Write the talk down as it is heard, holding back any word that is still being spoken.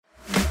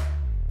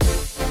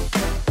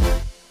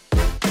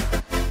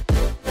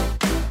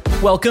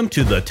Welcome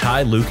to the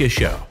Ty Lucas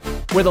Show,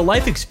 where the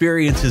life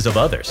experiences of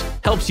others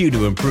helps you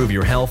to improve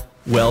your health,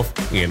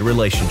 wealth, and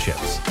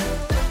relationships.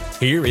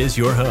 Here is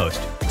your host,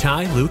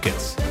 Ty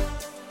Lucas.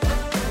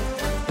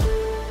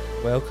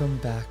 Welcome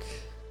back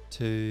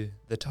to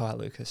the Ty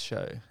Lucas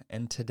Show,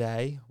 and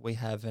today we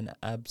have an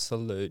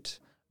absolute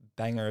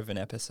banger of an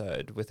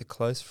episode with a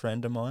close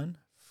friend of mine,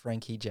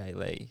 Frankie J.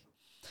 Lee.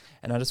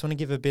 And I just want to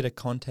give a bit of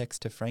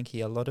context to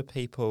Frankie. A lot of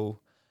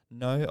people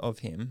know of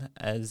him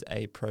as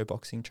a pro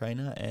boxing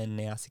trainer and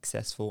now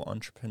successful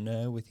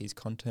entrepreneur with his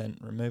content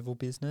removal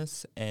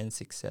business and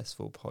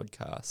successful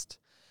podcast.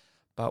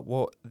 But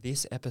what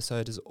this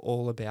episode is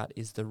all about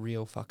is the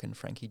real fucking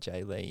Frankie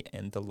J. Lee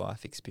and the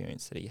life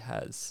experience that he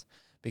has.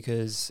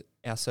 Because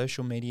our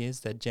social medias,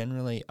 they're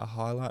generally a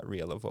highlight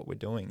reel of what we're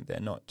doing. They're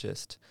not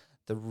just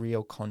the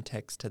real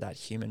context to that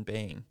human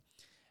being.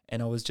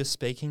 And I was just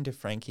speaking to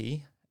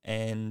Frankie,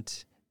 and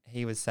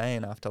he was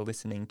saying after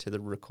listening to the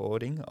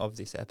recording of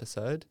this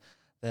episode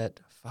that,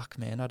 fuck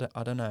man,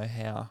 I don't know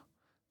how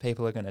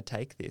people are going to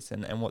take this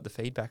and what the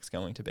feedback's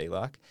going to be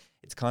like.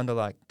 It's kind of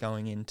like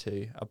going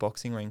into a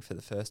boxing ring for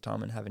the first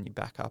time and having your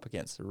back up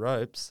against the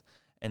ropes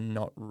and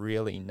not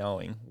really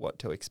knowing what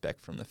to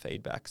expect from the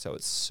feedback. So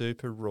it's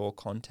super raw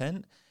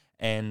content,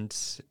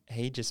 and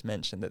he just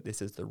mentioned that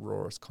this is the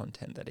rawest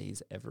content that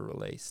he's ever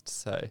released.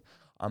 So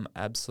I'm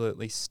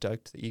absolutely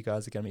stoked that you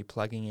guys are going to be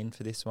plugging in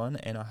for this one,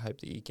 and I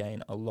hope that you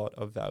gain a lot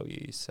of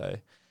value. So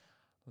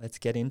let's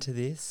get into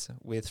this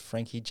with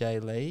Frankie J.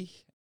 Lee.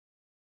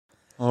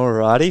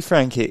 Alrighty,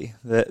 Frankie.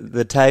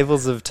 The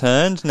tables have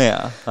turned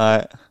now.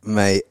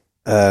 Mate,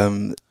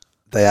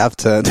 they have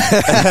turned.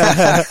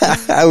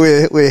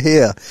 We're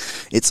here.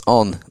 It's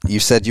on. You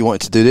said you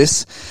wanted to do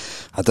this.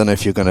 I don't know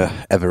if you're going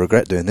to ever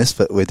regret doing this,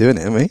 but we're doing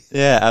it, aren't we?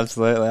 Yeah,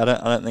 absolutely. I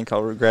don't think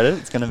I'll regret it.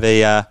 It's going to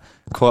be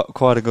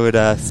quite a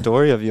good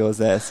story of yours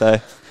there.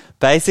 So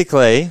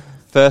basically,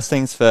 first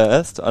things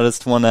first, I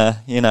just want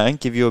to,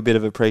 give you a bit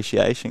of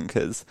appreciation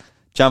because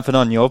jumping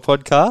on your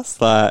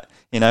podcast,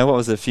 what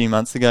was it, a few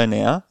months ago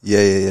now?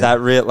 Yeah. That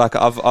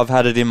I've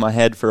had it in my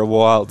head for a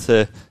while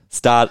to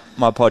start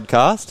my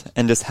podcast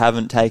and just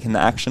haven't taken the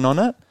action on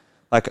it,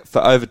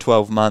 for over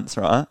 12 months,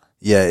 right?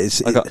 Yeah,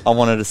 I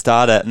wanted to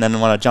start it, and then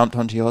when I jumped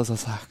onto yours, I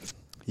was like,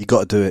 you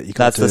got to do it.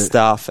 That's the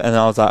stuff. And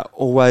I was like,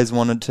 always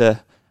wanted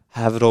to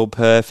have it all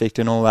perfect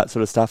and all that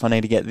sort of stuff. I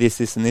need to get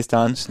this, and this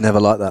done. It's never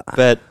like that.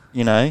 But,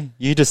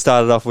 you just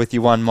started off with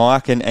your one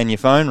mic and your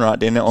phone, right,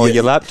 didn't it? Or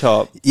your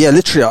laptop. Yeah,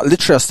 literally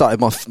I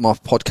started my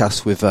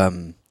podcast with,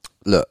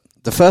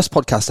 the first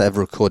podcast I ever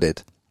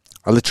recorded,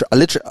 I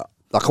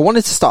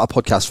wanted to start a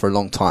podcast for a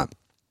long time.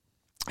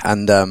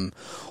 And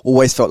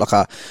always felt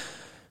like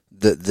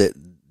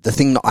the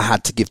thing that I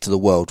had to give to the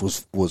world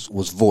was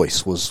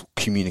voice, was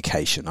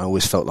communication. I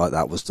always felt like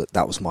that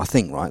was my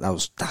thing, right?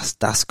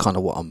 That's kind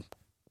of what I'm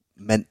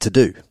meant to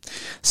do.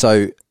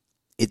 So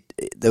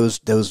there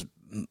was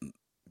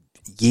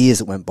years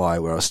that went by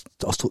where I was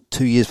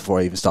 2 years before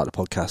I even started the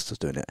podcast. I was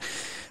doing it,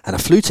 and I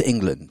flew to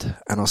England,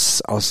 and I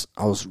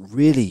was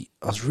really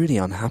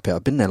unhappy.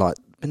 I've been there like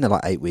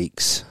 8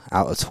 weeks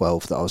out of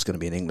 12 that I was going to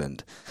be in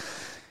England,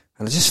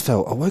 and I just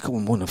felt. I woke up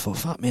one morning and thought,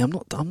 "Fuck me, I'm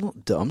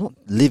not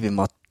living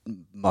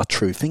my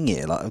true thing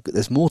here.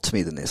 There's more to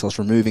me than this." I was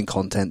removing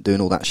content, doing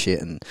all that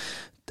shit, and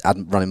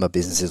running my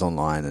businesses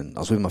online, and I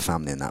was with my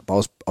family and that.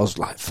 But I was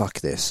like, "Fuck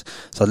this!"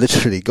 So I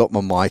literally got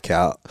my mic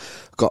out,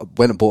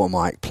 went and bought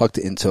a mic, plugged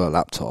it into a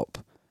laptop.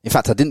 In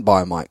fact, I didn't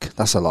buy a mic.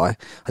 That's a lie.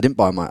 I didn't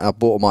buy a mic. I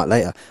bought a mic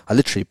later. I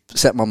literally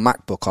set my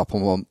MacBook up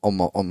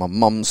on my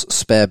mum's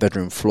spare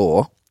bedroom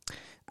floor,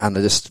 and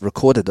I just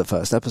recorded the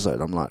first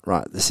episode. I'm like,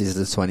 right, this is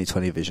the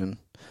 2020 vision.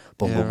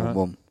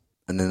 Boom.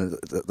 And then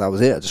that was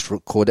it. I just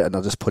recorded it and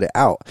I just put it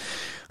out.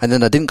 And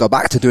then I didn't go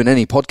back to doing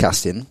any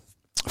podcasting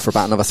for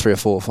about another 3 or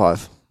 4 or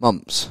 5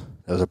 months.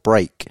 There was a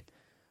break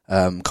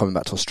coming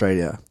back to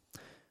Australia.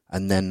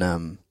 And then I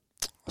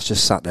was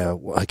just sat there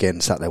one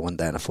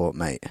day, and I thought,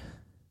 mate,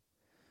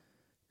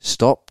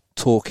 stop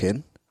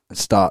talking and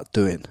start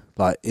doing.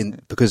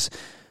 Because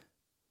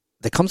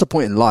there comes a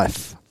point in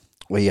life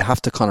where you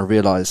have to kind of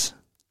realise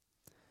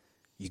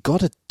you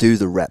got to do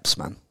the reps,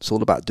 man. It's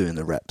all about doing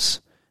the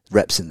reps.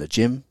 Reps in the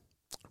gym,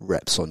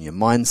 reps on your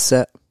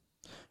mindset.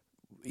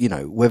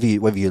 Whether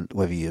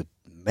you're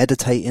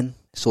meditating,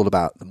 it's all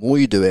about the more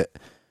you do it,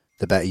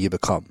 the better you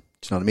become.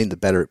 Do you know what I mean? The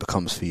better it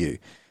becomes for you,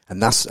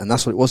 and that's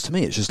what it was to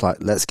me. It's just like,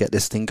 let's get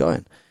this thing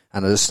going,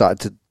 and I just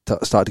started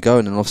to go,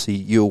 and then obviously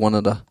you were one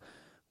of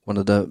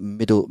the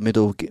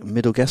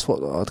middle guests.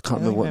 What I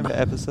can't remember what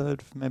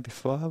episode, maybe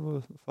 5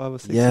 or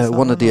 6. Yeah,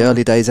 one of the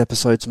early days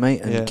episodes,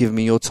 mate, and giving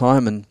me your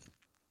time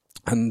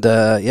and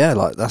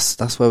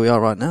that's where we are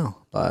right now.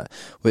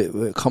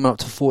 We're coming up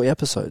to 40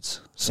 episodes.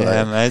 So,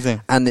 yeah,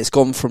 amazing. And it's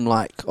gone from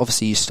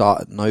obviously you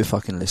start at no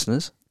fucking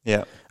listeners.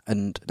 Yeah.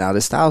 And now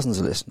there's thousands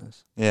of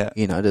listeners. Yeah.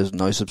 There's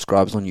no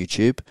subscribers on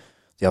YouTube.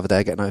 The other day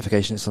I get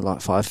notifications to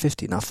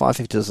 550. Now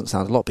 550 doesn't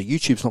sound a lot, but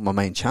YouTube's not my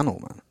main channel,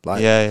 man.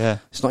 Yeah.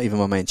 It's not even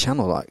my main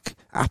channel.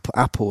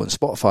 Apple and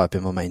Spotify have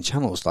been my main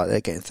channels.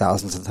 They're getting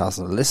thousands and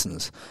thousands of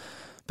listeners.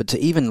 But to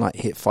even like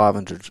hit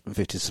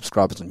 550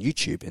 subscribers on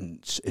YouTube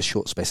in a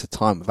short space of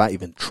time without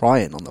even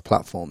trying on the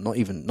platform, not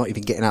even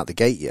getting out the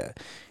gate yet,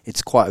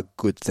 it's quite a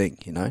good thing,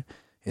 you know.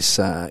 It's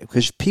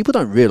because people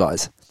don't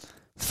realize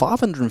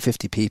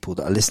 550 people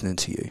that are listening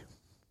to you.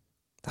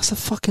 That's a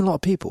fucking lot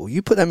of people.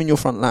 You put them in your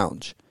front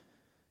lounge,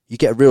 you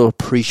get a real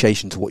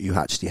appreciation to what you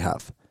actually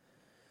have.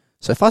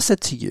 So if I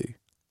said to you,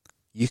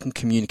 you can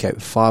communicate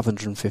with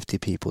 550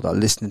 people that are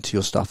listening to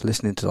your stuff,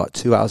 listening to like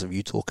 2 hours of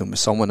you talking with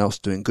someone else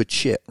doing good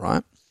shit,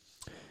 right?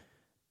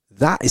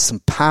 That is some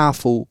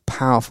powerful,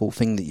 powerful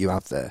thing that you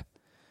have there.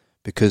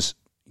 Because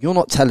you're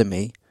not telling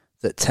me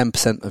that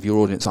 10% of your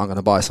audience aren't going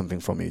to buy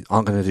something from you,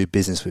 aren't going to do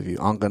business with you,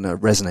 aren't going to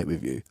resonate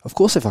with you. Of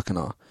course they fucking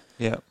are.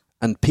 Yeah.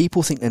 And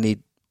people think they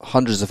need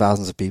hundreds of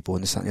thousands of people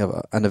and this, that, and the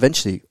other. And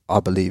eventually, I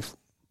believe,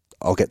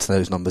 I'll get to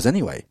those numbers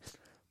anyway.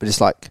 But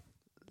it's like,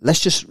 let's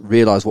just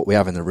realise what we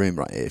have in the room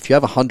right here. If you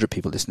have 100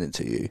 people listening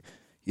to you,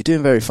 you're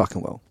doing very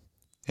fucking well.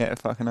 Yeah,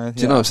 fucking oath.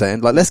 Do you know what I'm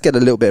saying? Like, let's get a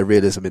little bit of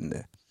realism in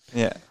there.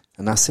 Yeah.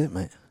 And that's it,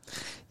 mate.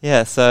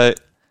 Yeah, so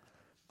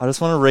I just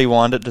want to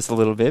rewind it just a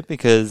little bit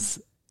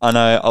because I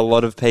know a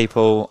lot of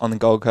people on the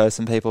Gold Coast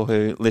and people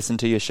who listen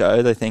to your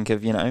show, they think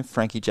of, you know,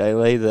 Frankie J.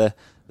 Lee, the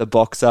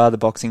boxer, the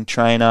boxing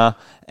trainer,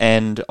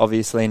 and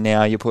obviously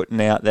now you're putting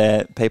out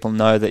there, people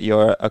know that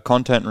you're a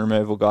content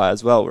removal guy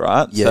as well,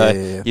 right? Yeah,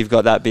 so you've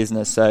got that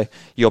business. So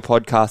your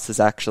podcast has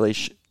actually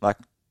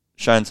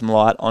shown some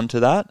light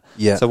onto that.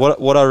 Yeah. So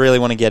what I really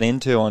want to get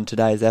into on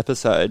today's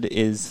episode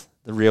is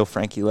the real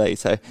Frankie Lee.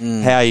 So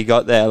how you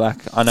got there. Like,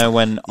 I know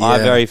when I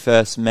very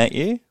first met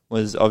you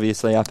was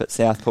obviously up at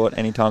Southport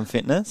Anytime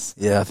Fitness.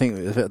 Yeah, I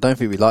don't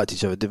think we liked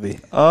each other, did we?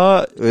 Oh,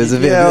 it was a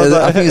bit.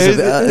 Yeah, I think it's a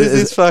bit. Who's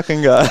this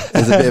fucking guy? It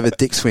was a bit of a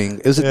dick swing.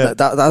 It was that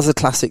was a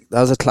classic.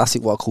 That was a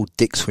classic what I call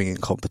dick swinging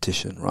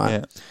competition, right?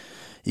 Yeah.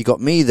 You got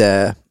me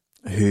there,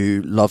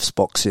 who loves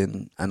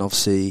boxing and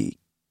obviously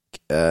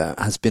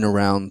has been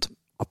around.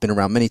 I've been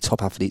around many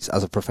top athletes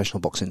as a professional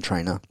boxing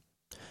trainer.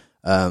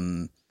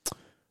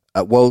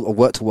 I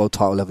worked at world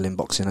title level in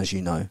boxing, as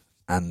you know,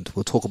 and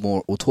we'll talk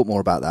more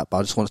about that. But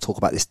I just want to talk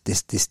about this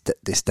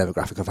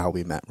demographic of how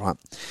we met, right?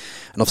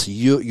 And obviously,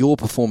 you're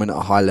performing at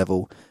a high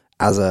level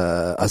as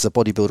a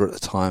bodybuilder at the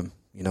time.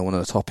 You know, one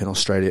of the top in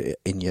Australia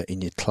in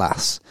your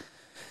class,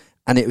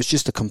 and it was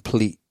just a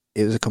complete.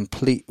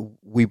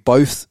 We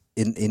both,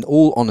 in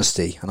all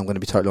honesty, and I'm going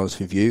to be totally honest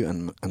with you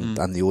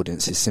and the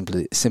audience, is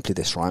simply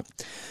this, right?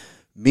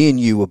 Me and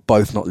you were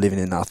both not living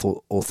in that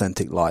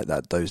authentic light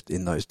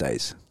in those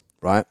days.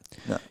 Right,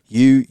 no.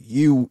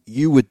 You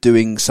were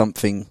doing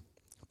something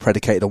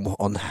predicated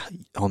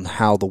on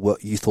how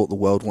you thought the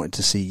world wanted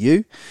to see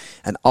you,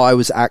 and I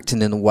was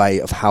acting in a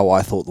way of how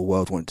I thought the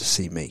world wanted to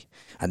see me,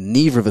 and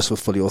neither of us were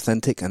fully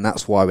authentic, and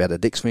that's why we had a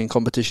dick swinging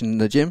competition in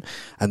the gym,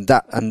 and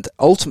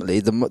ultimately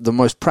the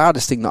most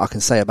proudest thing that I can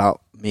say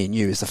about me and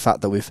you is the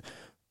fact that we've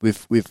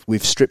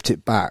stripped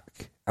it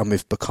back and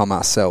we've become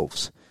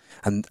ourselves,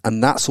 and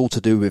that's all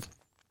to do with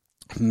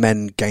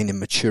men gaining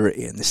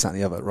maturity and this, that, and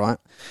the other, right?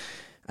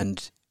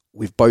 And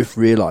we've both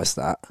realised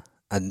that,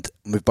 and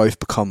we've both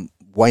become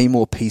way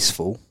more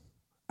peaceful,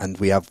 and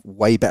we have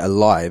way better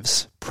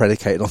lives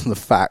predicated on the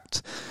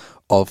fact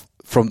of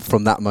from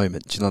that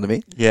moment. Do you know what I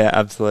mean? Yeah,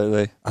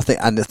 absolutely. I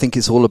think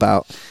it's all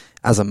about,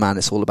 as a man,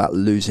 it's all about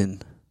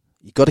losing.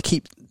 You got to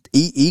keep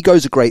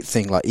ego's a great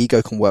thing. Like,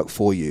 ego can work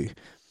for you,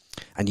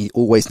 and you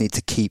always need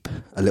to keep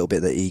a little bit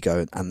of the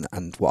ego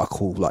and what I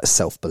call like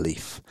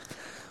self-belief.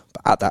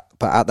 But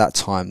at that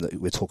time that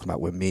we're talking about,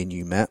 when me and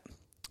you met.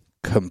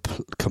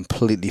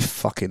 Completely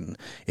fucking.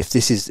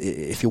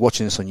 If you're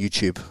watching this on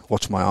YouTube,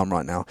 watch my arm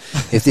right now.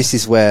 If this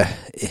is where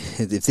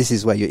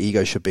your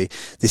ego should be,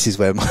 this is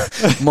where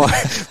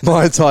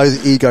my entire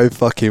ego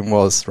fucking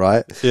was,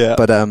 right? Yeah.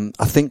 But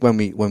I think when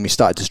we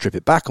started to strip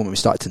it back, and when we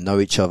started to know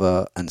each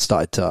other and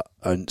started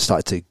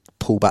to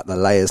pull back the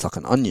layers like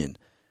an onion,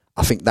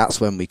 I think that's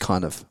when we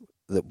kind of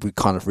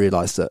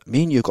realised that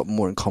me and you got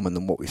more in common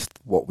than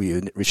what we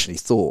originally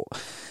thought.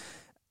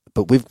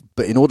 But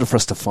in order for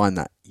us to find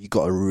that, you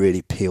got to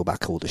really peel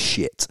back all the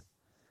shit,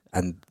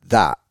 and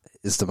that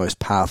is the most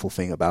powerful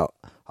thing about,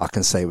 I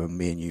can say, when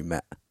me and you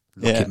met.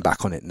 Looking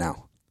back on it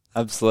now,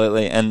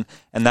 absolutely, and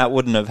that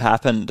wouldn't have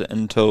happened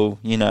until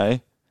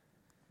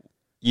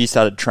you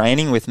started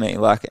training with me,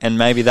 like, and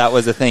maybe that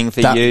was a thing for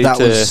you.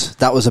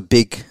 That was a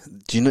big.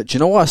 Do you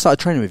know why I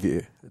started training with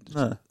you?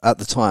 No. At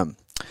the time,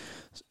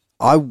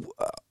 I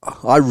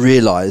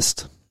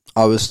realised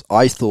I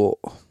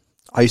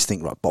used to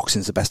think, right,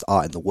 boxing's the best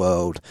art in the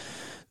world,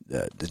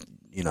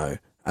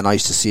 and I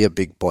used to see a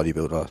big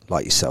bodybuilder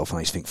like yourself, and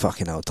I used to think,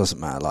 fucking hell, it doesn't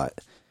matter, like,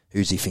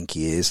 who's he think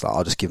he is? Like,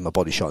 I'll just give him a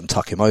body shot and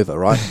tuck him over,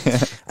 right?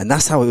 And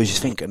that's how I was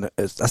just thinking.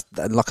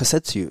 And like I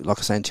said to you, like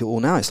I'm saying to you all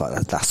now, it's like,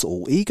 that's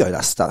all ego.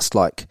 That's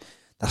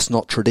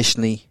not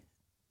traditionally.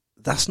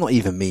 That's not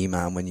even me,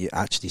 man. When you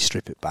actually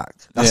strip it back,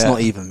 that's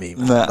not even me,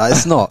 man. Nah. Like,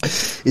 it's not.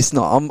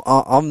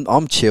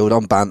 I'm chilled.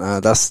 I'm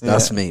banter.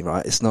 That's me,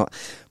 right? It's not.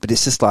 But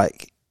it's just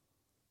like,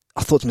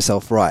 I thought to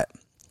myself, right,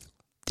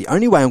 the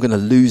only way I'm going to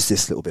lose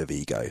this little bit of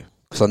ego,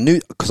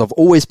 because I've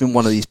always been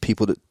one of these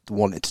people that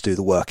wanted to do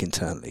the work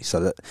internally.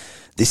 So that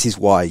this is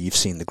why you've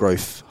seen the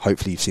growth.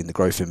 Hopefully, you've seen the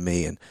growth in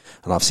me, and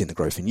I've seen the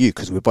growth in you,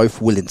 because we're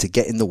both willing to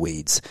get in the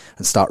weeds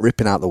and start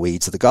ripping out the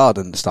weeds of the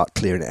garden, start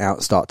clearing it out,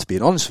 and start to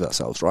being honest with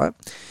ourselves, right?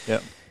 Yeah.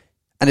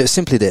 And it was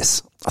simply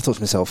this. I thought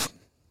to myself,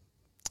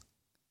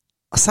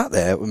 I sat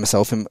there with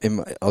myself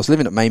I was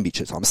living at Main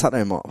Beach at the time. I sat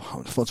there and I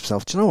thought to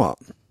myself, do you know what?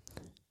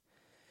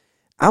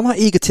 Am I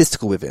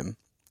egotistical with him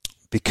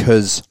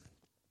because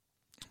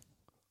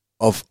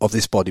of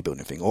this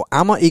bodybuilding thing, or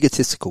am I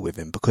egotistical with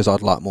him because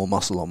I'd like more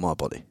muscle on my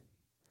body?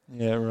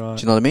 Yeah, right.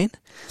 Do you know what I mean?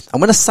 And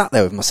when I sat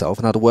there with myself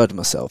and had a word with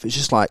myself, it's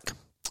just like,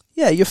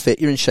 yeah, you're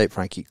fit, you're in shape,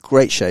 Frankie,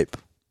 great shape,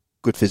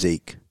 good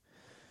physique.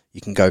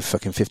 You can go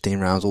fucking 15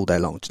 rounds all day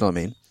long. Do you know what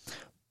I mean?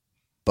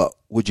 But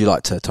would you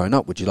like to tone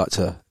up? Would you like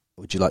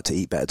to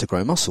eat better to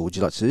grow muscle? Would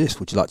you like to do this?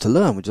 Would you like to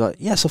learn?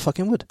 Yes, I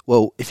fucking would.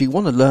 Well, if you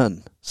want to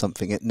learn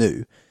something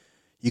new,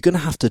 you're going to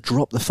have to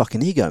drop the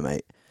fucking ego,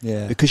 mate.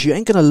 Yeah. Because you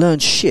ain't going to learn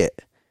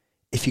shit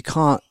if you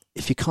can't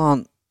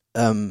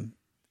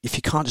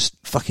just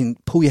fucking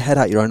pull your head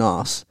out your own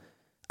ass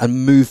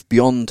and move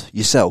beyond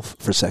yourself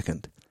for a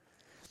second.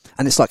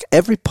 And it's like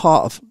every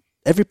part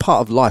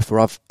of life where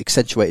I've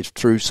accentuated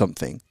through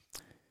something,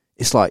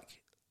 it's like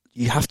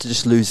you have to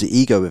just lose the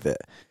ego with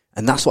it.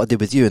 And that's what I did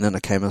with you. And then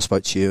I came and I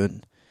spoke to you,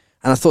 and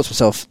I thought to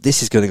myself,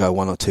 this is going to go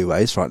one or two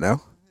ways right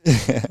now. Do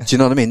you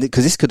know what I mean?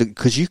 Because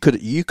you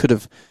could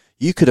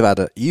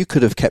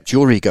have kept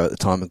your ego at the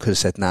time and could have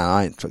said, nah,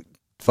 I ain't,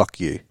 fuck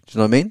you. Do you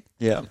know what I mean?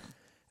 Yeah.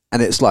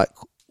 And it's like,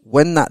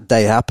 when that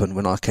day happened,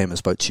 when I came and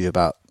spoke to you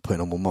about putting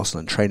on more muscle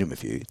and training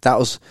with you, that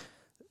was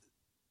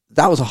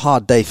a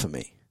hard day for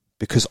me,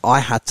 because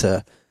I had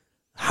to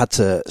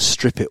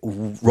strip it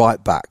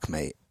right back,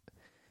 mate,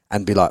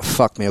 and be like,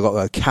 fuck me, I've got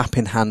to go cap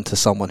in hand to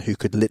someone who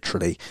could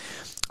literally,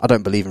 I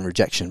don't believe in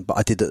rejection, but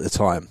I did at the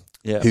time,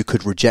 who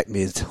could reject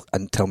me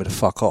and tell me to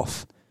fuck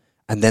off.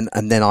 And then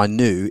I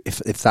knew if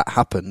that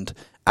happened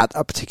at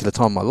that particular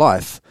time in my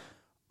life,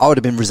 I would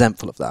have been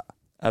resentful of that.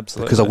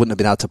 Absolutely. Because I wouldn't have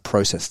been able to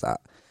process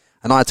that.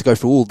 And I had to go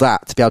through all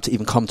that to be able to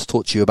even come to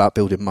talk to you about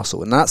building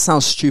muscle. And that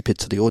sounds stupid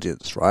to the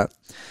audience, right?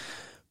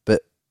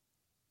 But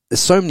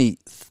there's so many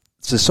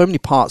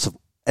parts of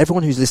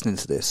everyone who's listening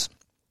to this.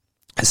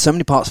 There's so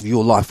many parts of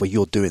your life where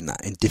you're doing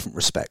that in different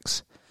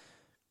respects.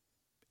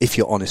 If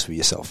you're honest with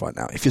yourself right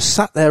now. If you're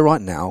sat there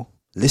right now,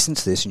 listening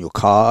to this in your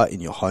car,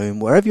 in your home,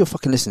 wherever you're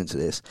fucking listening to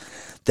this,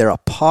 there are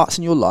parts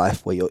in your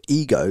life where your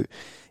ego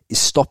is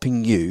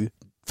stopping you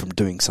from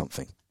doing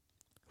something.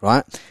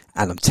 Right?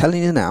 And I'm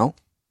telling you now,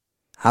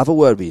 have a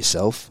word with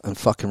yourself and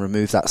fucking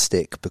remove that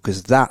stick,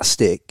 because that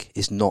stick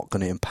is not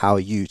going to empower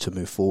you to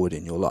move forward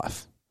in your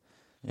life.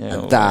 Yeah,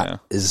 and that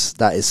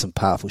is some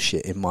powerful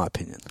shit, in my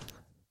opinion.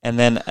 And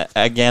then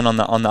again, on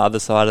the other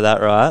side of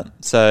that, right?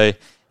 So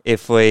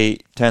if we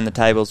turn the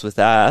tables with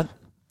that,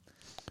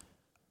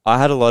 I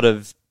had a lot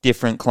of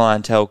different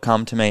clientele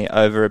come to me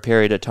over a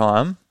period of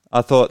time.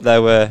 I thought they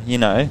were,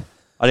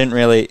 I didn't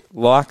really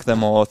like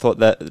them, or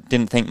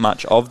didn't think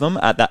much of them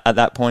at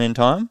that point in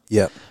time.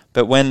 Yeah.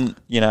 But when,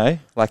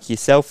 like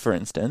yourself, for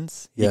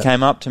instance, you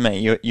came up to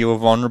me, you were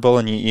vulnerable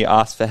and you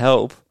asked for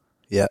help.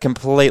 Yeah.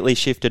 Completely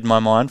shifted my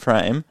mind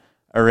frame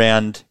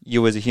around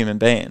you as a human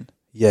being.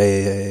 Yeah.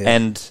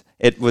 And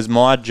it was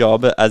my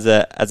job as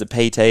a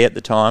PT at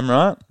the time,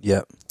 right?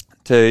 Yeah.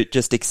 To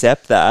just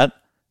accept that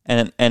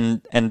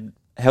and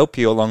help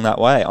you along that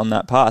way, on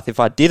that path.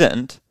 If I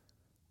didn't,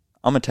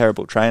 I'm a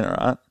terrible trainer,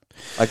 right?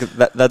 Like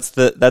that's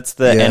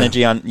the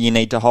energy you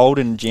need to hold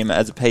in the gym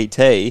as a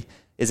PT,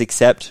 is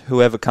accept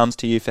whoever comes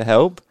to you for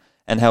help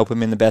and help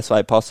them in the best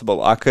way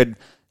possible.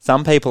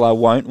 Some people I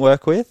won't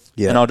work with,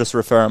 and I'll just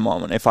refer them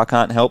on if I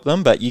can't help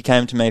them. But you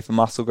came to me for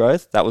muscle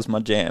growth, that was my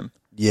jam.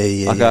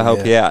 Yeah. I'll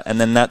help you out. And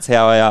then that's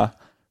how our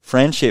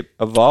friendship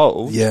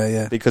evolved.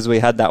 Yeah. Because we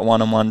had that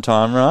one-on-one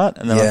time, right?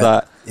 And then I was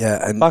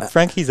like, fuck,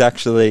 Frankie's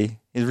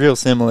he's real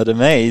similar to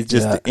me. He's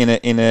just in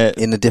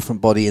a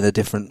different body, in a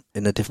different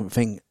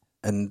thing.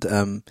 And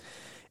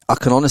I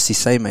can honestly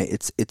say,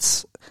 mate,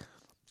 it's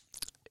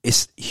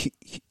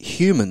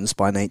humans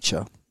by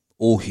nature,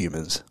 all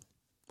humans,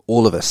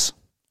 all of us.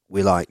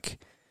 We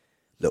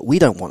we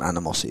don't want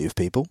animosity with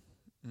people.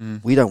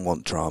 We don't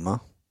want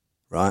drama,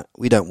 right?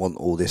 We don't want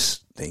all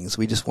these things.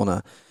 We just want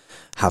to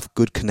have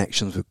good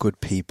connections with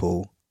good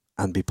people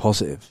and be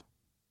positive.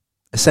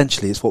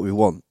 Essentially, it's what we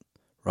want,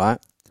 right?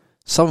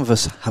 Some of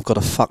us have got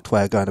a fucked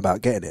way of going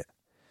about getting it,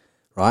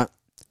 right?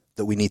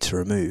 That we need to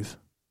remove.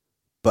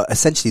 But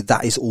essentially,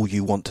 that is all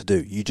you want to do.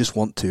 You just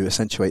want to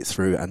accentuate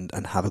through and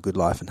have a good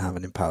life and have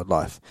an empowered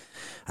life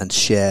and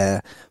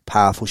share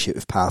powerful shit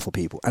with powerful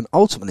people. And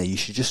ultimately, you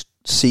should just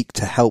seek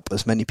to help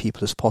as many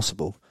people as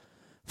possible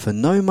for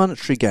no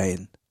monetary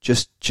gain,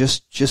 just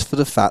for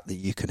the fact that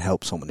you can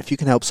help someone. If you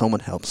can help someone,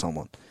 help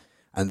someone.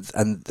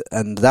 And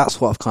that's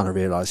what I've kind of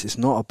realised. It's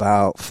not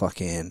about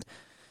fucking,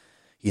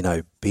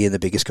 being the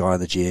biggest guy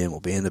in the gym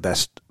or being the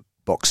best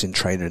boxing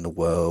trainer in the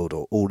world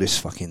or all this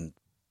fucking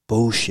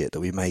bullshit that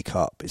we make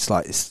up. It's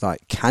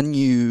like,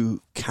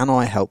 can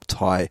I help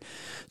Ty?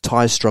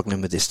 Ty's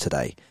struggling with this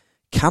today.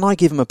 can I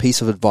give him a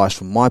piece of advice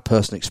from my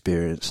personal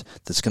experience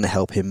that's going to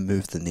help him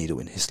move the needle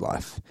in his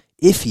life?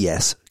 If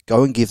yes,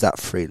 go and give that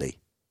freely.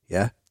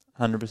 Yeah?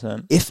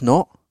 100%. If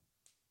not,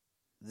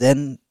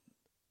 then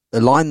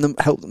align them,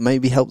 help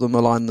them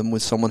align them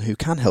with someone who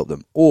can help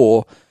them,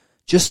 or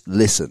just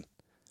listen.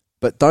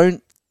 But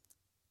don't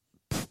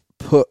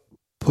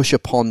push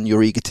upon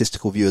your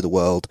egotistical view of the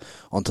world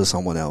onto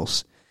someone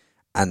else,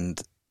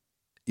 and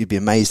you'd be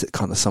amazed at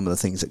kind of some of the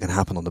things that can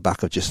happen on the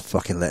back of just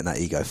fucking letting that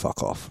ego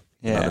fuck off.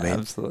 You know what I mean?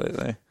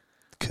 Absolutely.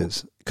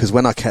 Because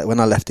when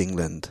I left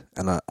England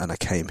and I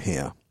came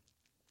here,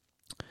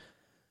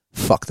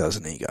 fuck, there was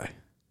an ego.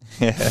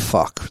 Yeah.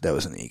 Fuck, there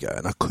was an ego,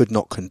 and I could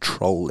not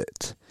control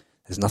it.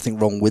 There's nothing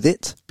wrong with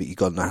it, but you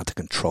got to know how to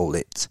control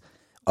it.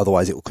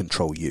 Otherwise, it will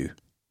control you,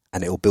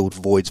 and it will build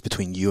voids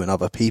between you and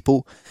other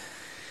people.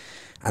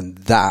 And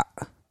that,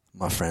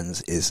 my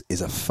friends, is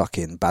a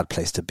fucking bad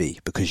place to be,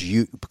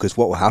 because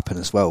what will happen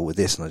as well with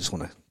this, and I just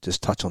want to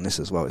just touch on this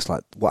as well. It's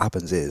like, what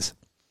happens is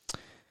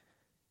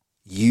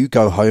you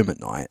go home at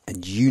night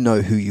and you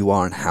know who you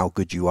are and how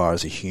good you are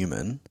as a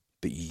human,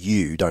 but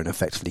you don't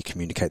effectively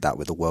communicate that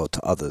with the world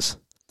to others.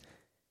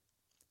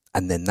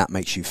 And then that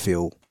makes you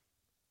feel,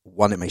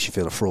 one, it makes you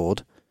feel a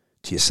fraud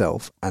to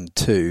yourself, and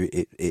two,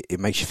 it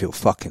makes you feel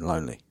fucking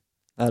lonely.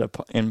 That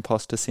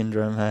imposter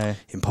syndrome, hey?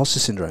 Imposter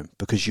syndrome,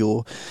 because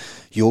you're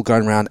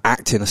going around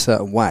acting a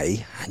certain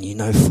way, and you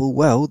know full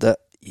well that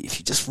if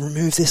you just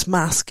remove this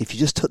mask, if you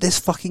just took this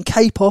fucking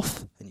cape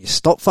off, and you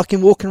stop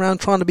fucking walking around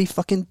trying to be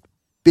fucking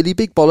Billy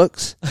Big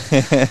Bollocks,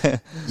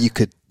 you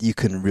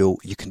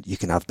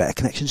can have better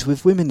connections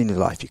with women in your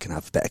life. You can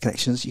have better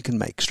connections. You can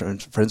make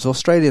friends with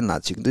Australian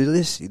lads. You can do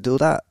this. You do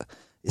that.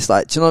 It's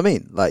like, do you know what I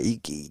mean? Like,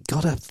 you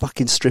gotta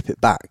fucking strip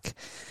it back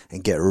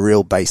and get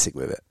real basic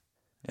with it.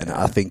 And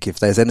I think if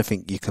there's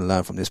anything you can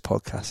learn from this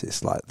podcast,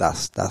 it's like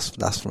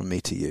that's from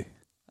me to you.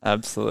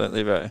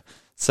 Absolutely, bro.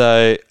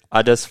 So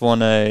I just want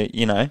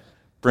to,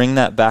 bring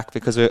that back,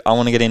 because I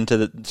want to get into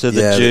the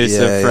juice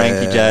of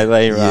Frankie J.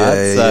 Lee, right?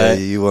 Yeah.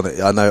 You want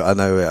to? I know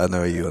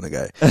where you want to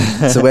go.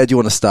 So where do you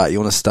want to start? You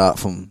want to start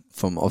from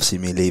obviously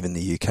me leaving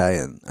the UK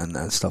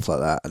and stuff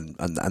like that,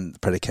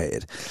 and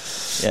predicated.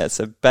 Yeah.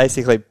 So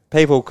basically,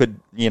 people could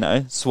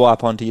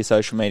swipe onto your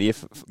social media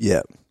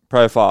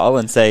profile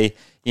and see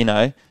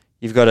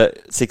you've got a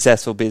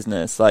successful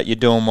business, like you're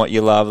doing what you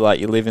love, like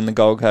you live in the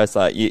Gold Coast,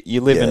 like you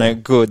live in a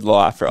good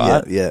life,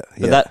 right? Yeah.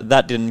 But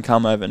that didn't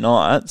come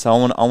overnight. So I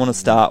want to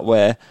start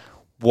where,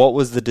 what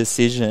was the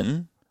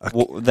decision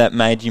that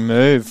made you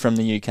move from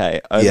the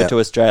UK over to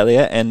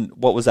Australia, and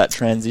what was that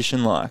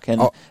transition like, and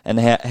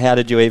how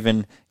did you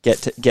even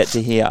get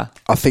to here?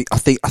 I think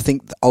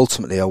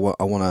ultimately I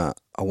want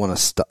to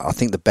start. I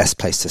think the best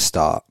place to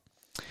start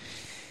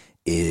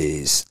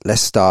is,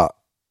 let's start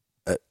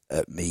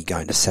at me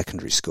going to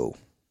secondary school.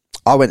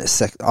 I went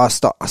to I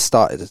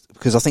started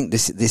because I think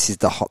this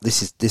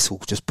will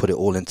just put it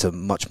all into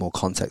much more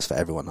context for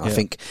everyone. I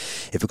think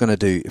if we're gonna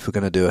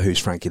do a Who's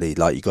Frankie Lee,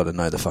 like, you got to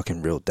know the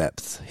fucking real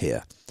depth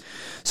here.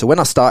 So when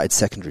I started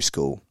secondary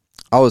school,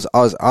 let's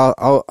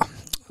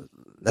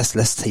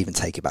even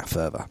take it back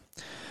further.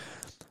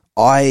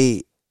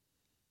 I,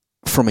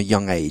 from a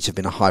young age, have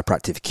been a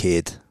hyperactive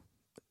kid,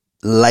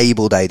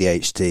 labelled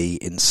ADHD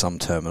in some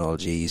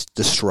terminologies,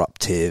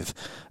 disruptive,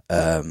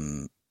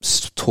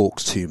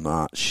 talks too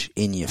much,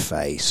 in your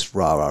face,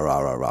 rah rah rah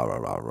rah rah rah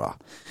rah rah.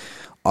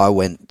 I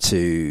went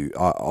to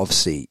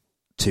obviously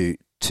to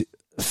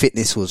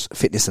fitness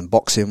and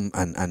boxing,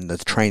 and the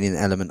training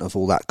element of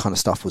all that kind of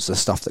stuff was the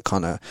stuff that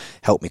kind of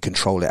helped me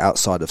control it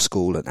outside of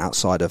school and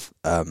outside of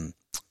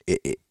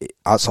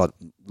outside,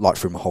 like,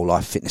 through my whole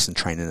life. Fitness and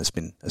training has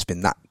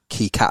been that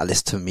key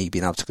catalyst to me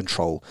being able to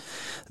control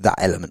that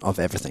element of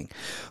everything.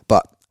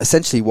 But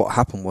essentially what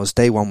happened was,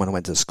 day one when I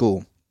went to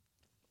school,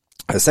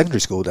 at secondary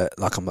school, that,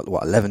 like, I'm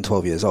 11,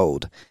 12 years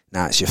old.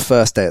 Now it's your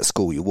first day at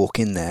school. You walk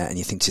in there and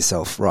you think to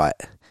yourself, right,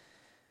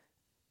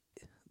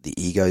 the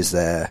ego's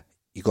there.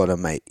 You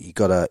gotta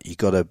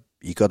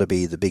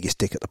be the biggest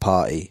dick at the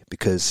party,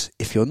 because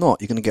if you're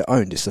not, you're gonna get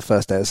owned. It's the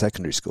first day of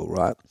secondary school,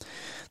 right?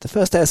 The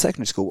first day of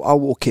secondary school, I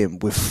walk in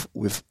with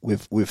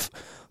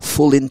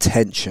full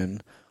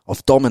intention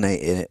of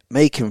dominating it,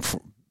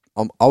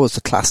 I was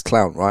the class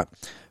clown, right?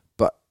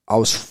 I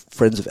was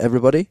friends with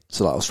everybody.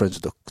 So, like, I was friends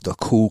with the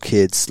cool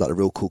kids, like the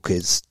real cool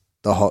kids,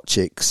 the hot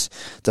chicks,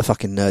 the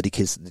fucking nerdy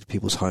kids that did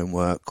people's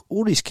homework,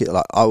 all these kids.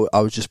 Like, I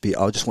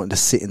just wanted to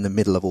sit in the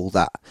middle of all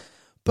that,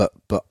 but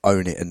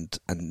own it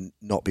and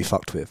not be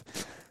fucked with.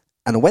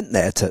 And I went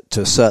there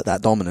to assert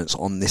that dominance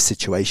on this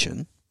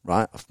situation,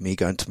 right, of me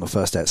going to my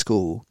first day at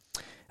school.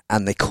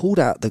 And they called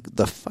out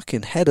the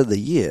fucking head of the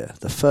year,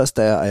 the first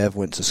day I ever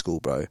went to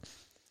school, bro.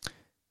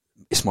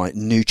 It's my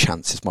new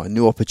chance. It's my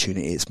new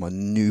opportunity. It's my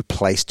new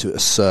place to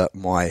assert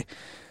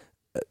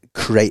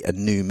create a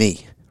new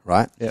me,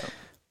 right? Yeah.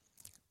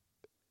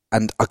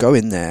 And I go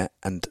in there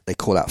and they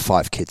call out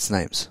 5 kids'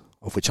 names,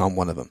 of which I'm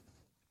one of them.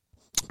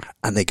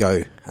 And they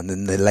go, and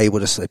then they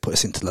labelled us, they put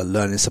us into the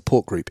learning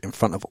support group in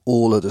front of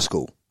all of the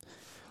school,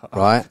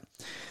 right?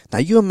 Now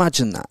you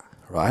imagine that,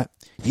 right?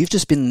 You've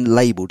just been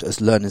labelled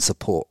as learning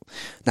support.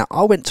 Now,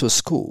 I went to a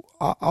school.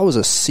 I was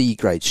a C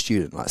grade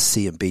student, like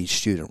C and B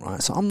student,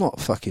 right? So I'm not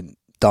fucking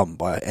dumb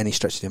by any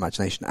stretch of the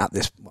imagination at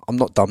this. I'm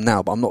not dumb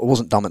now, but I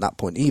wasn't dumb at that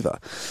point either.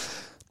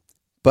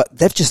 But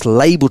they've just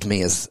labelled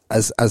me as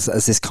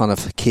this kind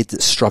of kid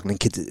that's struggling,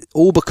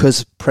 all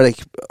because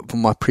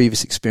from my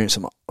previous experience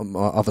at my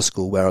other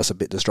school where I was a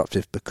bit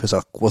disruptive because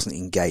I wasn't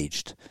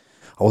engaged.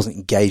 I wasn't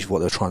engaged with what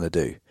they were trying to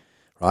do,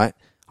 right?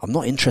 I'm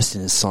not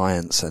interested in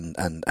science and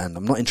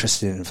I'm not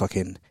interested in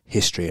fucking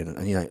history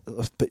and you know,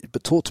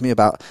 but talk to me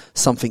about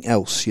something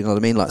else, you know what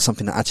I mean? Like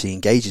something that actually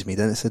engages me,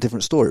 then it's a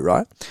different story,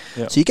 right?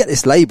 Yeah. So you get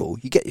this label,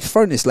 you're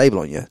thrown this label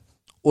on you,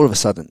 all of a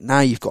sudden, now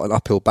you've got an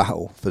uphill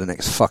battle for the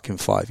next fucking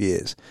 5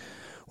 years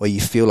where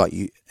you feel like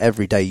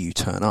every day you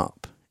turn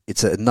up,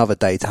 it's another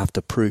day to have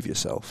to prove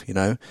yourself, you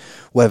know?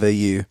 Whether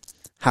you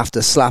have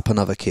to slap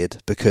another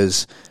kid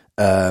because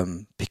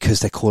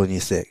they're calling you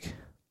thick,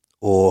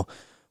 or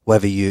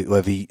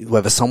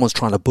whether someone's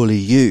trying to bully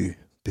you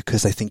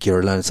because they think you're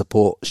a learning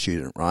support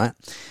student, right?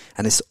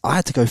 And I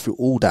had to go through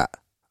all that,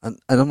 and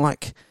I'm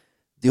like,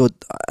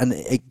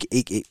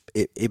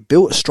 it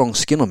built a strong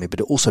skin on me, but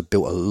it also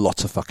built a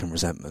lot of fucking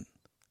resentment,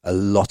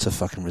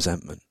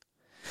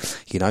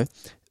 you know.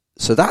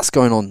 So that's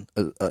going on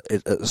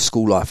at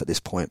school life at this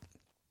point.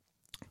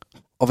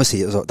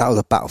 Obviously, that was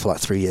a battle for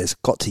like 3 years.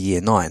 Got to year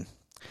 9,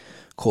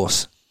 of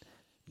course.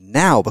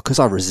 Now, because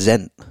I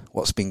resent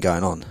what's been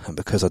going on and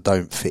because I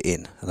don't fit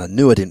in, and I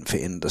knew I didn't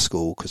fit in the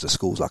school because the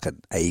school's like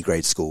an A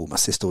grade school. My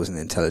sister was an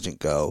intelligent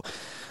girl.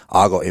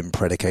 I got in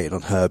predicated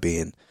on her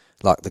being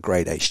like the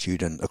grade A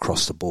student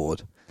across the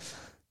board.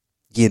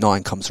 Year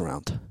 9 comes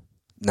around.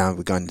 Now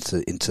we're going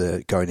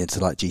into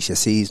like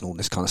GCSEs and all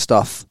this kind of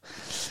stuff.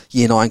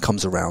 Year 9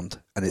 comes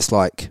around and it's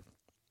like,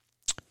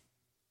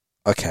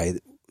 okay,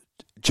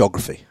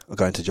 geography. I'm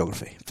going to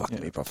geography. Fuck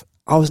me, bruv.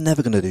 I was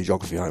never going to do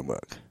geography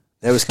homework.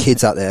 There was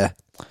kids out there,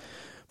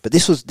 but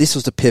this was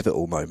the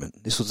pivotal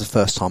moment. This was the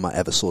first time I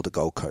ever saw the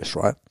Gold Coast,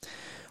 right?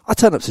 I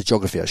turned up to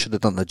geography. I should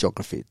have done the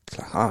geography.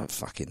 I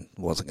fucking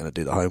wasn't going to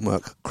do the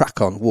homework.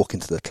 Crack on, walk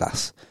into the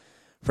class.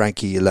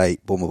 Frankie, you're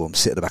late. Boom, boom, boom.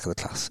 Sit at the back of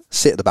the class.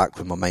 Sit at the back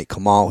with my mate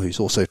Kamal, who's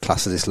also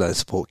classed as this learning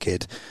support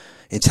kid.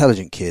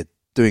 Intelligent kid,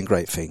 doing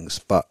great things,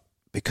 but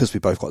because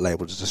we both got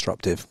labelled as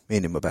disruptive, me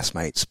and him were best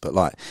mates. But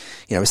like,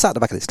 you know, we sat at the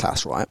back of this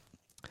class, right?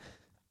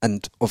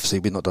 And obviously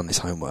we'd not done this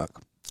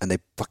homework. And they're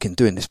fucking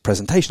doing this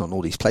presentation on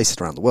all these places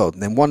around the world.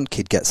 And then one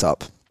kid gets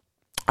up,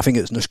 I think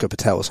it was Nushka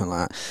Patel or something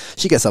like that.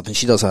 She gets up and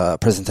she does a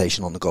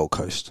presentation on the Gold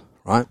Coast,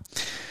 right?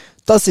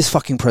 Does this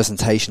fucking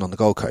presentation on the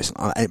Gold Coast.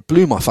 And it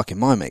blew my fucking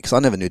mind, mate, because I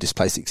never knew this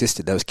place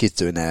existed. There was kids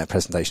doing their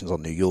presentations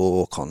on New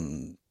York,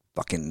 on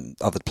fucking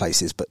other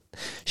places. But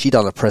she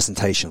done a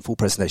presentation, full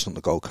presentation on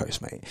the Gold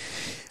Coast, mate.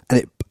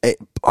 And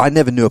I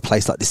never knew a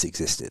place like this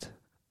existed.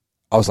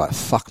 I was like,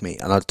 fuck me.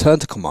 And I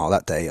turned to Kamal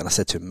that day and I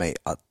said to him, mate,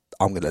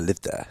 I'm going to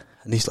live there.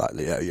 And he's like,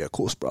 yeah, of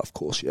course, bro, of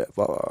course, yeah.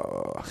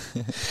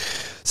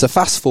 So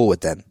fast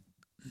forward,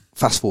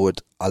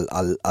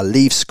 I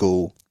leave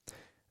school.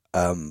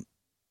 I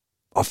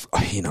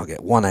get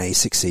 1A,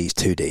 6 C's,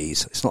 2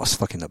 D's. It's not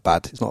a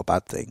bad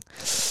thing.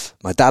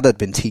 My dad had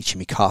been teaching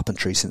me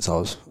carpentry since I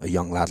was a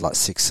young lad, like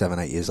 6, 7,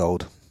 8 years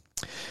old.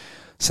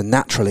 So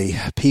naturally,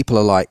 people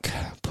are like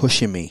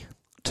pushing me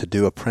to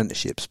do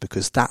apprenticeships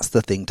because that's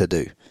the thing to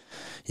do.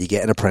 You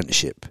get an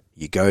apprenticeship,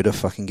 you go to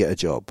fucking get a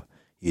job.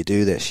 You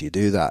do this, you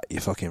do that, you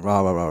fucking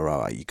rah, rah, rah,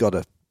 rah. You got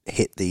to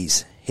hit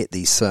these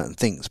certain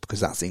things because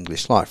that's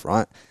English life,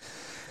 right?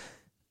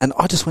 And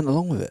I just went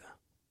along with it.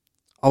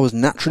 I was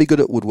naturally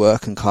good at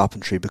woodwork and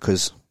carpentry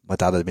because my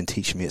dad had been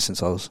teaching me it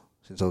since I was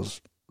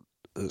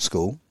at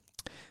school.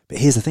 But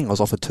here's the thing, I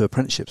was offered 2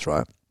 apprenticeships,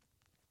 right?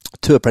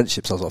 2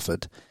 apprenticeships I was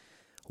offered.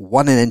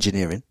 1 in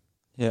engineering,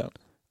 and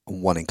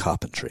 1 in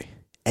carpentry.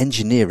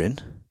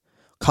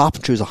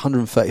 Carpentry was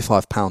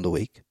 £135 a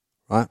week,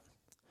 right?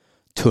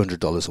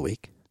 $200 a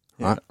week,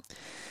 right?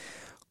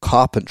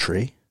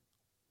 Carpentry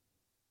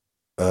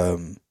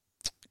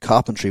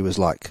was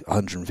like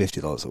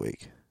 $150 a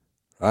week,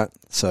 right?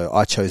 So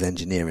I chose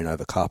engineering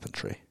over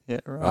carpentry,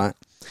 right?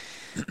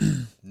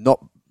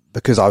 Not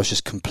because I was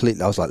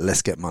like,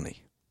 let's get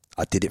money.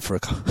 I did it for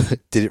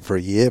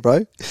a year,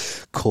 bro.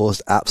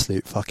 Caused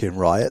absolute fucking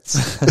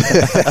riots.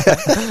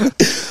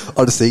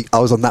 Honestly, I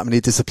was on that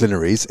many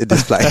disciplinaries in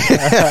this place.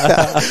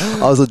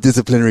 I was on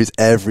disciplinaries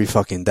every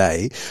fucking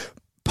day.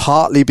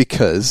 Partly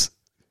because,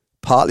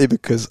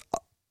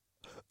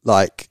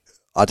 like,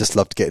 I just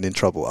loved getting in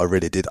trouble. I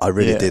really did.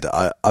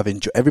 I've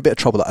enjoyed every bit of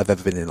trouble that I've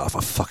ever been in life. I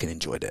fucking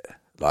enjoyed it.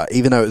 Like,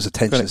 even though it was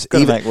attention,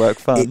 make work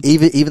fun.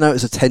 Even though it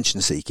was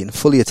attention seeking,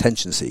 fully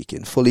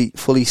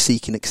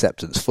seeking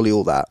acceptance, fully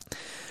all that.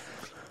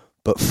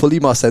 But fully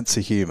my sense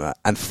of humour,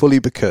 and fully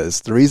because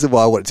the reason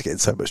why I wanted to get in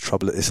so much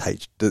trouble at this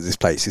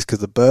place is because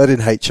the bird in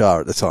HR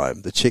at the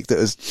time, the chick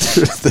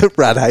that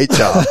ran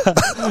HR,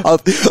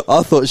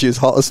 I thought she was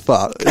hot as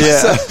fuck.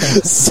 Yeah.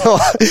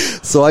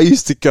 So I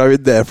used to go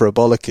in there for a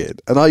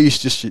bollocking, and I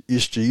used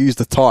to use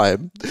the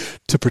time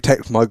to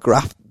protect my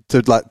graft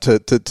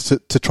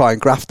to try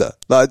and graft her.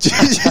 Like, do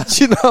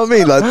you know what I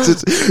mean? Like,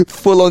 just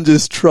full on,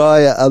 just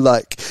try it. And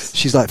like,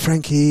 she's like,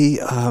 Frankie,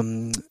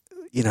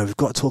 we've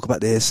got to talk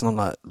about this. And I'm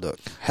like, look,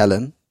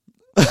 Helen,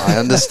 I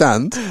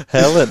understand.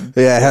 Helen.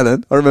 Yeah,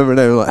 Helen. I remember her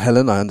name. I'm like,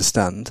 Helen, I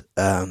understand.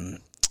 But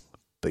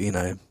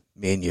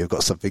me and you have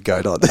got something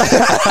going on. Do you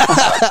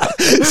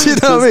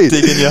know what I mean?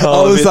 Digging your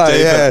hole. I was like,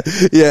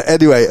 yeah.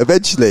 Anyway,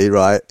 eventually,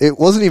 right, it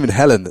wasn't even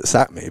Helen that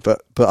sacked me,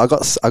 but I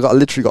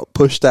literally got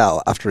pushed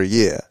out after a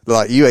year.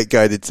 Like, you ain't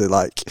going into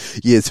like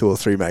year 2 or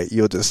 3, mate.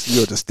 You're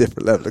just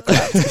different level of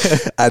crap.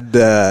 And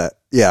I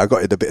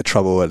got in a bit of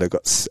trouble, and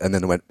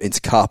then I went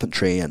into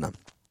carpentry, and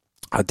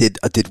I did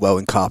well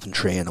in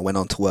carpentry, and I went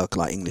on to work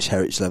like English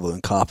heritage level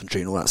in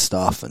carpentry and all that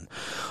stuff, and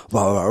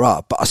blah, blah, blah,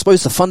 blah. But I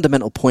suppose the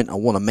fundamental point I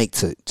want to make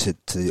to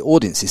the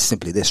audience is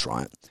simply this,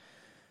 right?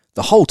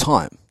 The whole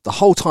time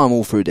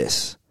all through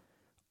this,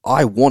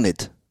 I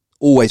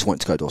always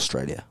wanted to go to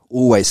Australia,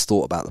 always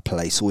thought about the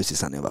place, always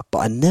this, that, and the other, but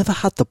I never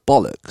had the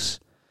bollocks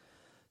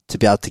to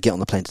be able to get on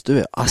the plane to do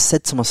it. I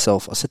said to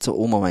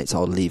all my mates,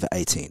 I'll leave at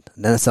 18,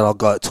 and then I said I'll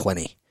go at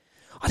 20.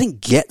 I didn't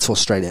get to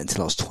Australia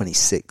until I was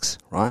 26,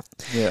 right?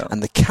 Yeah.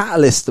 And the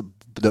catalyst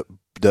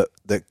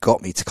that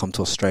got me to come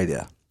to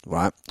Australia,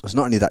 right, was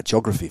not only that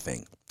geography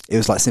thing. It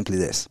was like simply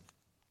this.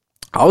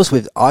 I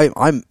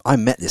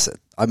met this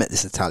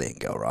Italian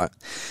girl, right?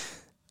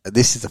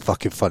 This is a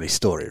fucking funny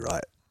story,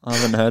 right? I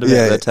haven't heard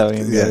about the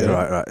Italian girl.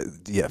 Yeah, right.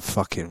 Yeah,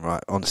 fucking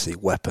right. Honestly,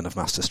 weapon of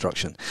mass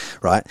destruction,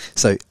 right?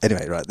 So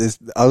anyway, right.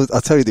 I'll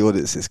tell you the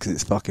audience this because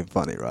it's fucking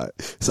funny, right?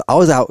 So I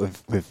was out with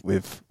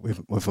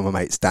my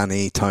mates,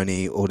 Danny,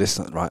 Tony, all this,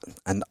 right?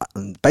 And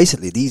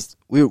basically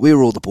we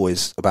were all the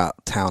boys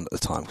about town at the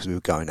time because we were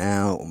going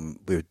out, and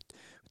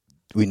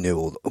we knew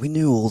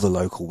all the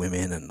local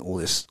women and all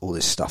this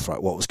stuff,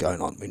 right? What was going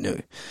on, we knew.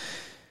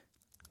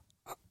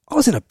 I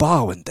was in a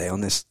bar one day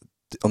on this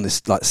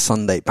like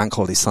Sunday, bank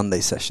holiday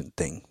Sunday session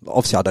thing.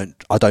 Obviously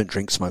I don't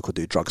drink, smoke or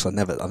do drugs. I've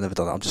never done it.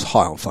 I'm just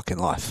high on fucking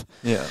life.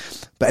 Yeah.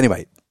 But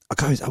anyway,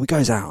 we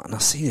goes out, and I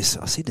see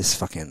this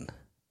fucking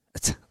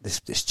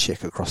this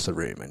chick across the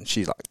room, and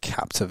she like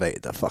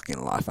captivated the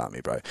fucking life out of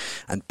me, bro.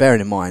 And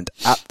bearing in mind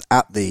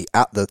at the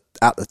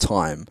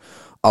time,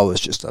 I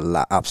was just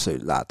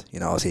absolute lad.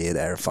 I was here,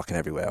 there, and fucking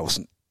everywhere. I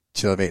wasn't. Do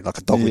you know what I mean? Like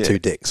a dog with 2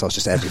 dicks. I was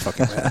just every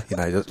fucking where.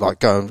 Just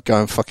like go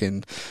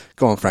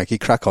on, Frankie,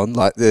 crack on.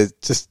 Like, there's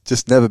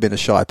just never been a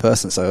shy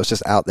person, so I was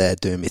just out there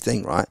doing my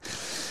thing, right?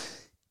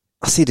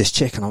 I see this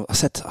chick, and I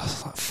was like,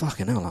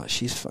 fucking hell, like,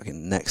 she's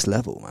fucking next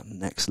level, man,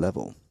 next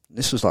level.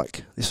 This was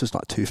like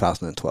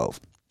 2012.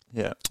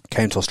 Yeah.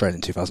 Came to Australia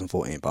in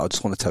 2014, but I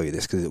just want to tell you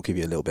this because it'll give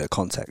you a little bit of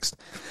context.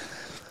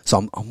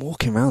 So I'm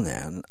walking around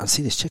there, and I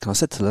see this chick, and I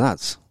said to the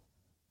lads,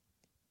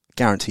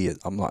 guarantee it.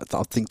 I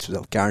think to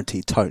myself,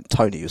 guaranteed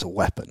Tony was a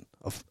weapon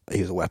of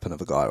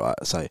a guy, right?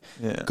 So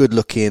good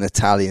looking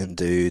Italian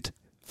dude,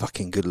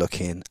 fucking good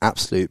looking,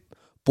 absolute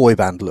boy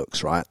band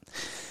looks, right?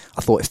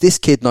 I thought, if this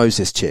kid knows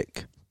this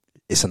chick,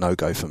 it's a no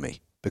go for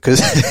me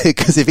because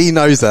if he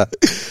knows her,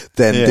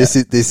 then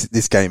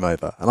this game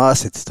over. And I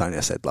said to Tony,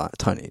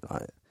 Tony,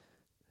 like,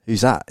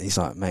 who's that? He's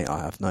like, mate,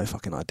 I have no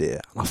fucking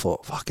idea. And I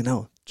thought, fucking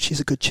hell,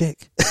 she's a good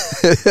chick.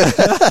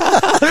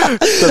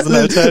 Doesn't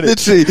know Tony.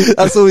 Literally,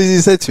 that's all he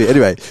said to me.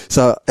 Anyway,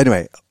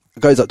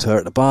 goes up to her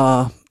at the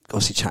bar,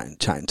 obviously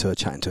chatting to her.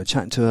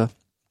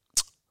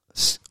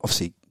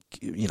 Obviously,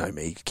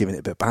 me, giving it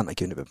a bit of banter.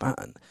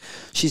 And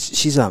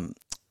she's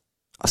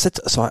I said,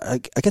 I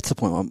get to the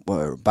point where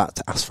we're about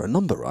to ask for a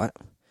number, right?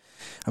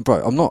 And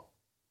bro,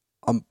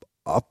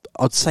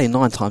 I'd say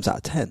 9 times out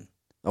of 10,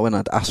 when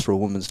I'd asked for a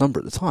woman's number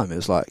at the time, it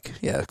was like,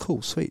 yeah,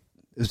 cool, sweet.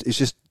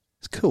 It's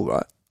cool,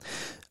 right?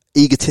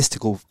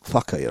 Egotistical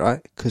fucker,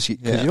 right? Because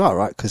you are,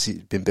 right? Because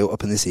you've been built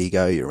up in this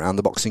ego, you're around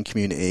the boxing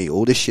community,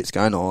 all this shit's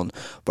going on,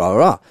 blah, blah,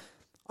 blah.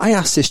 I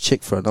asked this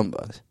chick for a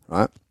number,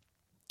 right?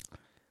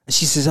 And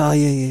she says, oh,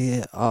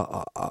 yeah,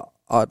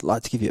 I'd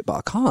like to give you it, but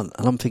I can't.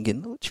 And I'm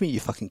thinking, what do you mean you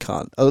fucking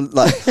can't? I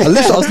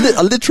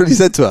literally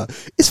said to her,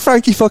 it's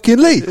Frankie fucking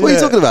Lee. What are you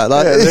talking about?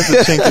 Like, there's a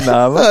chink in the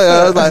armor.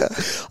 I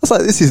was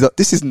like,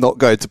 this is not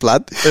going to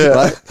plan. Yeah.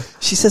 Right?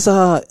 She says,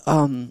 I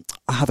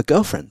have a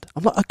girlfriend.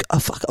 I'm like, a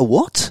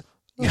what?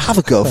 You have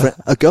a girlfriend?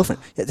 A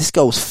girlfriend? Yeah, this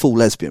girl was full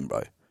lesbian,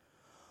 bro.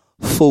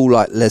 Full,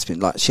 like, lesbian.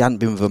 Like, she hadn't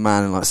been with a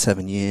man in, like,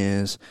 7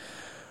 years.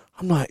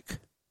 I'm like,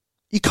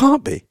 you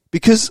can't be,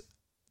 because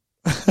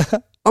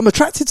I'm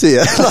attracted to you.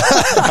 Like,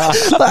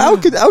 how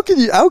can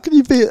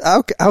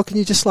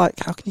you just like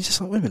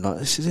women? Like,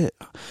 this is it.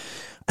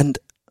 And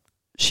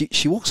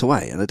she walks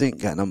away, and I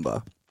didn't get a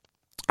number.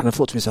 And I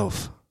thought to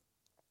myself,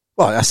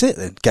 well, that's it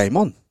then. Game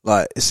on.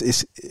 Like,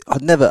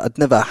 I'd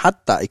never had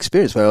that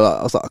experience where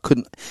I was like,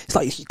 it's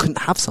like you couldn't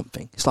have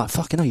something. It's like,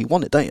 fucking hell, you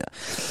want it, don't you?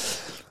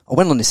 I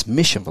went on this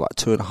mission for like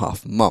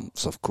 2.5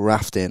 months of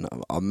grafting.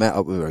 I met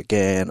up with her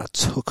again. I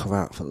took her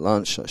out for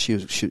lunch.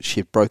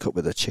 She broke up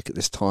with a chick at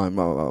this time,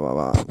 blah, blah,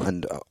 blah, blah,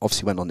 and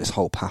obviously went on this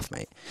whole path,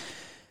 mate.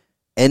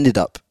 Ended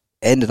up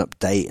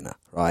dating her,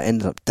 right?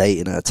 Ended up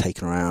dating her,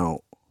 taking her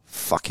out.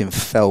 Fucking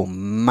fell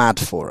mad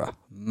for her,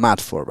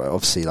 bro.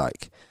 Obviously,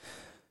 like,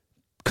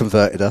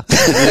 converted her.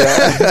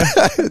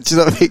 Yeah. Do you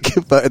know what I mean?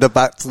 Converted her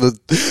back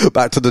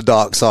to the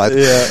dark side.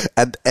 Yeah.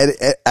 And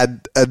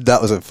that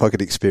was a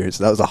fucking experience.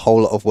 That was a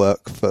whole lot of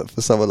work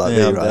for someone like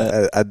me,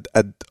 right?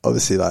 And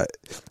obviously, like,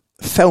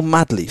 fell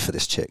madly for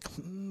this chick,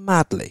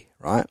 madly,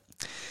 right?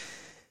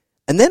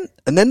 And then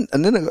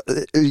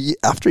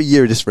after a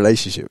year of this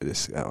relationship with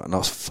this girl, and I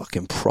was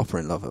fucking proper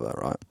in love with her,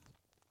 right?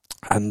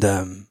 And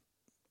I'm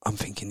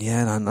thinking,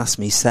 yeah, that's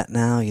me set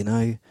now, you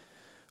know,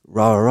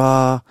 rah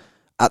rah.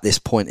 At this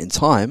point in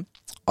time,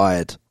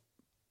 I'd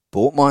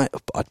bought my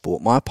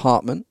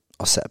apartment.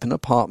 I set up an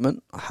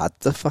apartment. I had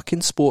the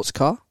fucking sports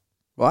car,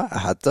 right? I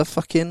had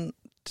the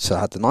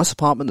nice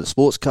apartment, the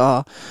sports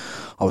car.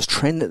 I was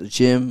training at the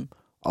gym.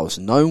 I was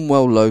known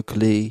well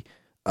locally.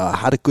 I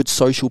had a good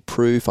social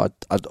proof. I'd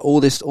all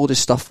this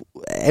stuff,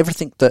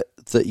 everything that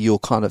your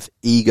kind of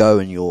ego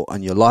and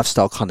your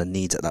lifestyle kind of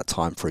needs at that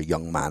time for a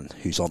young man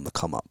who's on the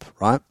come up,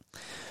 right?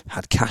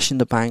 Had cash in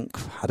the bank,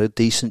 had a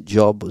decent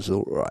job, was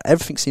all right.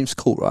 Everything seems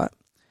cool, right?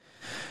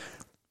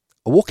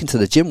 I walk into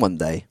the gym one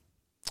day.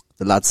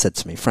 The lad said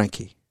to me,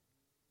 Frankie,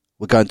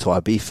 we're going to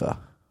Ibiza.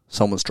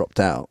 Someone's dropped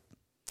out.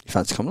 You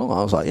fancy coming along?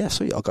 I was like, yeah,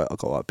 sweet. I'll go to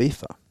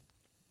Ibiza.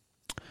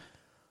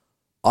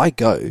 I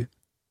go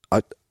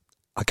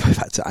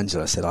back to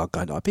Angela. I said, I'm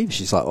going to Ibiza.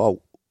 She's like,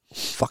 oh,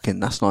 fucking,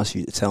 that's nice of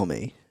you to tell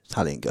me.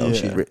 Italian girl. Yeah.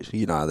 She's rich.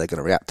 You know how they're going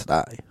to react to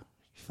that. You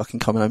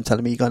fucking coming home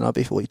telling me you're going to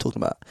Ibiza? What are you talking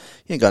about?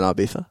 You ain't going to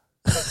Ibiza.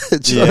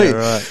 Do you know what I mean?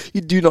 Right.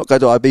 You do not go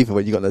to Ibiza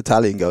when you got an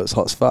Italian girl that's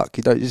hot as fuck.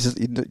 You're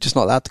just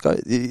not allowed to go.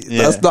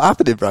 That's not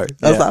happening, bro.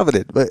 That's not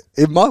happening. But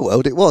in my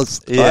world, it was.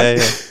 Right?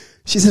 Yeah.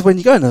 She said, when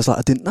you going? I was like,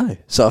 I didn't know.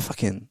 So I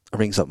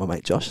rings up my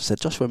mate Josh. I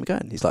said, Josh, when we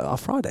going? He's like,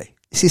 Friday.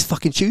 This is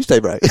fucking Tuesday,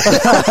 bro.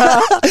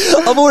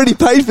 I've already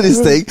paid for this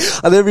thing.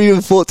 I never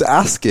even thought to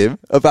ask him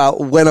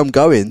about when I'm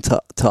going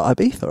to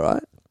Ibiza,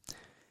 right?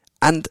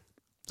 And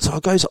so I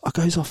goes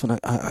off and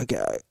I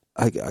get home.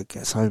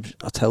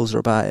 I tells her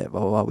about it.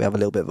 Blah, blah, blah. We have a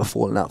little bit of a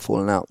falling out,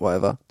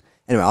 whatever.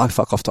 Anyway, I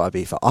fuck off to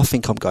Ibiza. I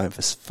think I'm going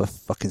for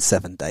fucking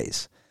 7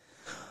 days.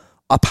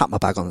 I pack my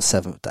bag on the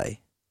 7th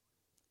day.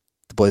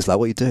 The boy's like,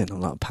 what are you doing?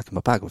 I'm like, I'm packing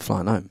my bag. We're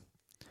flying home.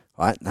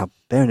 Right? Now,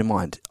 bearing in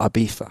mind,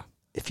 Ibiza.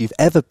 If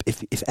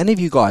any of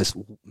you guys,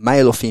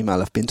 male or female,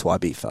 have been to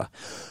Ibiza,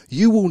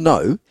 you will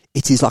know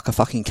it is like a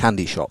fucking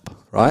candy shop,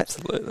 right?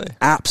 Absolutely.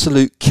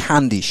 Absolute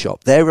candy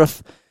shop. There are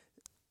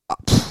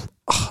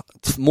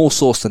more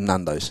sauce than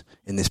Nando's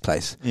in this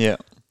place. Yeah.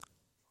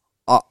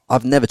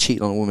 I've never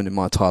cheated on a woman in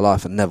my entire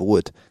life and never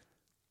would.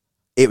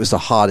 It was the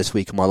hardest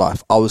week of my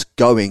life. I was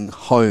going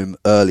home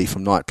early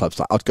from nightclubs.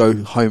 Like, I'd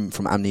go home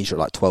from Amnesia at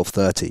like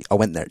 12:30. I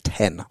went there at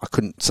 10. I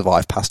couldn't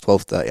survive past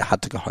 12:30. I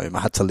had to go home.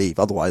 I had to leave.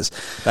 Otherwise...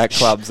 That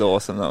club's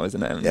awesome though,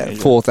 isn't it? Yeah,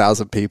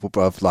 4,000 people,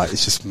 bruv. Like,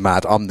 it's just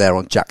mad. I'm there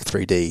on Jack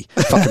 3D,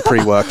 fucking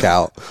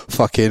pre-workout,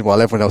 fucking,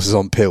 while everyone else is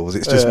on pills.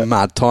 It's just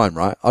mad time,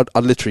 right? I'd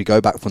literally go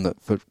back from the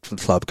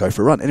club, go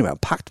for a run. Anyway, I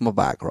packed my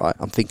bag, right?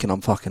 I'm thinking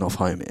I'm fucking off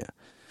home here.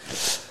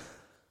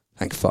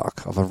 Thank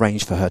fuck. I've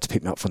arranged for her to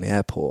pick me up from the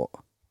airport.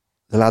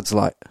 The lad's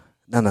like,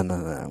 no,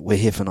 we're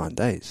here for 9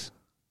 days.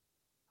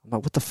 I'm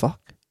like, what the fuck?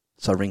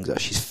 So I rings her.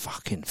 She's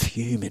fucking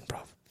fuming, bro.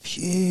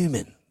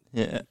 Fuming.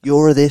 Yeah.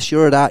 You're a this,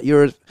 you're a that,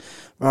 you're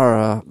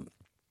a...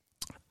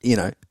 you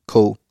know,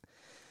 cool.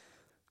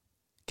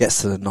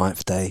 Gets to the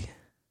 9th day.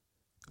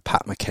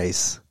 Pack my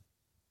case.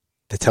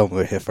 They tell me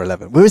we're here for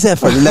 11. We was there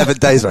for 11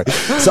 days, right?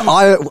 So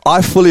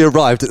I fully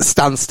arrived at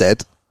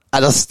Stansted.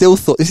 And I still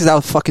thought, this is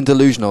how fucking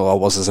delusional I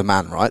was as a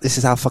man, right? This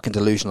is how fucking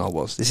delusional I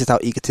was. This is how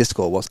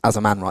egotistical I was as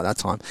a man right at that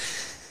time.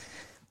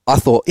 I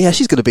thought, yeah,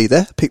 she's going to be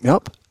there, pick me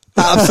up.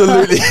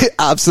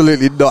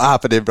 Absolutely not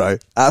happening, bro.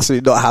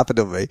 Absolutely not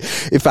happening to me.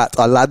 In fact,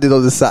 I landed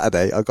on the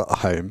Saturday. I got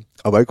home.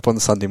 I woke up on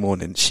the Sunday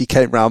morning. She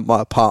came round my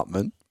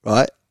apartment,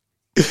 right?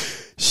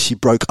 She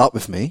broke up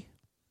with me.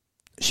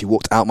 She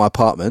walked out my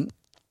apartment.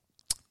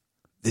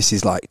 This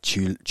is like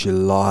June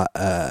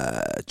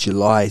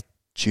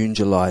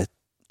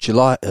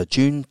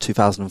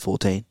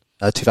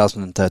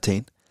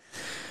 2013.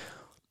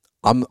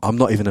 I'm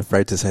not even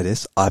afraid to say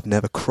this. I've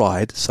never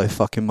cried so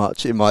fucking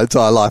much in my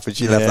entire life when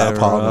she left that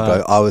apartment,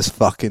 bro. I was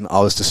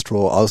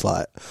distraught. I was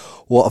like,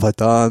 what have I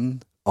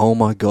done? Oh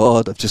my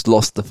God, I've just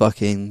lost the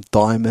fucking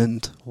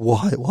diamond.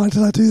 Why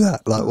did I do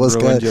that? Like, what's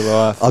going on? Your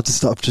life. I've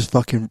just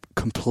fucking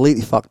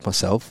completely fucked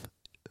myself.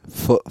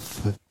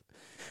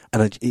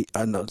 And I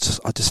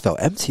just felt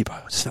empty, bro.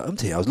 I just felt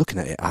empty. I was looking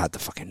at it. I had the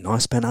fucking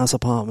nice penthouse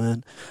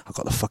apartment. I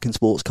got the fucking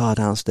sports car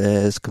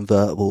downstairs,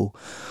 convertible.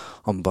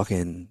 I'm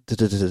fucking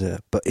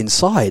but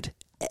inside,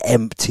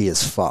 empty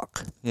as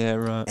fuck. Yeah,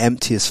 right.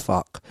 Empty as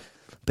fuck.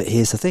 But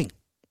here's the thing.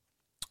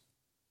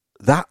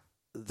 That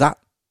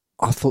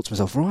I thought to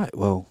myself, right,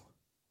 well,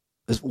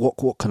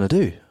 what can I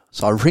do?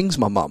 So I rings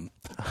my mum,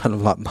 and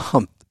I'm like,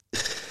 Mum,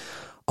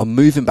 I'm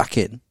moving back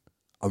in.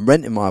 I'm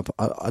renting I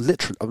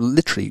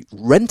literally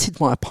rented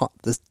my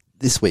apartment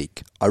this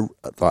week. I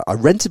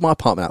rented my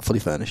apartment out fully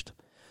furnished.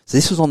 So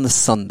this was on the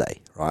Sunday,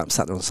 right? I'm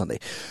sat there on the Sunday.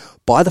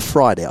 By the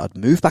Friday, I'd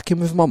moved back in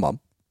with my mum.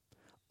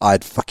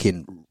 I'd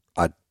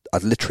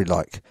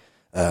literally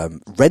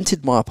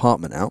rented my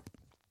apartment out.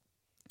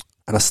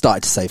 and I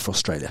started to save for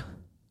Australia.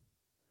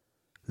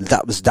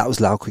 That was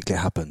how quickly it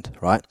happened,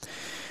 right?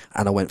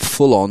 And I went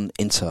full on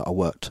into, I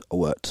worked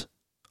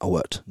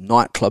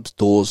nightclubs,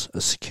 doors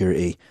as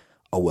security.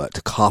 I worked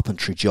a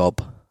carpentry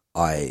job.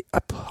 I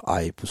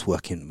was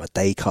working my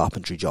day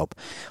carpentry job.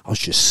 I was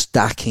just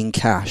stacking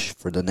cash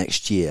for the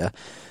next year,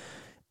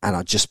 and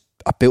I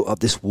built up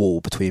this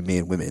wall between me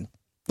and women.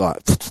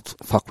 Like,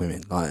 fuck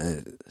women. Like,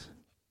 do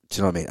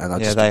you know what I mean?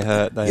 And they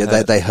hurt.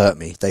 They hurt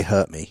me. They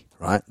hurt me,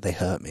 right? They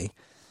hurt me.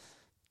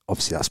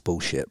 Obviously, that's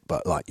bullshit.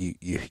 But like,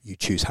 you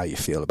choose how you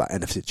feel about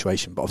any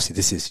situation. But obviously,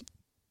 this is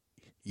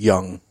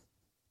young.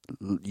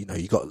 You know,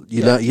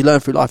 you learn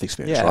through life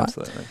experience, yeah, right?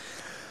 Absolutely.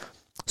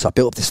 So I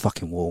built up this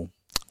fucking wall.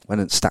 Went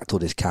and stacked all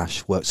this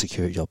cash. Worked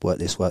security job. Worked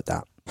this. Worked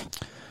that.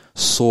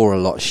 Saw a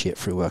lot of shit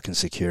through working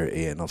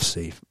security, and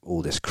obviously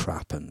all this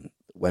crap, and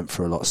went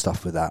through a lot of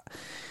stuff with that.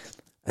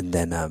 And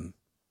then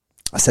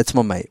I said to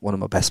my mate, one of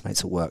my best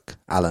mates at work,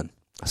 Alan,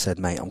 I said,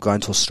 mate, I'm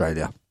going to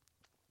Australia.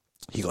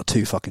 You got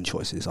two fucking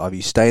choices. Either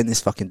you stay in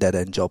this fucking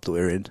dead-end job that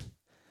we're in.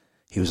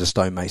 He was a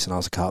stonemason, I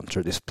was a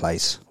carpenter at this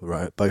place. We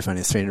were both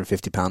only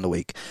 £350 a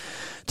week.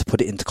 To put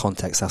it into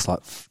context, that's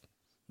like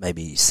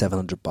maybe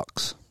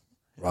 $700,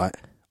 right?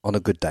 On a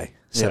good day,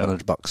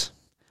 $700.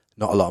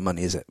 Not a lot of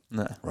money, is it?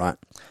 No. Right?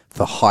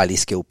 For highly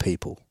skilled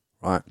people,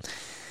 right?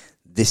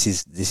 This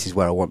is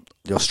where I want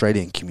the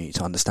Australian community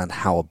to understand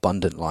how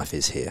abundant life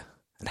is here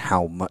and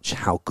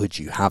how good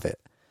you have it.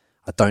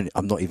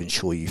 I'm not even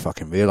sure you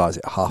fucking realise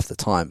it half the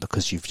time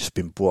because you've just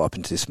been brought up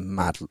into this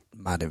mad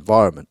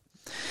environment.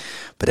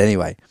 But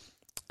anyway,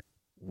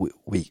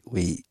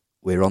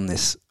 we're on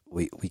this.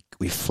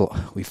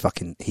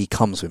 He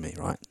comes with me,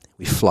 right?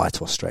 We fly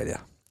to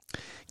Australia.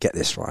 Get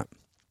this right.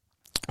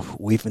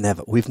 We've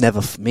never.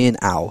 Me and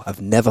Al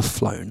have never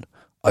flown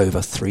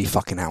over 3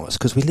 fucking hours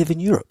because we live in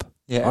Europe.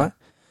 Yeah. Right?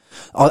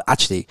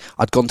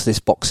 I'd gone to this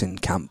boxing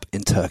camp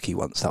in Turkey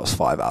once. That was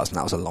 5 hours, and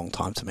that was a long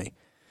time to me.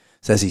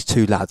 So there's these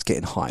 2 lads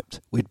getting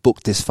hyped. We'd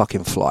booked this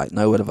fucking flight.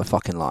 No word of a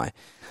fucking lie.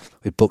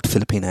 We'd booked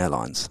Philippine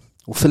Airlines.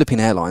 Well, Philippine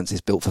Airlines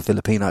is built for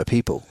Filipino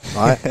people,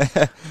 right?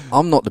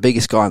 I'm not the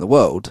biggest guy in the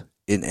world,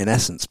 in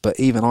essence, but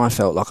even I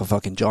felt like a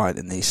fucking giant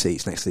in these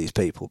seats next to these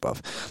people,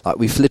 bruv. Like,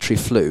 we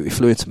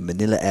flew into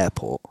Manila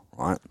Airport,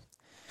 right?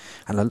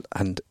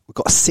 And we've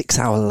got a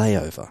 6-hour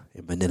layover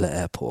in Manila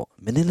Airport.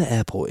 Manila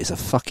Airport is a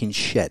fucking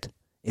shed.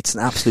 It's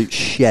an absolute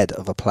shed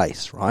of a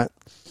place, right?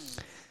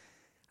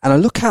 And I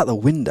look out the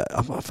window.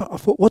 I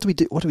thought, what do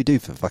we do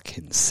for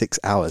fucking 6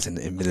 hours in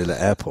Manila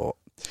Airport?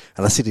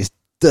 And I see these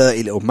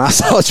dirty little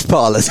massage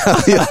parlours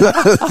at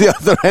the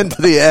other end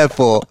of the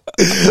airport,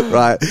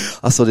 right?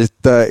 I saw this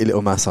dirty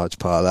little massage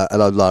parlour,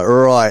 and I'm like,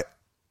 right.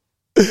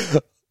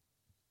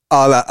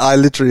 I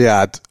literally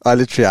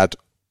had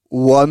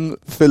one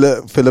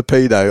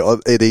Filipino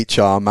in each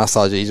arm,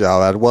 massage each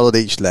arm. I had one on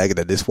each leg, and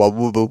then this one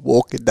woman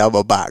walking down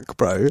my back,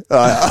 bro.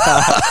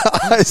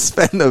 I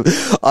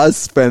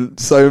spent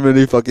so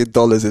many fucking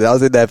dollars in it. I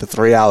was in there for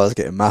 3 hours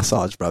getting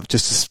massaged, bro,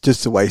 just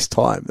to waste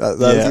time.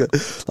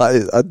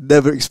 I'd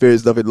never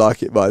experienced nothing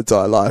like it in my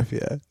entire life.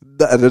 Yeah,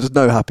 and there's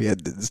no happy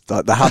endings.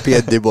 Like, the happy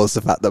ending was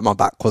the fact that my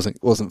back wasn't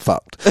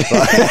fucked. Like,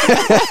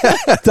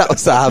 that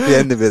was the happy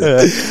ending of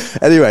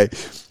it. Anyway.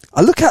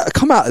 I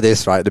come out of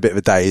this, right, in a bit of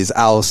a daze.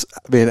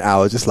 Me and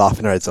Al are just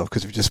laughing our heads off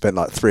because we've just spent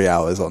like 3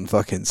 hours on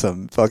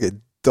some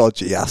fucking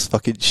dodgy ass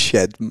fucking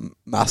shed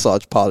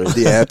massage parlour at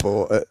the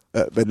airport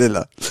at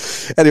Manila.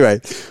 Anyway,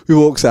 we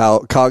walks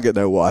out, can't get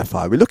no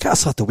Wi-Fi. We look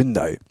outside the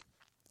window,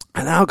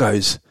 and Al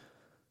goes,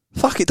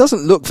 "Fuck! It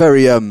doesn't look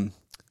very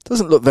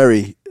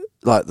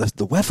like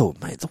the weather,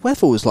 mate. The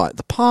weather was like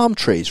the palm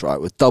trees,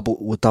 right, were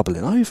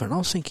doubling over." And I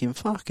was thinking,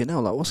 "Fucking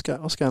hell! Like, what's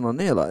going on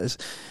here? Like, it's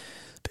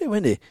a bit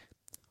windy."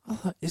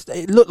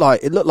 It looked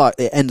like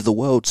the end of the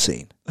world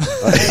scene.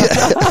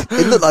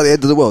 It looked like the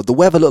end of the world. The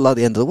weather looked like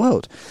the end of the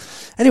world.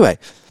 Anyway,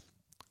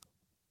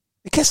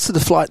 it gets to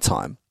the flight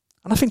time,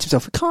 and I think to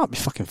myself, we can't be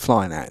fucking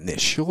flying out in this,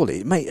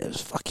 surely. Mate, it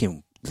was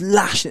fucking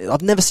lashing.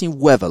 I've never seen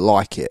weather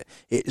like it.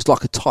 It's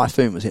like a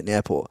typhoon was hitting the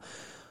airport.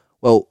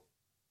 Well,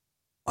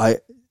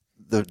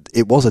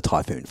 it was a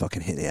typhoon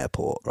fucking hitting the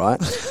airport,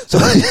 right?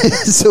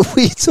 So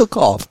we took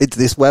off into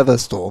this weather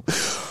storm.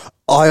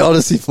 I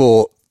honestly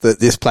thought that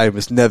this plane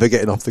was never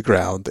getting off the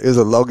ground. It was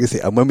the longest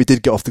thing. And when we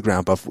did get off the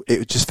ground,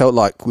 it just felt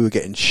like we were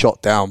getting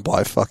shot down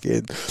by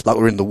fucking, like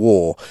we were in the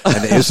war.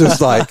 And it was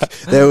just like,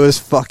 there was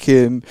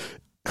fucking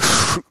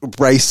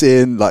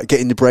bracing, like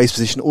getting the brace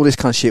position, all this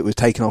kind of shit was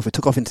taken off. We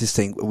took off into this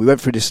thing. We went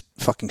through this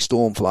fucking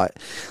storm for like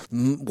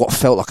what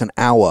felt like an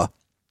hour.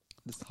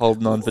 Just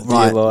holding on for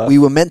dear life. We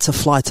were meant to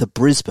fly to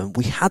Brisbane.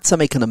 We had to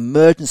make an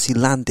emergency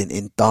landing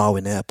in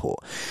Darwin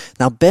Airport.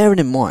 Now, bearing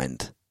in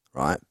mind,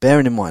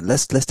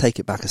 let's take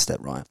it back a step,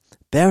 right?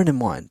 Bearing in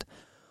mind,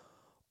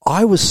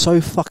 I was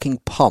so fucking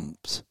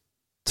pumped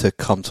to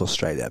come to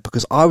Australia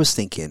because I was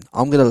thinking,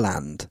 I'm going to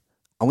land,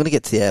 I'm going to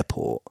get to the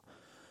airport,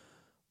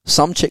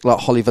 some chick like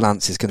Holly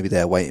Valance is going to be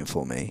there waiting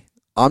for me,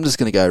 I'm just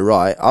going to go,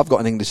 right, I've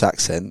got an English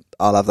accent,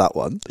 I'll have that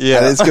one.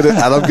 Yeah. And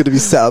I'm going to be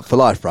set up for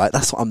life, right?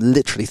 That's what I'm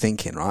literally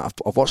thinking, right?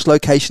 I've watched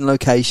Location.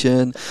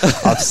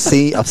 I've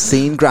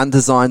seen Grand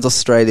Designs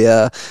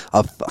Australia.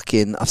 I've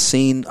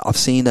seen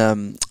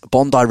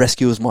Bondi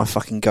Rescue was my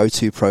fucking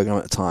go-to program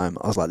at the time.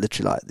 I was like,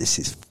 literally like, this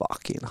is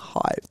fucking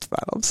hyped,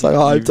 man. I'm so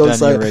hyped. You've done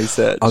your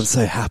research. I'm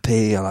so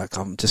happy.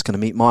 I'm just going to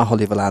meet my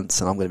Holly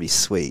Valance and I'm going to be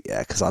sweet, yeah,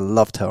 because I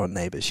loved her on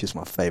Neighbours. She was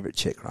my favourite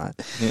chick, right?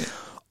 Yeah.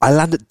 I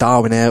landed at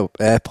Darwin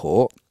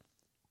Airport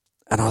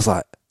and I was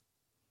like,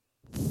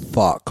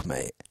 fuck,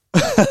 mate.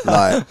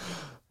 Like,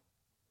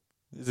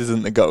 this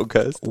isn't the Gold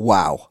Coast.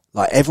 Wow.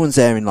 Like, everyone's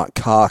there in like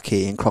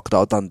khaki and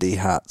Crocodile Dundee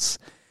hats.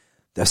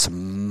 There's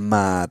some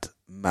mad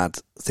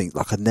things.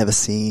 Like, I'd never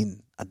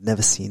seen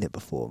it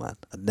before, man.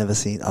 I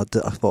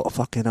thought,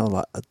 fucking hell,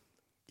 like,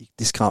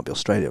 this can't be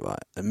Australia, right?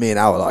 And me and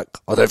Al were like,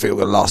 I don't think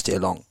we're going to last here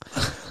long.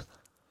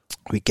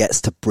 We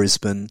gets to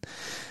Brisbane.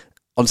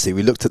 Honestly,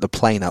 we looked at the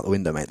plane out the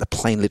window, mate. The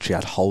plane literally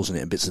had holes in it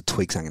and bits of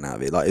twigs hanging out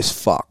of it. Like, it's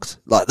fucked.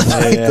 Like,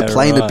 the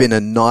plane had been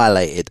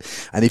annihilated.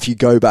 And if you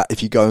go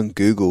and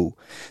Google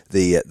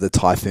the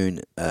typhoon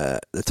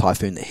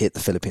that hit the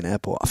Philippine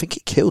airport, I think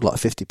it killed like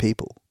 50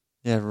 people.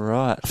 Yeah,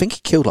 right. I think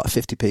it killed like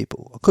 50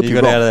 people. I could be you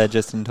wrong. got out of there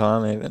just in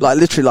time, even. Like,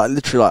 literally,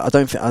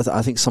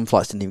 I think some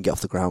flights didn't even get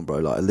off the ground, bro.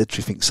 Like, I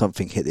literally think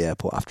something hit the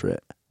airport after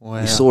it.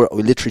 Wow.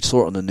 We literally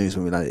saw it on the news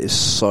when we landed. It's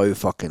so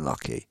fucking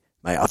lucky.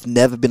 Mate, I've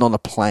never been on a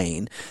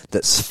plane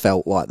that's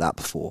felt like that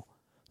before.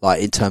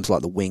 Like, in terms of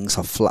like the wings,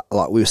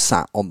 like we were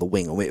sat on the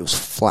wing and it was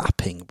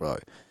flapping, bro.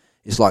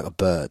 It's like a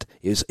bird.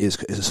 It was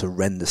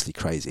horrendously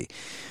crazy.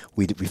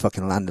 We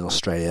fucking landed in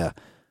Australia.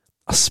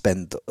 I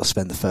spent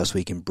the first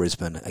week in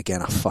Brisbane.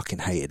 Again, I fucking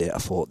hated it. I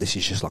thought this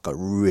is just like a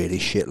really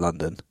shit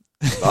London.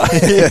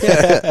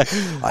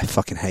 I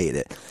fucking hated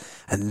it.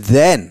 And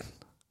then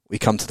we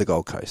come to the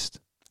Gold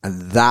Coast,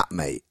 and that,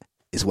 mate,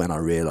 is when I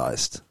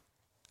realised.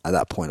 At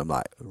that point, I'm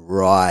like,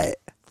 right.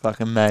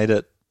 Fucking made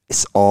it.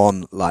 It's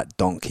on like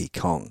Donkey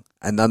Kong.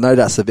 And I know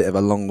that's a bit of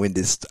a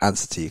long-winded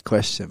answer to your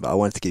question, but I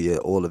wanted to give you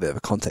all a bit of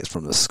a context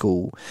from the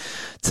school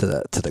to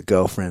the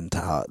girlfriend to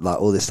how,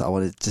 like, all this. I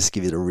wanted to just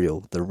give you the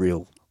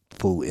real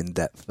full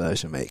in-depth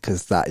version, mate,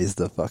 because that is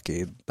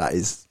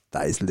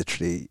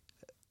literally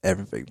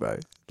everything, bro.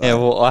 Like, yeah,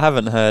 well, I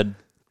haven't heard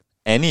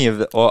any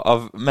of it, or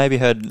I've maybe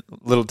heard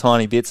little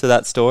tiny bits of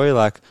that story,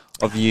 like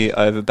of you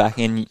over back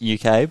in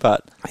UK,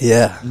 but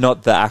yeah,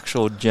 not the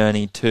actual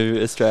journey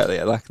to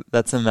Australia. Like,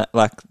 that's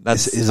unreal.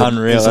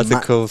 That's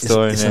a cool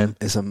story, man.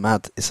 It's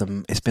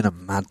been a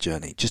mad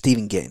journey, just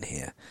even getting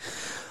here.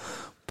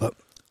 But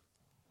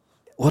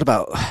what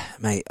about,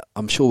 mate?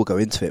 I'm sure we'll go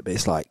into it, but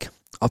it's like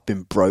I've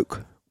been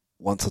broke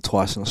once or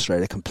twice in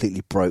Australia,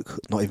 completely broke,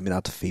 not even been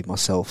able to feed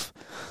myself.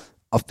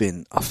 I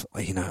went.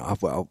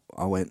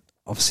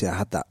 Obviously, I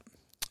had that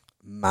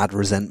mad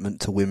resentment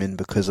to women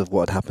because of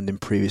what had happened in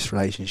previous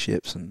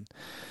relationships, and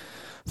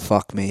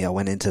fuck me, I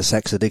went into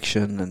sex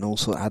addiction and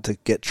also had to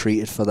get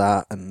treated for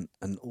that, and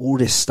all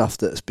this stuff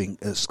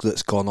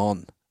that's gone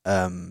on.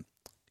 I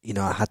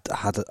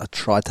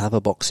tried to have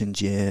a boxing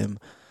gym.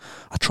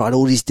 I tried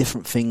all these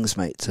different things,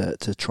 mate,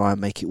 to try and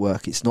make it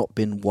work. It's not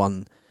been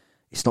one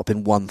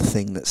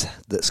thing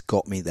that's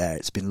got me there.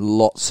 It's been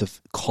lots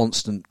of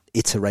constant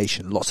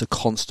iteration, lots of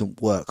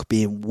constant work,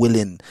 being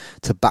willing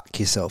to back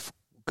yourself,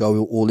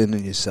 go all in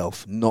on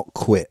yourself, not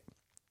quit.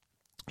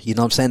 You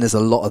know what I'm saying? There's a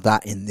lot of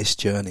that in this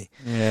journey.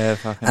 Yeah,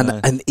 fucking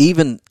and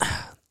even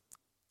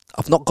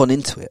I've not gone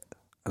into it,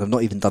 and I've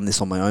not even done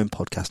this on my own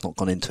podcast, not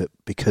gone into it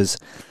because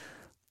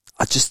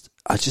I just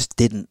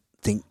didn't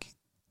think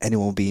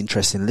anyone would be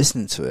interested in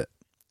listening to it.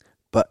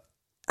 But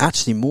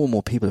actually, more and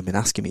more people have been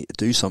asking me to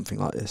do something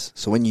like this.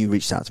 So when you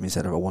reached out to me and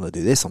said, I want to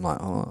do this, I'm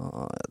like,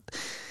 oh.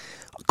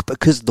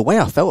 Because the way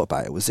I felt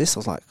about it was this. I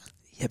was like,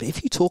 yeah, but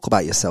if you talk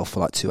about yourself for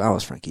like 2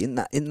 hours, Frankie, isn't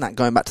that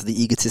going back to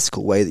the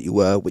egotistical way that you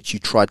were, which you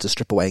tried to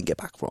strip away and get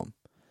back from?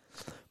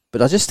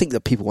 But I just think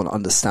that people want to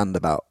understand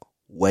about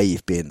where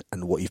you've been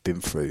and what you've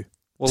been through.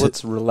 Well,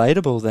 it's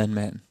relatable then,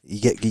 man.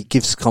 It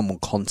gives someone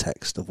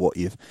context of what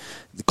you're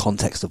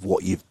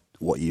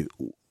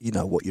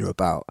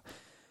about.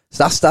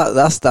 So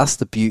that's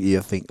the beauty,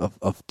 I think,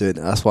 of doing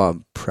it. That's why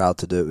I'm proud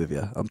to do it with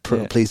you. I'm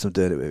pleased I'm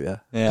doing it with you.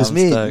 Because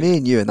me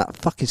and you in that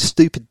fucking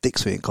stupid dick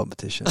swinging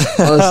competition.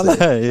 Honestly,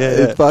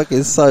 it's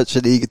fucking such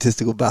an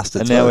egotistical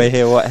bastard. And now we're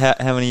here.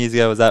 How many years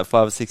ago was that?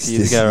 5 or 6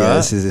 years ago,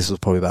 right? This was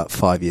probably about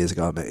 5 years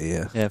ago I met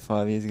you. Yeah,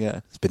 5 years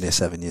ago. It's been here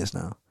 7 years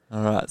now.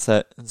 All right,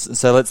 so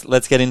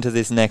let's get into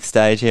this next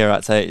stage here,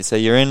 right? So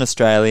you're in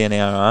Australia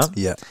now, right?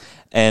 Yeah.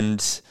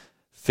 And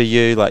for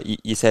you, like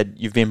you said,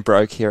 you've been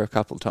broke here a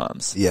couple of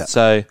times. Yeah.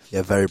 So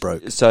very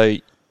broke. So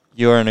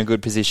you're in a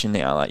good position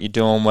now. Like, you're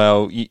doing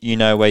well. You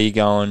know where you're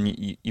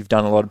going. You've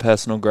done a lot of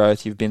personal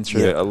growth. You've been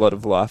through a lot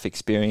of life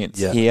experience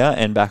here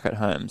and back at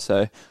home.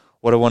 So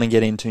what I want to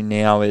get into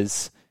now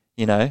is,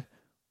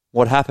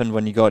 what happened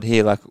when you got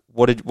here? Like,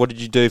 what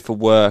did you do for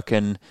work,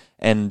 and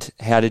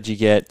how did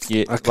you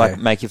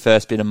make your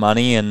first bit of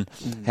money, and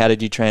how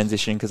did you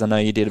transition? Because I know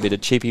you did a bit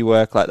of chippy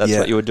work, like that's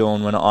what you were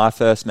doing when I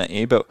first met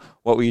you. But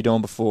what were you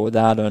doing before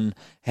that, and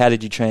how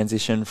did you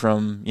transition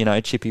from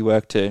chippy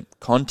work to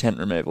content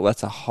removal?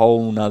 That's a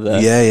whole nother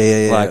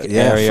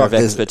area of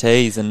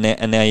expertise, and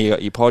now you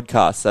got your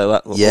podcast. So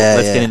let's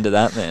get into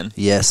that then.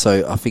 Yeah,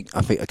 so I think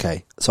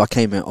okay. So I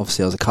came in.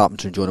 Obviously, I was a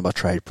carpenter and joiner by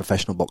trade,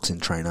 professional boxing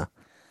trainer.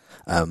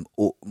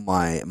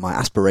 My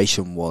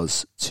aspiration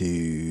was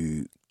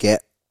to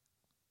get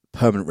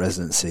permanent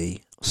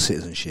residency,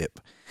 citizenship,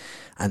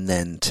 and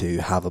then to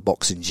have a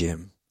boxing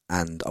gym.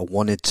 And I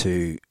wanted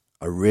to.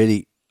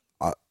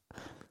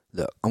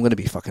 Look, I'm going to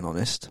be fucking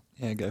honest.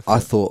 Yeah, go for it. I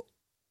thought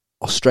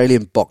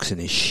Australian boxing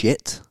is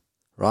shit,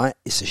 right?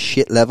 It's a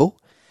shit level,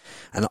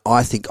 and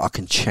I think I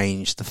can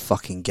change the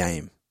fucking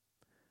game.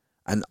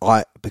 And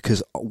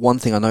because one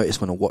thing I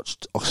noticed when I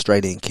watched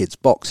Australian kids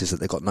box is that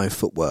they got no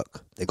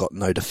footwork, they got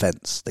no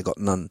defense, they got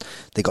no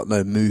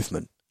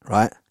movement,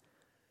 right?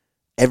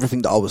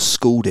 Everything that I was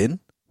schooled in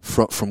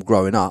from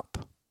growing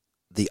up,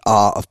 the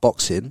art of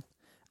boxing,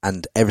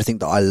 and everything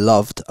that I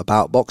loved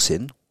about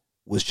boxing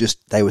was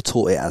just, they were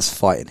taught it as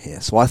fighting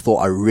here. So I thought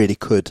I really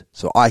could.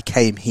 So I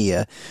came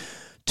here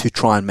to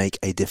try and make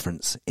a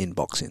difference in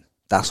boxing.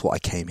 That's what I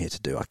came here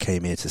to do. I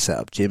came here to set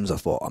up gyms. I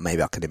thought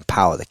maybe I could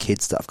empower the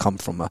kids that have come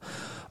from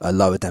a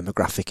lower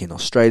demographic in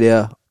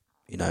Australia,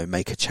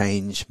 make a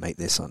change, make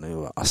this.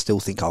 I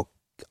still think I'll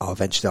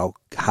eventually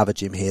have a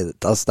gym here that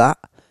does that,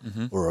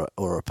 or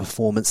a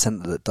performance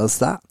centre that does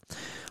that.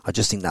 I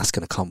just think that's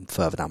going to come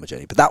further down my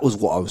journey. But that is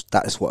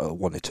what I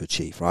wanted to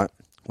achieve, right?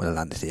 When I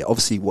landed here.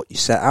 Obviously what you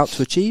set out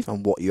to achieve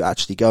and what you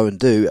actually go and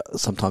do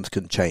sometimes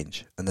can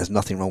change, and there's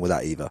nothing wrong with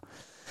that either.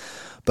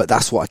 But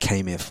that's what I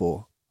came here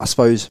for. I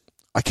suppose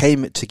I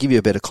came to give you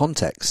a bit of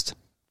context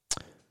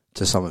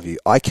to some of you.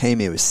 I came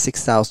here with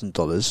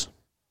 $6,000,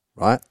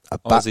 right?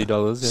 Aussie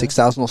dollars, yeah.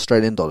 6,000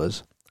 Australian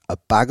dollars, a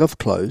bag of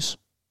clothes,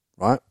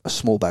 right? A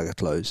small bag of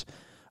clothes,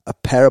 a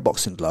pair of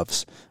boxing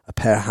gloves, a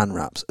pair of hand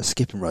wraps, a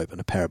skipping rope,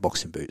 and a pair of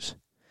boxing boots,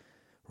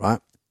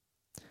 right?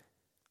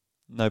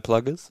 No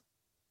pluggers?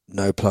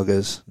 No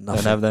pluggers.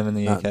 Nothing. Don't have them in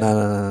the UK.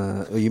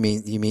 No. You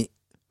mean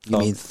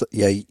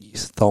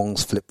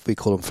thongs, we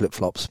call them flip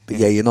flops. But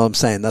yeah, you know what I'm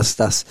saying. That's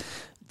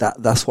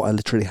what I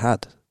literally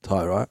had,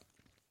 Ty, right?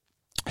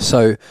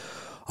 So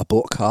I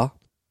bought a car.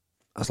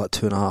 That's like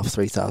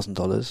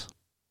 $2,500-$3,000.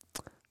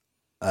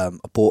 I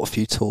bought a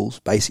few tools,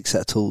 basic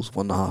set of tools,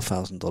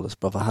 $1,500.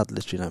 But I had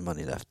literally no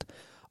money left.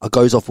 I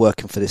goes off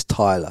working for this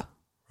Tyler,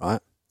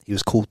 right? He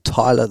was called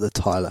Tyler the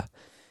Tyler.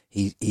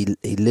 He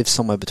lived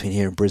somewhere between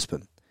here and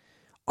Brisbane.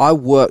 I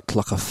worked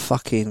like a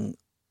fucking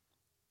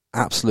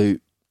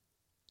absolute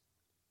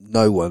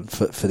no one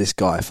for this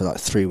guy for like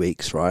 3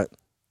 weeks, right?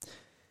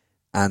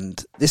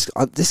 And this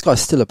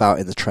guy's still about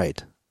in the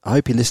trade. I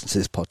hope he listens to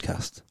this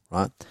podcast,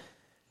 right?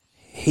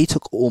 He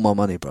took all my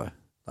money, bro.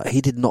 Like,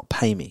 he did not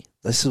pay me.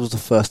 This was the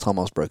first time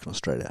I was broke in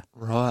Australia.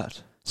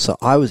 Right. So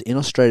I was in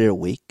Australia a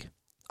week.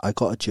 I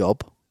got a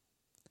job.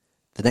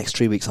 The next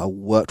 3 weeks I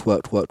worked.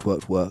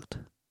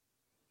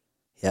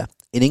 Yeah.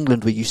 In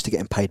England, we're used to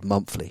getting paid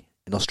monthly.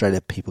 In Australia,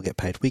 people get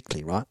paid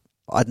weekly, right?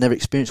 I'd never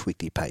experienced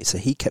weekly pay. So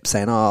he kept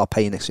saying, I'll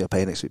pay you next week, I'll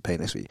pay you next week, pay you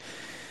next week.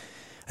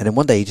 And then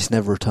one day he just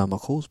never returned my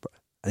calls, bro.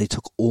 And he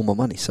took all my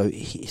money. So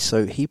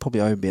he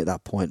probably owed me at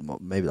that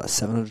point maybe like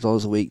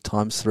 $700 a week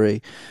times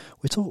 3.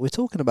 We're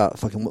talking about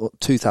fucking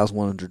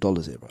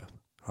 $2,100 here, bro.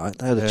 Right?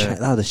 That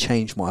would have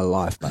changed my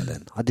life back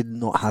then. I did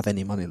not have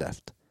any money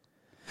left.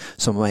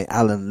 So my mate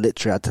Alan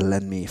literally had to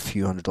lend me a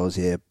few $100s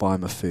a year, buy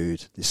my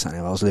food.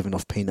 I was living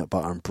off peanut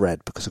butter and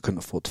bread because I couldn't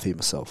afford to feed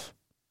myself.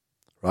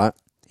 Right?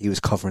 He was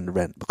covering the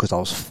rent because I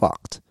was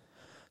fucked.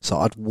 So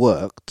I'd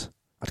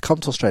come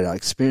to Australia, I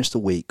experienced a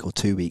week or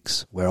 2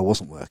 weeks where I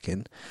wasn't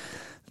working.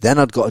 Then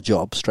I'd got a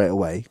job straight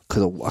away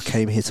because I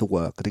came here to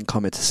work. I didn't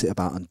come here to sit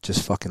about and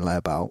just fucking lay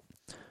about.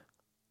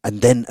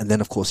 And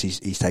then of course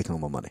he's taken all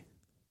my money,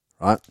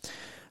 right?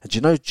 And do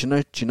you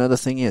know the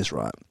thing is,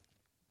 right?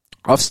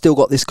 I've still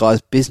got this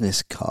guy's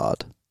business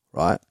card,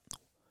 right?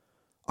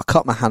 I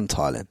cut my hand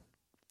tiling.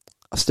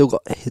 I've still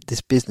got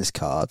this business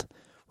card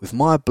with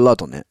my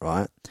blood on it,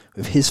 right?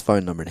 With his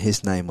phone number and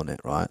his name on it,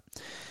 right?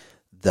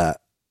 And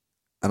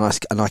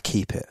I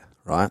keep it,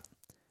 right?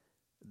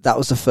 That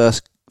was the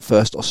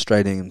first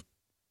Australian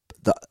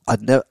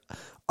that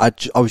I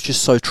was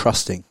just so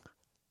trusting,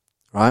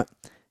 right?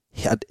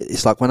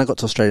 It's like when I got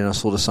to Australia and I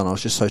saw the sun, I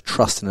was just so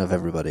trusting of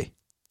everybody.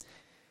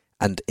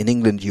 And in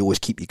England, you always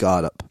keep your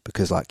guard up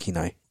because,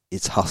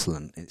 it's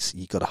hustling.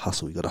 You got to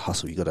hustle. You got to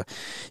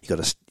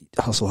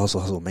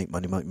hustle, make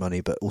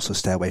money, but also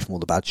stay away from all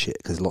the bad shit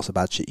because there's lots of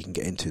bad shit you can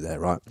get into there,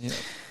 right? Yeah.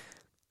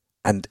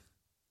 And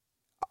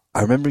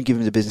I remember him giving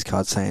me the business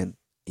card saying,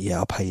 "Yeah,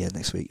 I'll pay you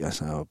next week."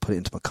 So I'll put it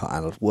into my car,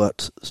 and I've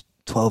worked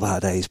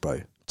 12-hour days,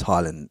 bro.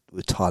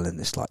 We're tiling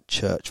this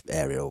church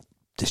area, or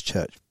this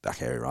church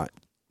back area, right?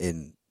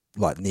 In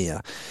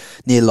near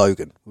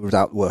Logan. We were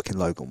out working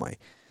Logan way.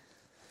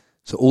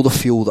 So all the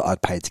fuel that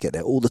I'd paid to get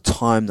there, all the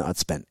time that I'd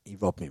spent, he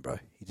robbed me, bro.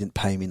 He didn't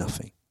pay me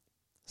nothing.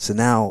 So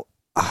now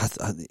I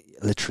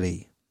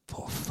literally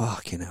thought,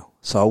 fucking hell.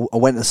 So I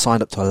went and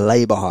signed up to a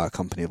labour hire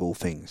company of all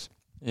things.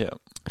 Yeah.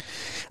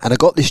 And I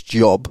got this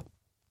job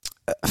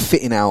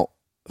fitting out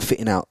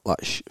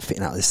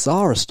this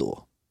Zara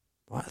store,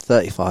 right?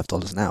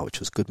 $35 an hour, which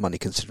was good money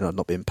considering I'd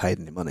not been paid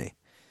any money.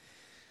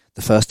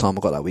 The first time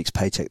I got that week's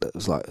paycheck,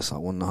 it's like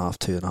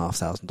 $2,500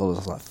 I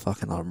was like,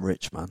 fucking, I'm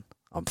rich, man.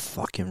 I'm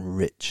fucking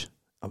rich.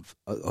 I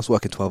was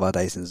working 12-hour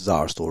days in the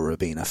Zara store,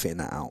 Rabina, fitting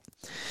that out.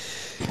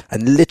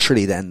 And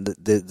literally then,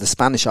 the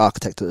Spanish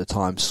architect at the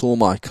time saw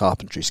my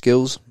carpentry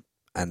skills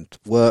and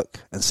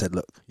work and said,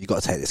 look, you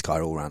got to take this guy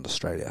all around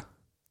Australia.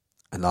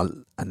 And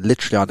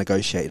literally I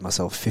negotiated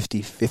myself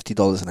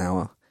 $50 an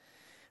hour.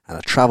 And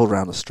I travelled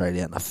around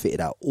Australia and I fitted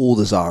out all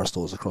the Zara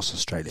stores across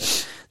Australia.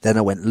 Then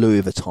I went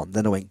Louis Vuitton,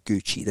 then I went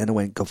Gucci, then I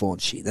went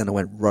Givenchy, then I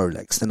went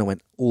Rolex, then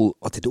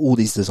I did all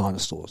these designer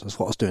stores. That's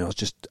what I was doing. I was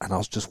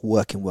just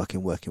working,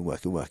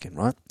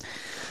 right?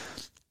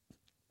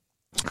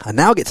 I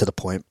now get to the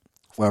point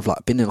where I've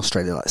like been in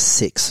Australia like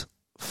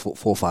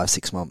 4, 5,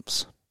 6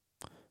 months.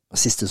 My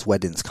sister's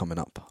wedding's coming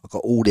up. I've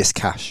got all this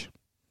cash,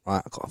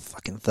 right? I've got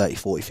fucking 30,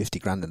 40, 50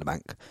 grand in the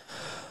bank.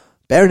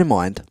 Bearing in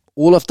mind,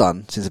 all I've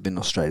done since I've been in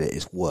Australia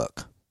is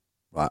work,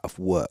 right? I've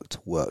worked,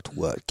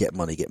 get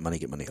money.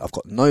 I've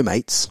got no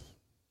mates,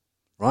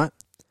 right?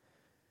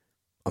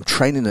 I'm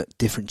training at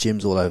different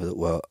gyms all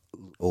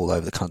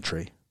over the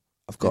country.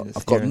 I've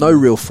got no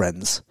real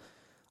friends.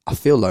 I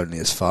feel lonely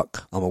as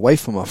fuck. I'm away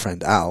from my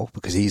friend Al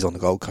because he's on the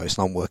Gold Coast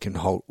and I'm working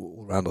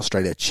all around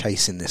Australia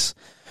chasing this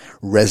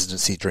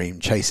residency dream,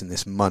 chasing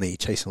this money,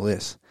 chasing all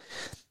this.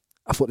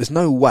 I thought there's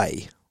no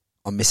way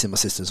I'm missing my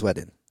sister's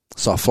wedding.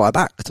 So I fly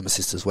back to my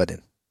sister's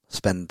wedding.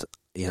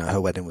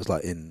 Her wedding was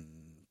like in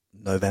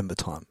November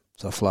time.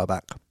 So I fly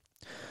back.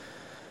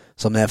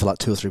 So I'm there for like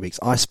 2 or 3 weeks.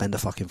 I spend a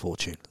fucking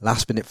fortune.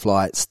 Last minute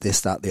flights,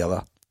 this, that, the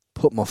other.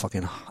 Put my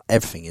fucking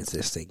everything into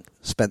this thing.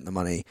 Spent the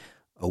money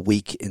a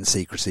week in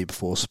secrecy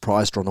before.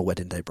 Surprised her on a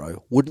wedding day,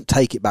 bro. Wouldn't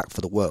take it back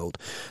for the world.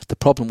 The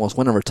problem was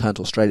when I returned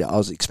to Australia, I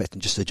was expecting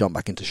just to jump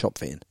back into shop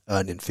fitting,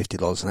 earning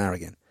 $50 an hour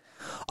again.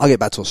 I get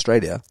back to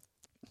Australia.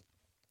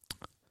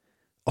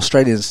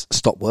 Australians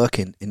stop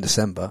working in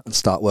December and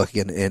start work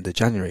again at the end of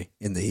January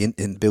in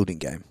the building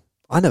game.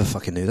 I never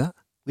fucking knew that.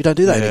 We don't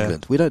do that in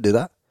England. We don't do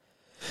that.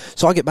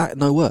 So I get back,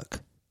 no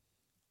work.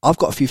 I've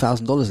got a few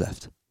 $1,000s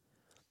left.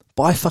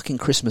 By fucking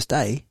Christmas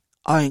Day,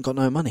 I ain't got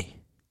no money.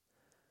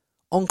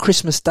 On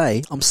Christmas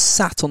Day, I'm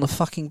sat on the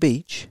fucking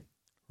beach,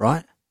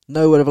 right?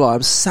 No word of a lie.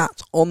 I'm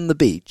sat on the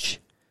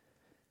beach.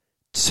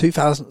 End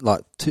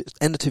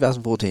of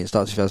 2014,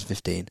 start of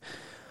 2015.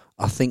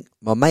 I think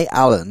my mate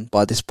Alan,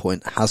 by this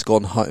point, has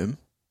gone home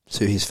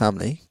to his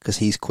family because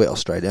he's quit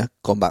Australia,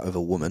 gone back with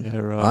a woman,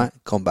 right?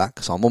 Gone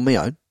back, so I'm on my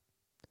own.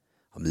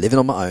 I'm living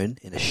on my own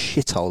in a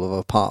shithole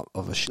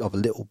of a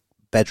little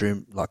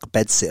bedroom, like a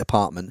bedsit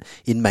apartment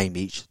in Main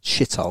Beach,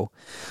 shithole.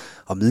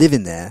 I'm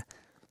living there.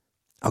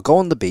 I go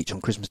on the beach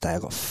on Christmas Day.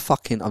 I've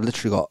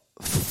literally got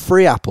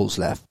 3 apples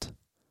left,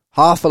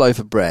 half a loaf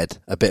of bread,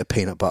 a bit of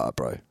peanut butter,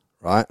 bro,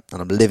 right?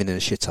 And I'm living in a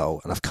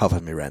shithole and I've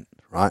covered my rent,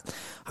 right?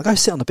 I go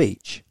sit on the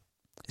beach.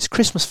 It's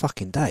Christmas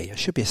fucking Day. I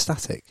should be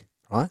ecstatic,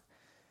 right?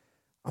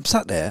 I'm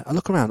sat there. I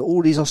look around.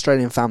 All these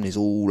Australian families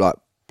all like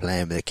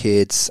playing with their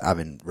kids,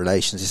 having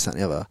relations, this, that,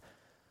 and the other.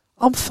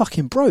 I'm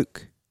fucking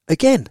broke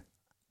again.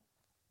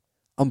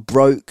 I'm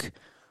broke.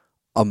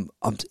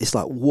 It's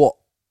like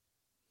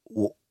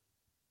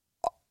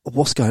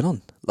what's going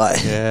on?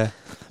 Like,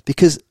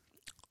 because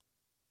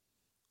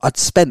I'd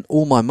spent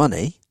all my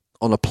money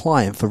on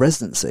applying for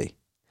residency,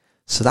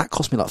 so that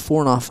cost me like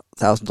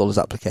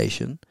 $4,500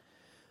 application.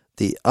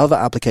 The other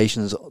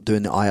applications,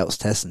 doing the IELTS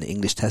test and the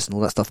English test and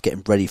all that stuff,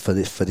 getting ready for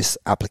this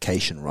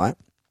application, right?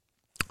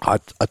 I'd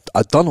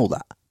done all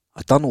that.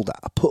 I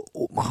put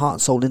all my heart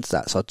and soul into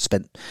that. So I'd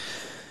spent,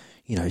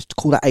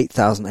 call that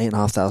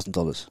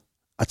 $8,500.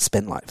 I'd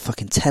spent like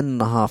fucking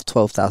 $10,500,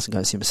 $12,000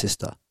 going to see my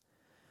sister.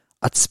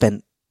 I'd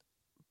spent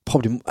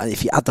probably,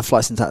 if you add the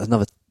flights into that,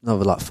 another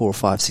like 4 or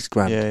 5, 6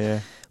 grand.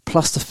 Yeah.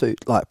 Plus the food,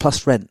 like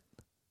plus rent.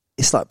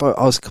 It's like, bro,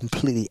 I was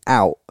completely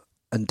out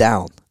and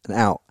down and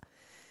out.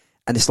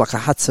 And it's like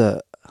this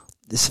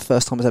is the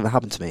first time it's ever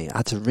happened to me. I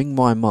had to ring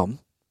my mum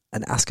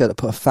and ask her to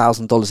put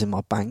 $1,000 in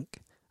my bank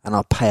and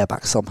I'll pay her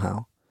back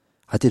somehow.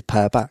 I did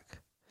pay her back.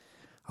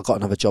 I got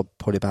another job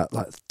probably about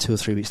like 2 or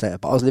 3 weeks later,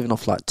 but I was living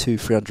off like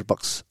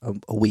 $200-300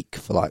 a week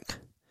for like,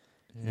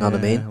 you know what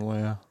I mean?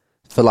 Wow.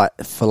 For like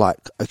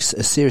a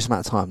serious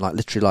amount of time, like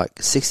literally like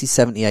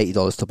 $60, $70,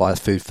 $80 to buy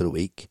food for the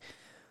week.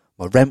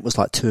 My rent was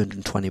like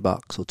 $220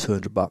 or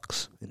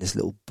 $200 in this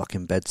little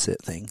fucking bedsit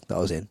thing that I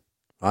was in,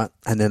 right?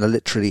 And then I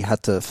literally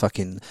had to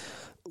fucking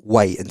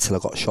wait until I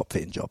got a shop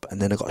fitting job,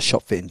 and then I got a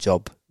shop fitting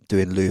job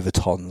doing Louis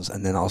Vuittons,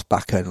 and then I was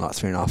back earning like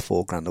 $3.5,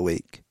 $4 grand a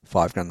week,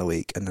 $5 a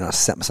week, and then I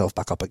set myself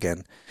back up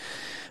again.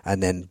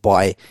 And then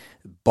by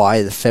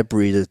the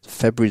February the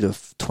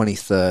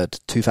 23rd,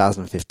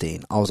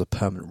 2015, I was a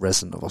permanent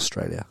resident of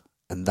Australia,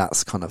 and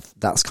that's kind of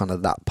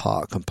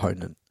that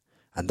component.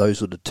 And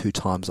those were the 2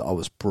 times that I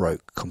was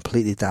broke,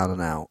 completely down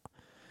and out.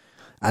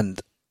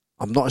 And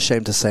I'm not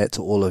ashamed to say it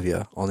to all of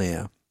you on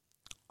here.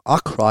 I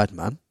cried,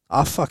 man.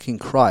 I fucking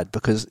cried,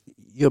 because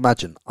you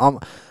imagine, I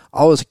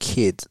was a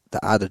kid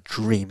that had a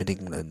dream in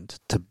England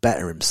to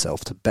better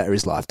himself, to better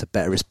his life, to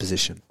better his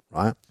position,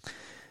 right?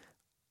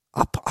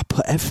 I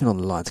put everything on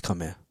the line to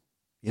come here.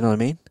 You know what I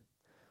mean?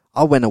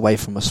 I went away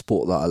from a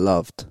sport that I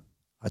loved.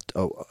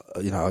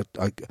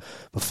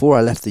 Before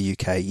I left the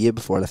UK, a year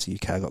before I left the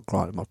UK, I got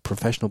granted my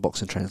professional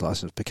boxing trainer's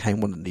license,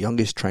 became one of the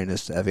youngest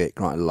trainers to ever get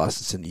granted a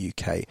license in the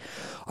UK.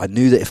 I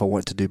knew that if I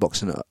wanted to do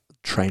boxing,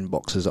 train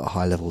boxers at a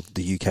high level,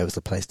 the UK was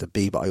the place to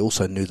be, but I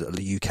also knew that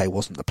the UK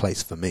wasn't the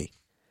place for me.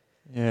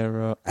 Yeah,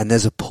 right. And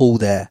there's a pull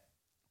there.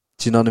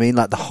 Do you know what I mean?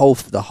 Like the whole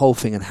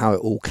thing and how it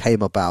all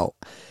came about,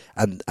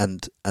 and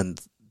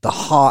the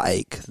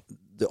heartache,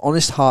 the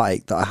honest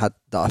heartache that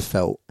I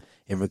felt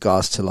in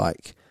regards to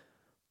like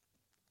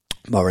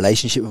my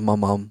relationship with my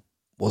mum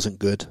wasn't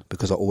good,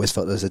 because I always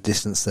felt there's a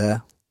distance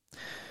there.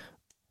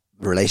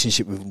 The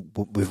relationship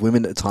with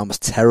women at the time was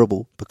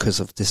terrible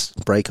because of this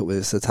breakup with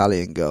this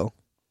Italian girl,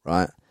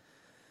 right?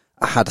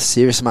 I had a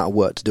serious amount of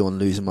work to do on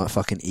losing my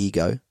fucking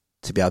ego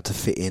to be able to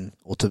fit in,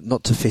 or to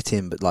not to fit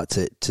in, but like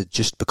to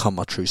just become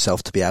my true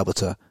self, to be able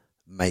to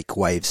make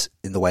waves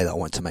in the way that I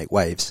want to make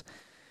waves.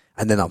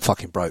 And then I'm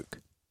fucking broke.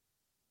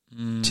 Do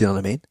you know what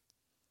I mean?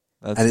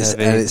 That's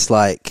and it's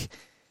like,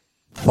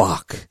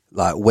 fuck.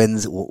 Like when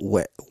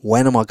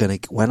am I gonna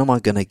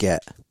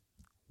get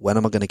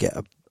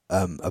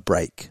a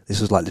break? This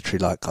was like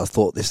literally like, I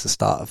thought this the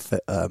start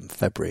of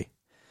February,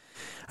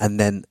 and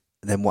then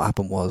what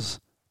happened was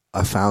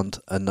I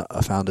found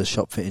a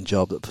shop fitting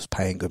job that was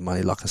paying good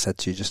money, like I said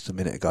to you just a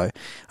minute ago,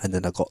 and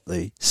then I got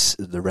the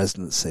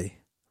residency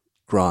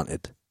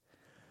granted.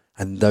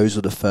 And those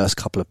were the first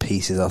couple of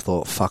pieces. I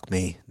thought, fuck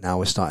me, now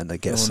we're starting to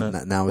get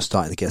somewhere. Now we're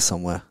starting to get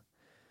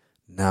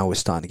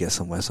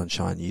somewhere,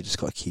 sunshine. You just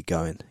got to keep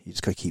going. You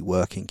just got to keep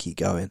working, keep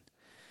going.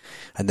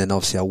 And then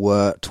obviously I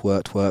worked.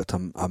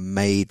 I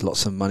made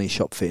lots of money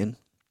shop fitting,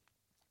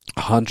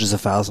 hundreds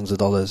of thousands of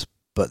dollars.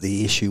 But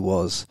the issue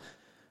was,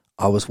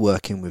 I was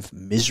working with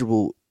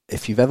miserable.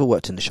 If you've ever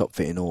worked in the shop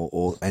fitting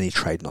or any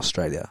trade in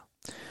Australia,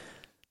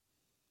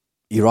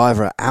 you're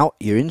either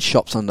you're in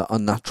shops under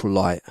unnatural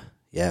light,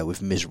 yeah,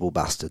 with miserable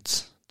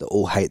bastards that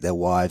all hate their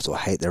wives or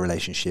hate their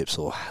relationships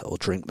or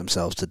drink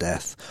themselves to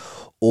death,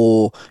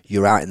 or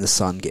you're out in the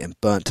sun getting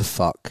burnt to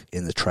fuck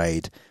in the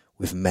trade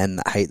with men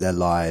that hate their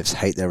lives,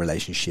 hate their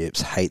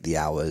relationships, hate the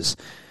hours,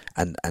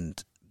 and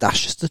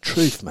that's just the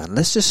truth, man.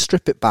 Let's just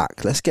strip it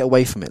back. Let's get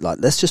away from it. Like,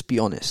 let's just be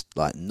honest.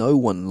 Like, no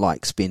one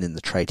likes being in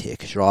the trade here,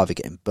 because you're either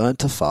getting burnt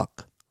to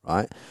fuck,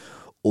 right,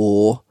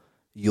 or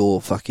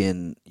you're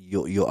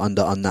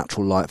under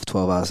unnatural light for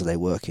 12 hours a day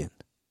working,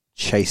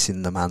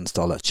 chasing the man's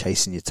dollar,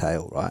 chasing your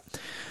tail, right?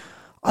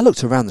 I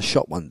looked around the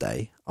shop one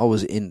day. I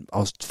was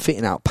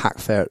fitting out Pack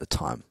Fair at the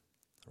time,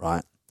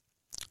 right?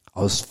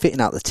 I was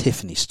fitting out the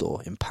Tiffany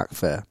store in Pack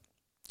Fair.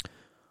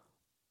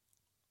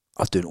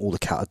 I did all the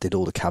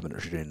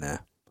cabinetry in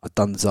there. I'd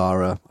done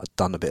Zara, I'd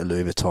done a bit of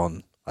Louis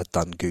Vuitton, I'd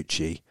done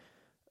Gucci,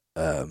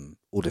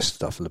 all this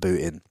stuff,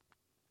 Louboutin.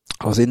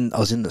 I was in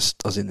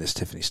this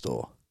Tiffany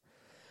store,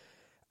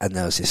 and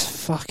there was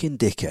this fucking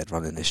dickhead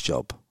running this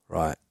job,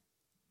 right?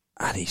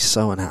 And he's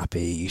so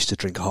unhappy. He used to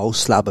drink a whole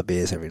slab of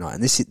beers every night.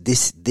 And this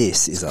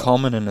is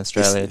common in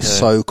Australia too.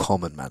 So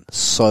common, man.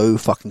 So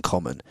fucking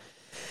common.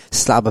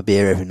 Slab of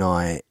beer every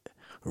night,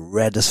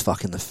 red as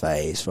fuck in the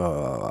face,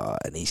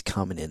 and he's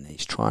coming in and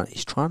he's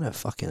trying to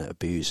fucking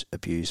abuse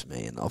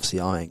me, and obviously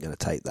I ain't gonna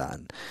take that.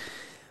 And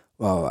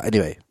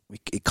anyway,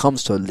 it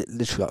comes to a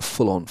literally like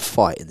full on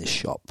fight in this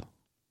shop,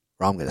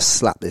 where I'm gonna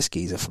slap this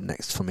geezer from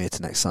here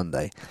to next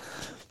Sunday,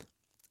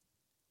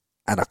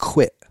 and I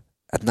quit.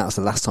 And that was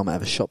the last time I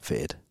ever shop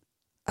fitted.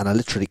 And I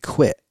literally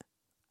quit.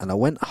 And I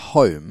went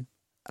home,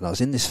 and I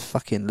was in this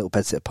fucking little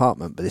bedsit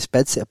apartment. But this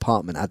bedsit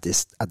apartment had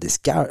this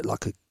garage,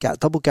 like a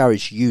double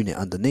garage unit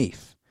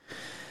underneath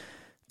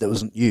that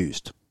wasn't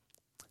used.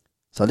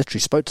 So I literally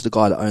spoke to the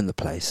guy that owned the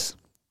place,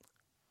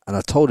 and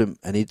I told him,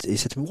 and he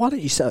said to me, "Why don't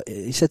you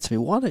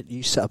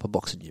set up a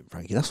boxing gym,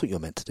 Frankie? That's what you're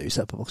meant to do.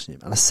 Set up a boxing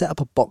gym." And I set up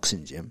a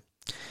boxing gym,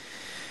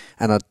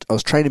 and I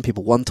was training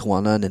people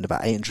 1-to-1, earning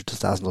about $800 to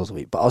 $1,000 a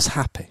week. But I was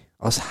happy.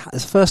 It's the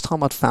first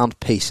time I'd found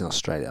peace in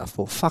Australia. I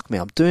thought, fuck me,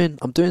 I'm doing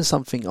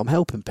something. I'm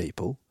helping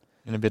people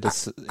in a bit of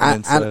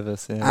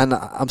service, yeah. And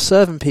I'm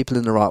serving people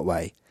in the right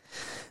way.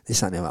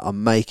 This and the other.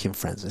 I'm making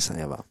friends. This and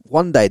the other.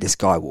 One day, this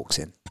guy walks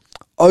in,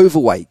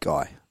 overweight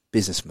guy,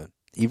 businessman.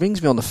 He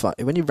rings me on the phone.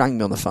 When he rang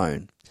me on the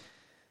phone,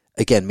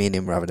 again, me and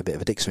him were having a bit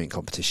of a dick swinging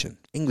competition.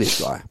 English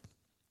guy.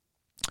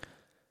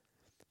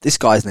 This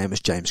guy's name was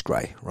James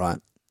Gray, right?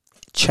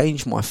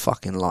 Changed my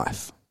fucking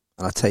life.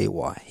 And I'll tell you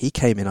why. He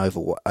came in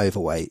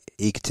overweight,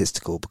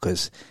 egotistical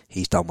because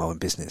he's done well in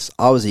business.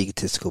 I was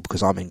egotistical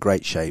because I'm in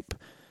great shape.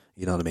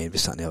 You know what I mean?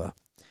 This, that, and the other.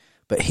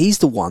 But he's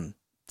the one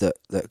that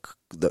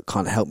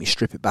kind of helped me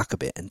strip it back a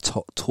bit and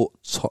taught.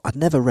 I'd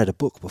never read a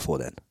book before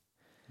then.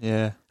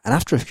 Yeah. And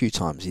after a few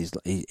times,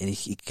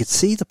 he could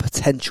see the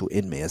potential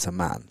in me as a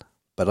man.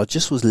 but I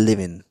just was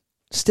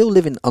still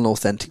living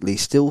unauthentically,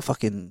 still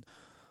fucking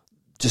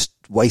just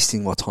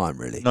wasting my time,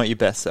 really. Not your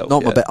best self.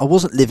 Not my I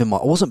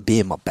wasn't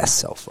being my best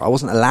self. I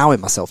wasn't allowing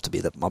myself to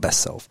be my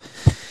best self.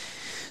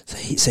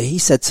 So he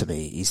said to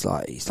me, he's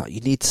like,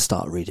 you need to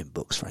start reading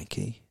books,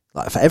 Frankie.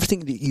 Like, for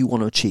everything that you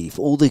want to achieve,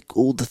 all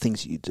the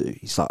things that you do.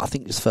 He's like, I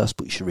think this first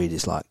book you should read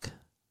is like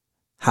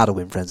How to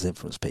Win Friends and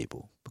Influence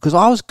People. Because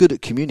I was good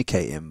at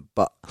communicating,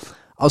 but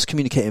I was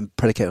communicating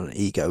predicated on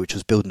ego, which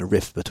was building a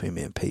rift between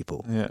me and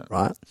people. Yeah.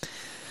 Right?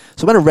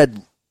 So when I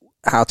read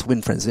How to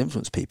Win Friends and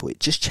Influence People,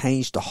 it just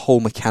changed the whole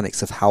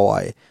mechanics of how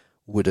I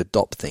would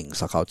adopt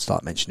things. Like, I would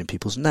start mentioning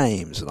people's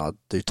names, and I'd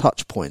do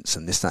touch points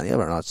and this, that, and the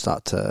other, and I'd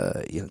start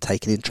to,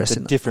 take an interest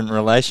in a different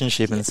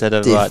relationship instead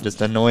of like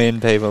just annoying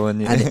people.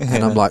 And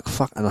I'm like,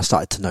 fuck. And I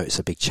started to notice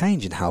a big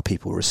change in how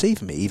people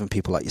receive me, even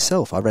people like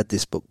yourself. I read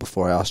this book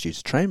before I asked you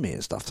to train me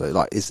and stuff. So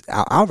like,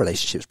 our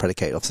relationship's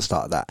predicated off the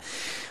start of that.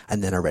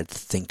 And then I read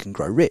Think and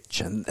Grow Rich,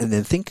 and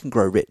then Think and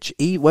Grow Rich,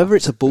 whether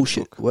it's a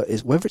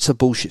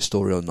bullshit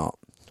story or not,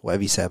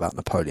 whatever you say about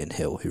Napoleon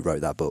Hill, who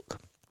wrote that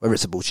book, whether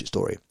it's a bullshit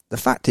story. The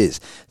fact is,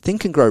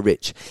 Think and Grow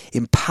Rich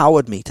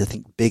empowered me to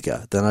think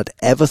bigger than I'd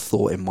ever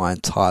thought in my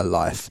entire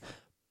life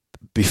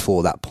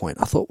before that point.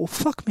 I thought, well,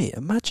 fuck me.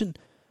 Imagine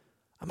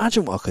what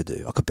I could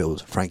do. I could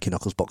build Frankie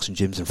Knuckles boxing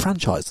gyms and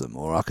franchise them,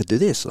 or I could do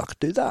this, or I could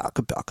do that.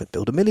 I could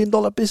build $1 million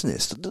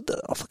business.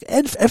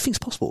 Everything's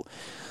possible.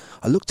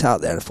 I looked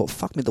out there and I thought,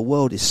 fuck me, the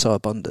world is so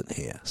abundant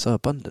here, so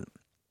abundant.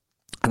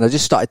 And I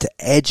just started to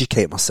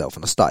educate myself,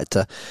 and I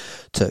started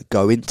to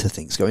go into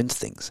things.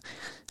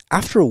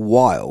 After a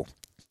while,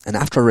 and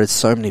after I read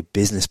so many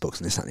business books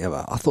and this, that, and the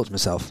other, I thought to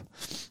myself,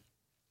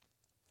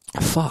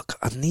 fuck,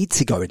 I need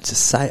to go into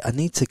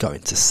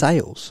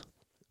sales.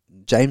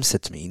 James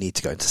said to me, you need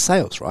to go into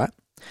sales, right?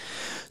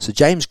 So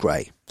James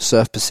Gray,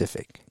 Surf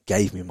Pacific,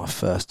 gave me my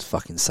first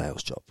fucking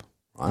sales job,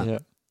 right? Yeah.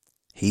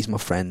 He's my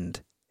friend,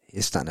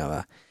 this, that, and the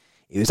other.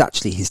 It was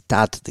actually his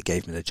dad that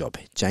gave me the job.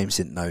 James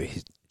didn't know.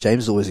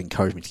 James always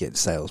encouraged me to get into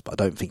sales, but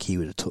I don't think he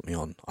would have took me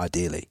on,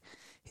 ideally.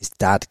 His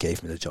dad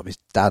gave me the job. His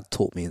dad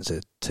taught me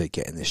into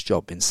getting this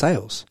job in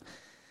sales.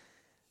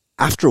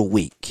 After a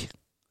week,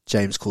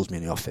 James calls me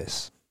in the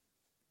office.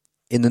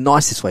 In the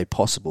nicest way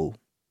possible,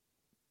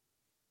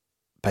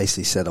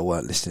 basically said I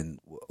weren't listening,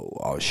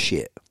 I was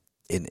shit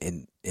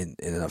in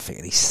another thing,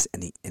 and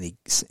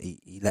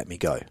he let me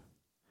go.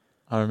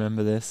 I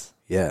remember this.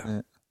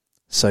 Yeah.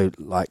 So,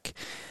 like,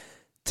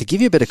 to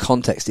give you a bit of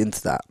context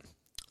into that,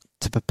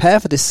 to prepare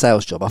for this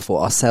sales job, I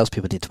thought our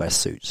salespeople need to wear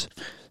suits.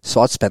 So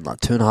I'd spent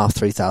like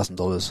 $2,500,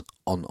 $3,000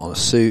 on a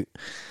suit,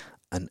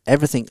 and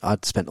everything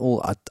I'd spent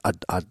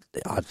I'd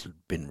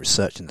been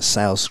researching the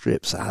sales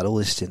scripts. I had all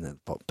this in there,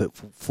 but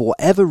for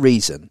whatever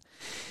reason,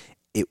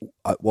 it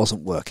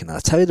wasn't working. And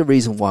I'll tell you the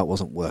reason why it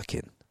wasn't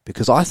working.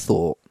 Because I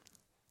thought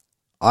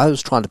I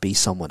was trying to be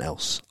someone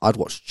else. I'd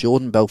watched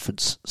Jordan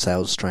Belford's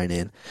sales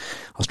training.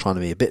 I was trying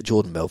to be a bit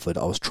Jordan Belford.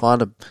 I was trying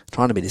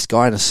to be this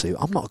guy in a suit.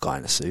 I'm not a guy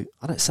in a suit.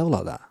 I don't sell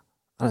like that.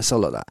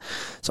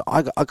 So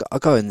I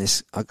go in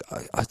this.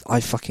 I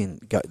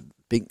fucking go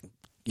big,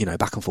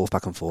 back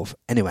and forth.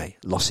 Anyway,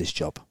 lost his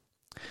job.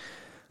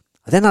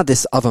 I then had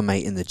this other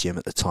mate in the gym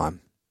at the time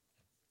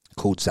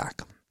called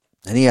Zach,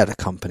 and he had a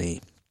company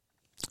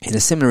in a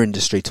similar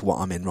industry to what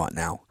I'm in right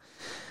now.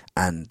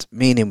 And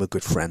me and him were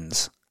good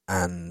friends,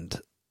 and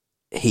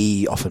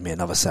he offered me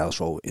another sales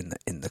role in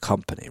the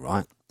company,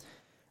 right?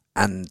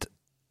 And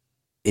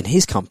in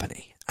his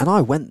company, and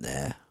I went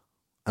there.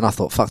 And I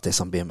thought, fuck this,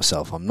 I'm being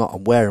myself. I'm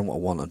wearing what I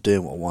want, I'm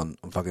doing what I want,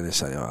 I'm fucking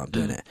this, I'm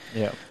doing it.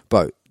 Yeah.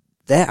 Bro,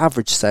 their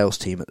average sales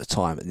team at the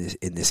time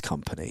in this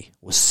company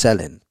was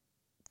selling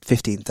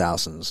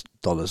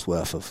 $15,000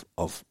 worth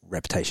of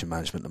reputation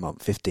management a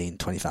month,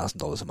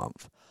 $20,000 a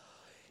month.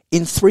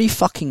 In 3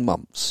 fucking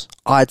months,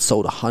 I had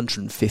sold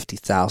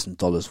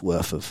 $150,000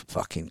 worth of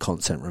fucking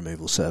content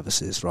removal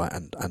services, right,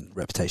 and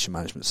reputation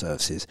management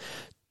services,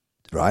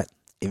 right?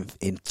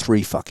 In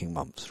 3 fucking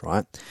months,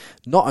 right?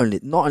 Not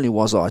only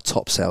was I a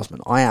top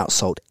salesman, I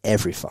outsold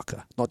every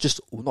fucker. Not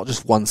just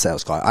one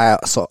sales guy. I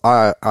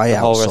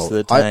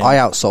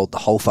outsold the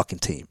whole fucking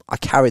team. I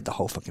carried the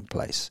whole fucking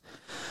place.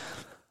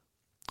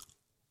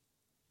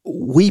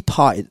 We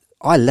parted.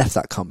 I left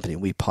that company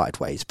and we parted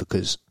ways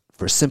because,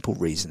 for a simple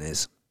reason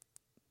is,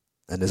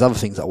 and there's other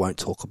things I won't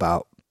talk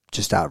about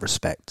just out of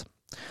respect,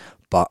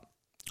 but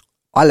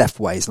I left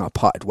ways and I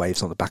parted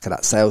ways on the back of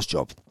that sales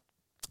job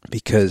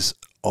because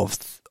of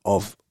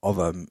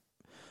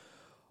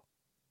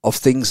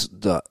things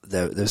that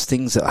there's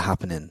things that are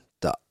happening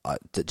that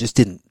just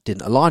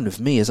didn't align with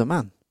me as a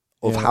man,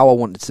 of how I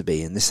wanted to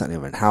be and this, that, and the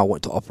other, and how I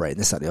wanted to operate and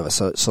this, that, and the other.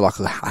 So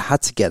like I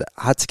had to get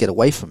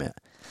away from it.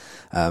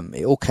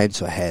 It all came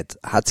to a head.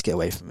 I had to get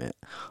away from it.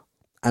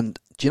 And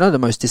do you know the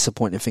most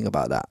disappointing thing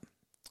about that?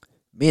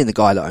 Me and the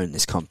guy that owned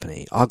this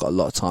company, I got a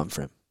lot of time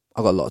for him.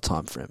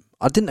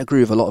 I didn't agree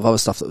with a lot of other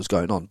stuff that was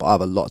going on, but I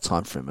have a lot of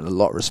time for him and a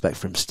lot of respect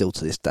for him still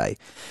to this day.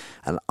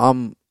 And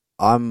I'm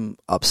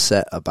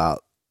upset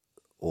about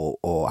or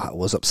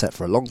was upset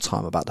for a long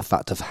time about the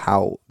fact of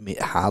how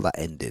that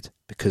ended,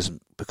 because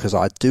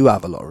I do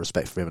have a lot of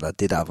respect for him, and I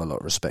did have a lot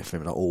of respect for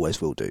him, and I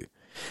always will do,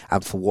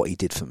 and for what he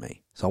did for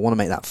me. So I want to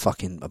make that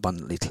fucking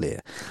abundantly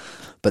clear.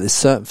 But there's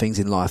certain things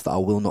in life that I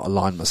will not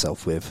align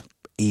myself with,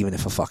 even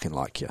if I fucking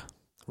like you,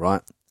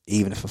 right?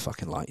 Even if I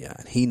fucking like you.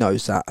 And he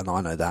knows that, and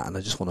I know that, and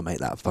I just want to make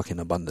that fucking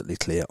abundantly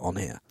clear on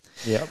here.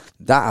 Yep.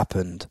 That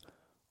happened.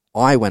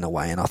 I went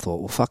away and I thought,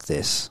 well, fuck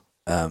this.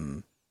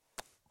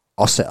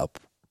 I'll set up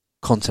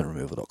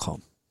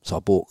contentremoval.com.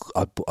 So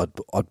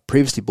I'd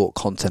previously bought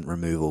Content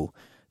Removal,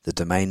 the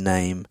domain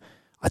name.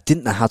 I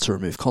didn't know how to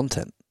remove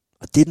content.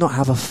 I did not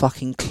have a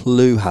fucking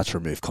clue how to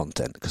remove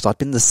content, because I'd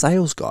been the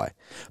sales guy,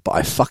 but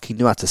I fucking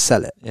knew how to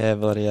sell it. Yeah,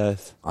 bloody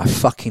oath. I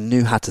fucking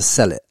knew how to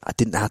sell it. I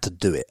didn't know how to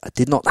do it. I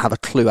did not have a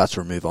clue how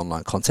to remove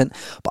online content,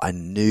 but I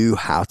knew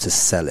how to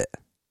sell it.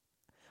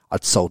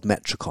 I'd sold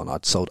Metricon.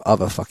 I'd sold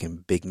other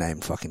fucking big name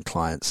fucking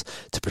clients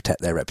to protect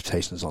their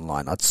reputations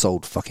online. I'd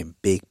sold fucking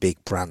big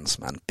brands,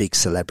 man. Big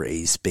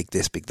celebrities, big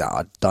this, big that.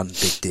 I'd done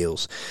big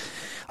deals.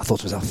 I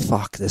thought to myself,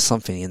 fuck, there's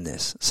something in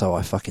this. So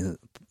I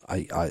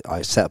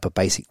set up a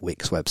basic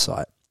Wix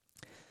website.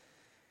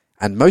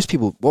 And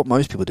what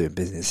most people do in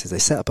business is they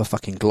set up a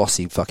fucking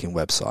glossy fucking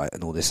website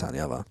and all this and the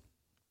other.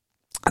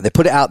 And they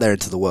put it out there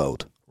into the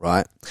world,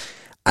 right?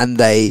 And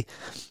then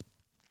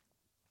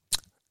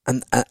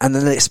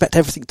they expect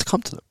everything to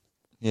come to them.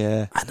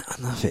 Yeah. And I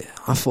love it.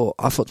 I thought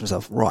to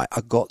myself, right,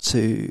 I got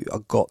to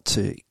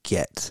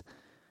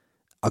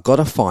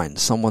find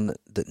someone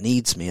that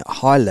needs me at a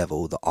high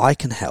level, that I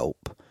can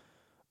help,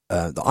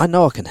 that I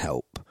know I can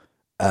help,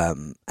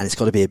 and it's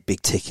got to be a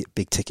big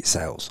ticket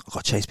sales. I've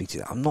got to chase big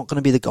ticket. I'm not going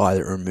to be the guy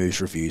that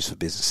removes reviews for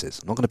businesses.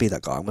 I'm not going to be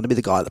that guy. I'm going to be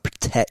the guy that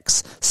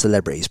protects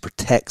celebrities,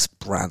 protects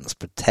brands,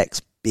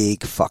 protects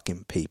big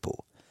fucking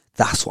people.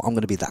 That's what I'm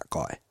going to be, that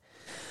guy.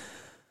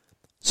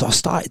 So I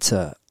started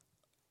to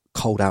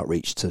cold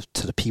outreach to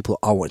the people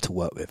I wanted to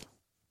work with,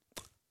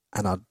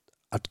 and I'd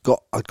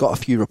got a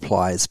few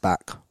replies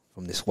back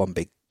from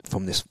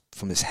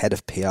this head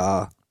of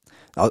PR.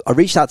 I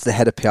reached out to the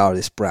head of PR of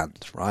this brand,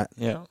 right?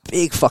 Yeah.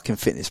 Big fucking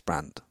fitness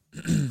brand,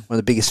 one of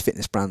the biggest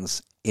fitness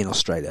brands in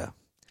Australia.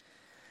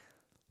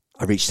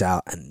 I reached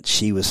out and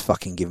she was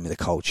fucking giving me the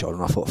cold shoulder,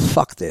 and I thought,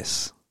 fuck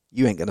this,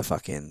 you ain't gonna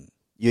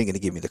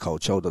give me the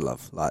cold shoulder,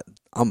 love. Like,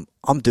 I'm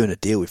doing a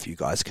deal with you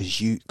guys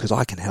because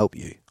I can help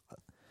you.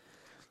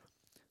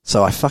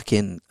 So I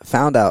fucking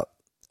found out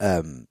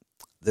that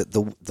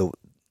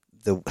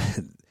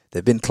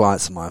they've been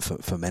clients of mine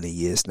for many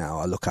years now.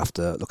 I look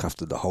after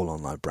the whole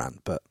online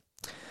brand, but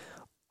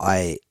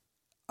I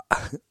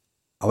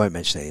won't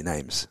mention any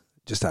names,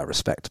 just out of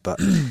respect. But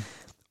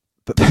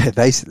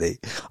basically,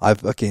 I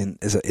fucking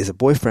is a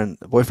boyfriend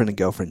and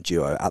girlfriend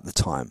duo at the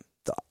time.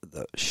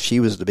 She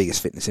was the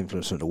biggest fitness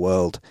influencer in the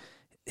world.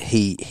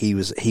 He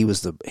was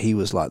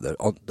like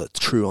the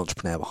true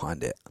entrepreneur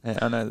behind it. Yeah,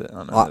 I know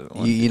that.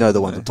 You know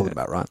the ones I'm talking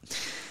about, right?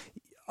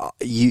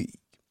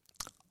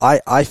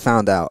 I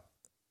found out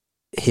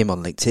him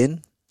on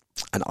LinkedIn,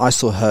 and I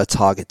saw her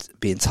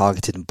being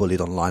targeted and bullied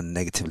online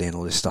negatively, and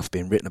all this stuff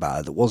being written about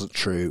her that wasn't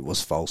true,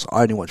 was false.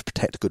 I only want to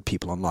protect good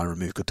people online,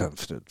 remove good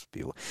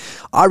people.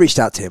 I reached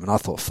out to him and I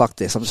thought, fuck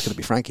this, I'm just going to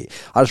be Frankie.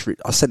 I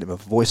sent him a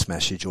voice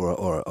message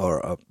or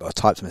a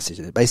typed message,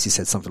 and it basically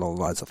said something along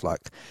the lines of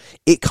like,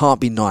 it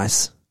can't be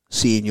nice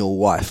seeing your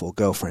wife or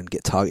girlfriend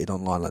get targeted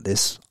online like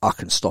this. I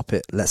can stop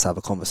it. Let's have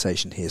a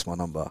conversation. Here's my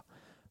number.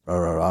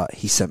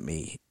 He sent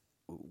me.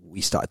 We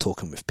started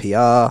talking with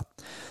PR.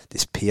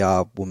 This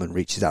PR woman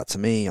reaches out to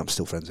me. I'm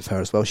still friends with her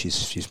as well. She's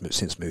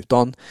since moved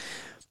on.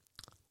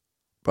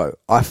 Bro,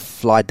 I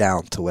fly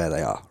down to where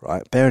they are,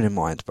 right? Bearing in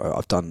mind, bro,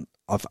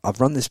 I've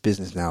run this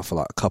business now for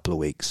like a couple of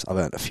weeks. I've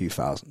earned a few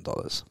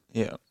 $1,000s.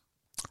 Yeah.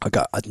 I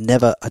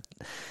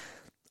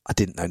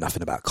didn't know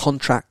nothing about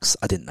contracts.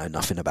 I didn't know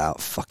nothing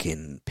about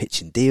fucking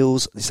pitching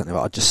deals.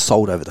 I just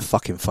sold over the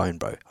fucking phone,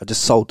 bro. I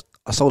sold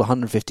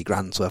 150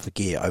 grand's worth of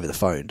gear over the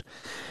phone.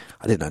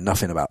 I didn't know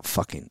nothing about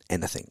fucking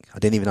anything. I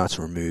didn't even know how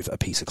to remove a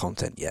piece of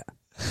content yet.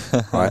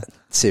 Right?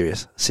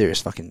 Serious,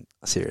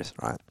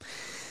 right?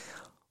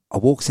 I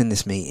walked in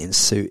this meeting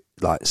suited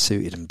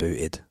and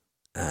booted,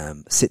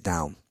 sit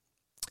down,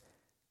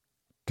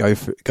 go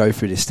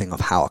through this thing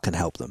of how I can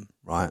help them,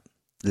 right?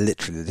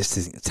 Literally, this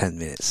isn't 10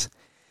 minutes.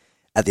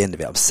 At the end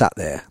of it, I'm sat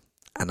there,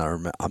 and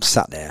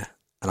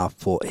I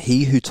thought,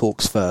 he who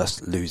talks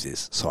first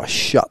loses. So I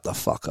shut the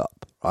fuck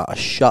up, right?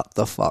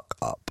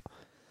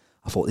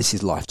 I thought, this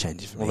is life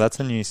changing for me. Well,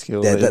 that's a new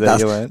skill that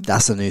you learned.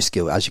 That's a new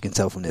skill, as you can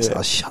tell from this. Yeah.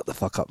 I shut the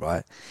fuck up,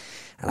 right?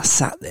 And I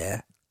sat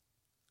there,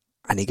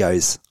 and he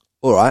goes,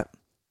 all right,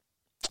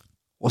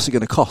 what's it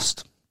going to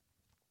cost?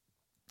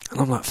 And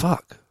I'm like,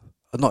 fuck.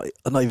 I've not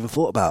even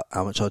thought about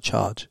how much I'd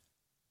charge.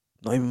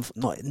 Not even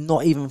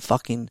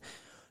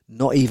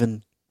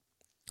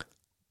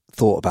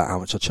thought about how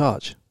much I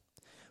charge.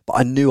 But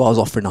I knew I was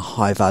offering a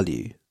high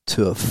value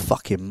to a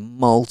fucking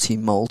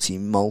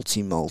multi-million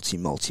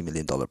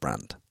dollar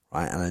brand,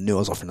 right? And I knew I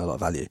was offering a lot of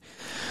value.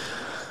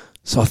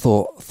 So I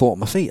thought on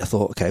my feet,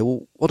 okay,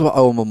 well, what do I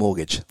owe on my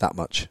mortgage? That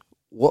much.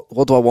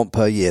 what do I want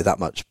per year? That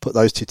much. Put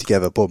those two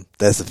together. Boom.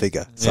 There's the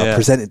figure. So I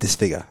presented this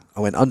figure. I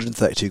went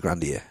 132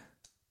 grand a year.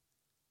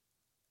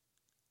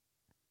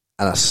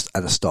 And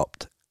I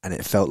stopped. And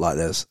it felt like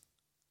there's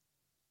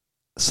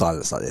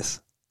silence like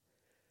this.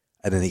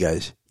 And then he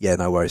goes, yeah,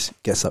 no worries.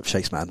 Gets up,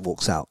 shakes my hand,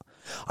 walks out.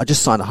 I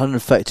just signed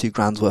 132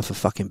 grand's worth of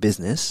fucking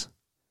business.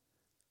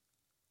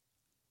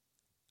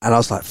 And I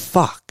was like,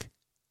 fuck.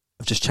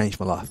 I've just changed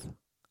my life.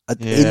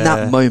 In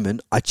that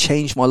moment, I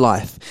changed my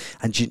life.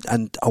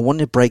 And I want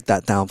to break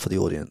that down for the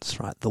audience,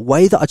 right? The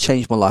way that I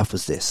changed my life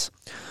was this.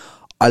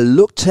 I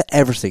looked at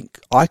everything.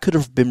 I could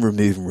have been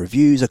removing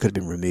reviews. I could have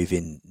been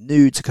removing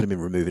nudes. I could have been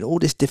removing all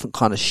this different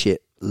kind of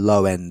shit,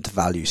 low-end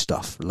value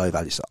stuff,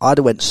 low-value stuff. I'd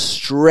have went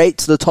straight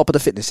to the top of the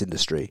fitness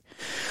industry.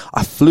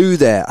 I flew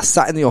there. I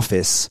sat in the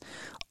office.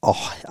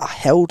 Oh, I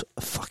held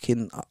a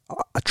fucking...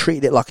 I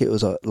treated it like it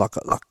was like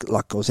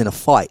I was in a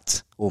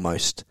fight,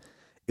 almost.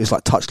 It was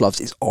like touch gloves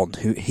is on.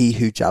 He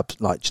who jabs,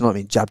 like, do you know what I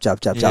mean? Jab,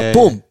 jab, jab, jab.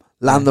 Boom!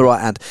 Land the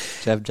right hand.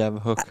 Jab,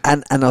 jab, hook.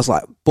 And I was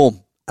like,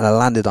 boom. And I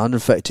landed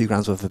 132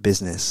 grand's worth of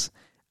business.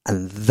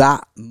 And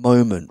that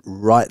moment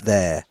right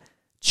there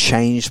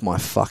changed my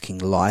fucking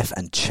life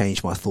and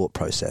changed my thought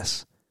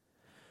process.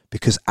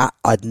 Because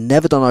I'd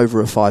never done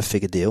over a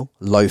 5-figure deal,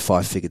 low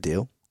 5-figure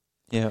deal.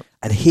 Yeah.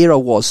 And here I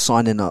was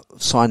signing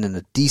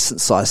a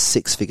decent sized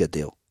 6-figure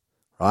deal,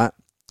 right?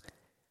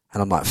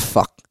 And I'm like,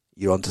 fuck,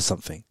 you're onto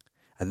something.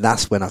 And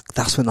that's when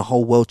the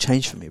whole world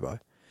changed for me, bro.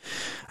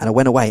 And I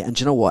went away. And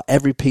do you know what?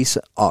 Every piece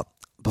of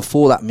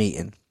before that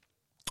meeting,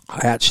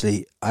 I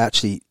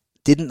actually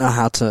didn't know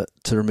how to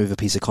remove a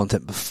piece of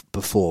content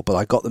before, but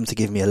I got them to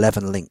give me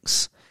 11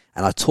 links.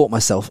 And I taught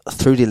myself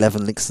through the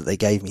 11 links that they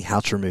gave me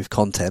how to remove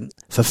content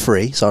for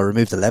free. So I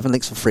removed 11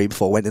 links for free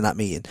before I went in that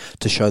meeting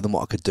to show them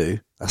what I could do.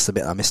 That's the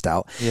bit I missed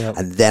out. Yeah.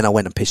 And then I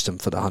went and pitched them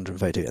for the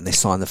 132 and they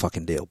signed the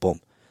fucking deal. Boom.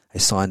 They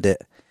signed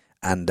it.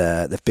 And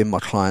they've been my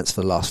clients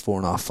for the last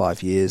 4.5,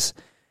 5 years.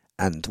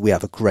 And we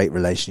have a great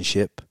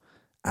relationship.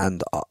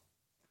 And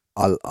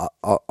I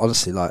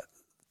honestly, like...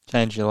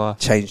 Changed your life.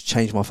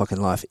 Changed my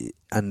fucking life.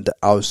 And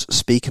I was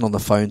speaking on the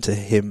phone to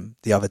him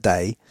the other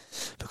day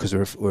because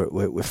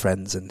we're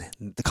friends, and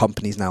the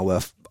company's now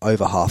worth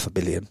over $500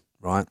 million,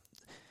 right?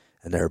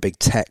 And they're a big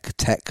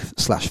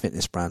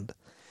tech/fitness brand.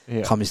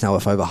 Yeah. Company's now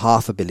worth over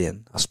 $500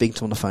 million. I was speaking to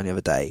him on the phone the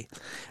other day,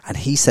 and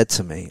he said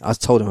to me, I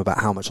told him about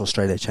how much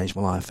Australia changed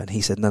my life, and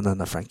he said, no,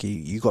 Frankie,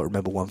 you got to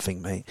remember one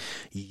thing, mate.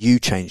 You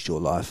changed your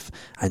life,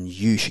 and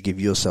you should give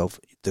yourself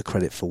the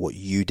credit for what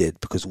you did,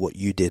 because what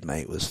you did,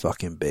 mate, was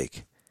fucking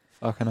big.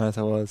 Fucking oath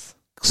I was.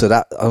 So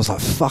that I was like,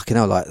 fucking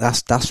hell, like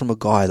that's from a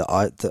guy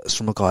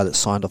that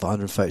signed off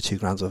 132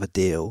 grand's worth of a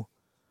deal,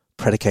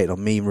 predicated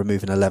on me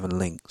removing 11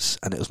 links,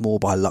 and it was more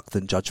by luck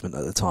than judgment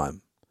at the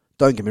time.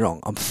 Don't get me wrong,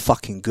 I'm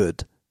fucking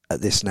good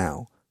at this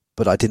now,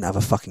 but I didn't have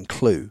a fucking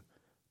clue.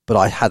 But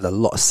I had a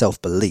lot of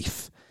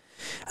self-belief.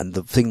 And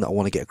the thing that I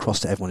want to get across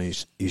to everyone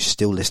who's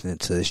still listening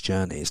to this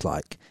journey is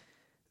like,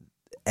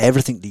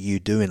 everything that you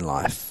do in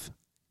life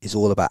is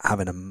all about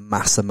having a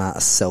mass amount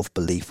of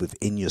self-belief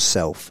within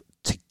yourself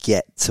to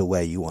get to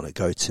where you want to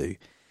go to.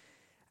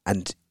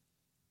 And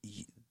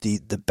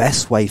the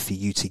best way for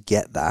you to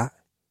get that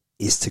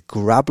is to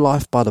grab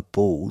life by the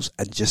balls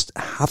and just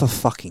have a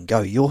fucking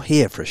go. You're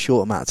here for a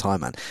short amount of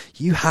time, man.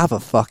 You have a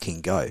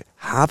fucking go.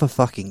 Have a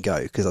fucking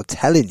go. Because I'm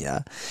telling you,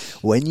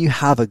 when you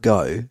have a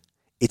go,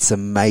 it's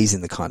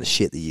amazing the kind of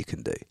shit that you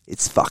can do.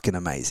 It's fucking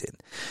amazing.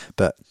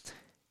 But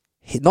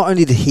not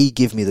only did he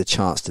give me the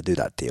chance to do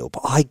that deal,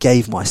 but I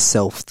gave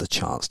myself the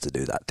chance to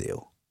do that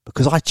deal.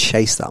 Because I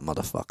chased that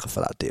motherfucker for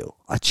that deal.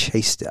 I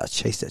chased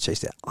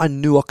it. I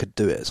knew I could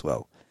do it as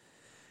well.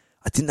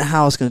 I didn't know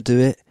how I was going to do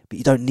it, but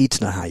you don't need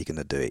to know how you're going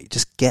to do it.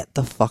 Just get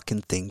the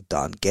fucking thing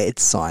done, get it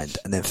signed,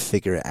 and then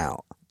figure it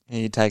out.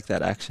 You take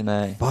that action,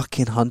 eh?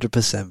 Fucking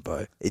 100%,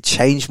 bro. It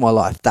changed my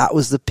life. That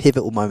was the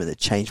pivotal moment that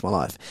changed my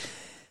life.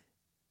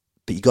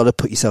 But you got to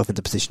put yourself in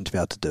the position to be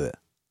able to do it.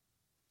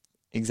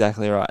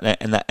 Exactly right.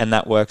 And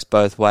that works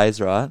both ways,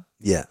 right?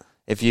 Yeah.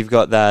 If you've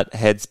got that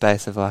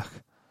headspace of like,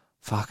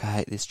 fuck, I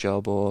hate this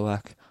job, or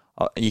like,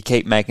 you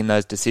keep making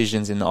those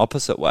decisions in the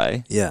opposite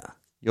way. Yeah.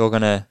 You're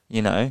going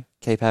to,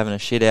 keep having a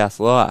shit-ass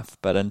life.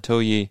 But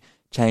until you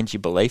change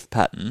your belief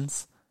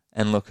patterns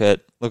and look,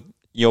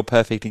 you're a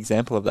perfect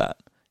example of that.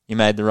 You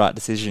made the right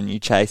decision. You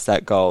chased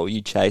that goal.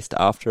 You chased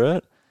after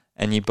it.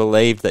 And you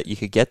believed that you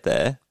could get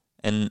there.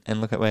 And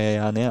look at where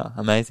you are now.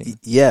 Amazing.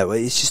 Yeah, well,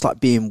 it's just like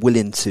being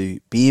willing to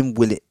be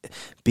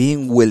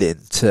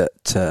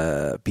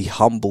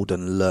humbled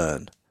and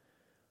learn.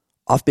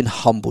 I've been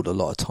humbled a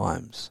lot of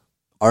times.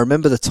 I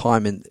remember the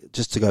time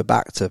just to go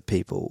back to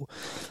people,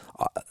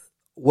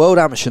 World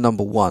Amateur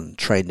 #1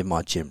 trained in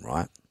my gym,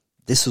 right?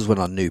 This was when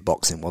I knew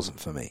boxing wasn't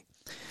for me.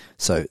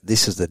 So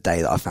this is the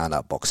day that I found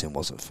out boxing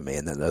wasn't for me,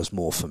 and then there was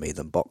more for me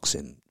than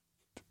boxing.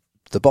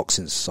 The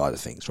boxing side of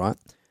things, right?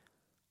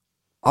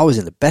 I was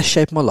in the best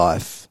shape of my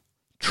life,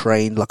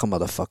 trained like a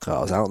motherfucker.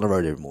 I was out on the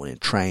road every morning,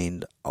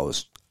 trained. I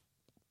was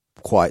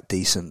quite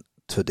decent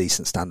to a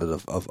decent standard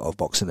of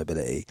boxing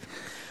ability.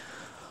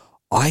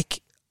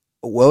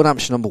 World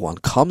Amateur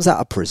 #1 comes out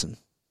of prison,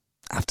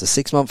 after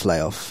 6-month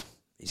layoff,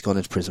 he's gone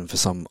into prison for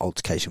some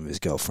altercation with his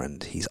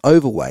girlfriend. He's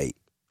overweight.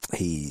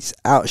 He's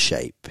out of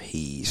shape.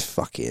 He's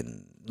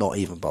fucking not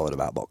even bothered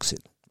about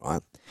boxing,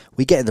 right?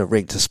 We get in the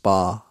ring to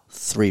spar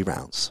 3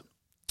 rounds.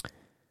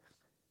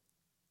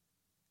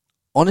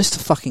 Honest to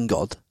fucking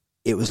God,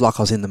 it was like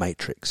I was in the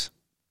Matrix.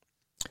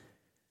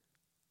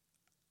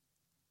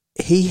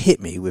 He hit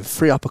me with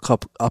 3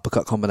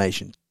 uppercut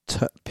combination,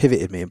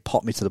 pivoted me and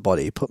popped me to the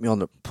body, put me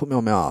on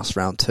my ass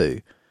round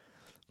 2,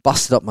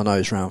 busted up my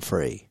nose round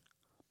 3.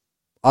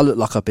 I looked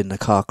like I'd been in a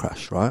car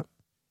crash, right?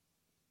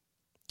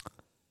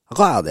 I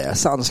got out there, I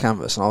sat on this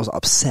canvas and I was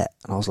upset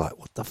and I was like,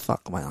 what the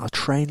fuck, man? I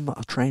trained.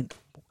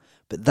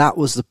 But that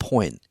was the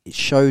point. It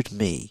showed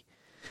me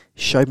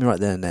right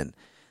there and then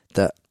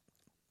that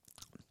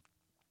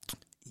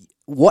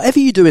whatever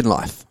you do in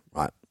life,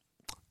 right?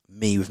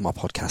 Me with my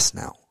podcast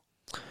now,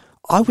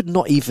 I would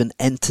not even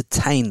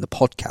entertain the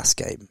podcast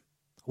game.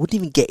 I wouldn't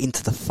even get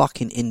into the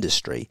fucking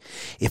industry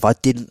if I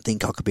didn't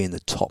think I could be in the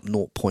top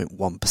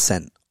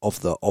 0.1%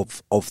 of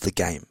the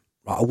game.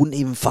 Right? I wouldn't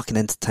even fucking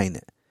entertain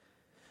it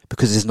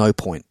because there's no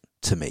point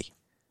to me.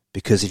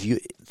 Because if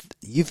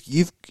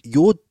you've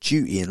your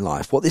duty in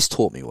life, what this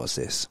taught me was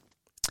this: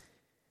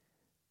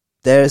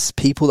 there's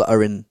people that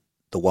are in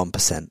the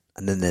 1%,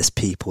 and then there's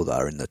people that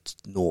are in the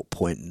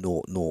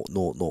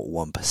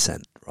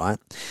 0.00001%. Right?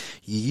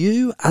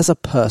 You as a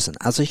person,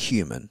 as a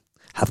human,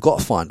 have got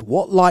to find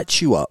what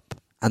lights you up,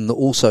 and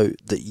also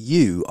that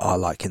you are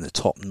like in the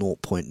top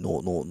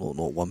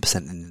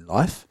 0.00001% in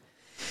life,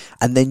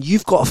 and then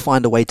you've got to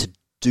find a way to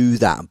do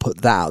that and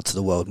put that out to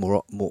the world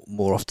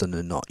more often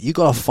than not. You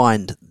got to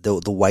find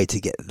the way to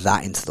get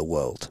that into the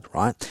world,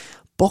 right?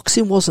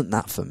 Boxing wasn't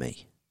that for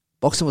me.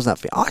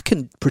 I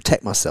can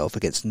protect myself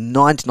against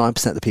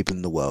 99% of the people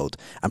in the world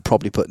and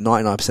probably put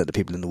 99% of the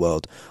people in the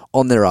world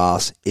on their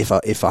ass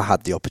if I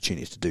had the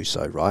opportunity to do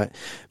so, right?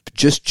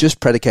 Just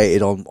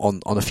predicated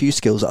on a few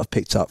skills that I've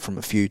picked up from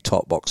a few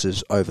top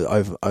boxers over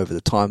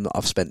the time that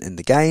I've spent in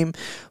the game,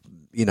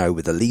 you know,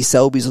 with the Lee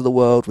Selbys of the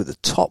world, with the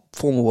top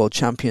former world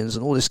champions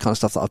and all this kind of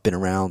stuff that I've been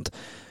around.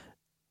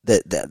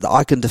 That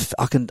I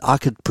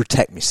could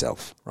protect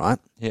myself, right?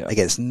 Yeah.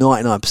 Against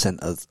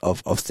 99%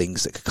 of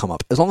things that could come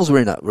up, as long as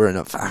we're in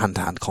a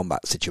hand-to-hand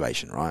combat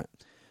situation, right?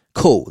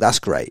 Cool, that's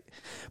great.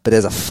 But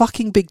there's a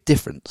fucking big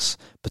difference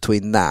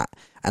between that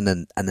and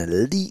an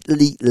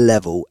elite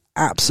level,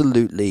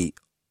 absolutely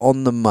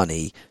on the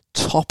money,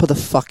 top of the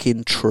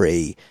fucking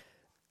tree,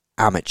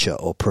 amateur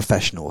or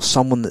professional,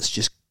 someone that's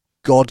just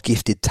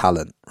God-gifted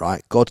talent,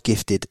 right?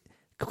 God-gifted.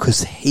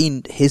 Because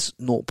his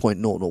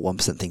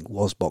 0.001% thing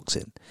was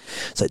boxing.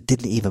 So it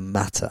didn't even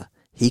matter.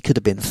 He could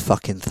have been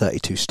fucking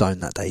 32 stone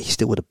that day. He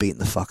still would have beaten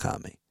the fuck out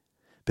of me.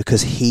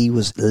 Because he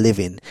was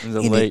living...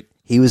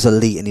 He was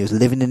elite and he was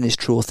living in his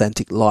true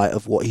authentic light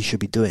of what he should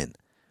be doing.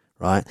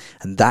 Right?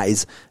 And that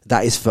is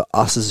for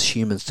us as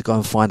humans to go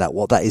and find out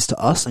what that is to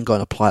us and go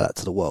and apply that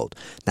to the world.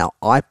 Now,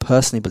 I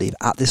personally believe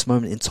at this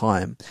moment in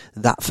time,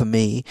 that for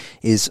me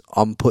is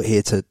I'm put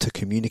here to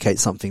communicate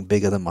something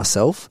bigger than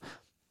myself,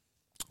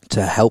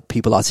 to help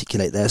people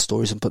articulate their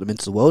stories and put them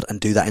into the world, and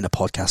do that in a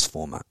podcast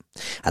format.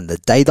 And the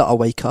day that I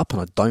wake up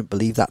and I don't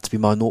believe that to be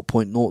my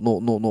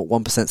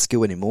 0.00001%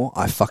 skill anymore,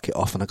 I fuck it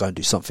off and I go and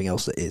do something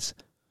else that is.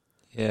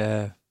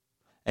 Yeah.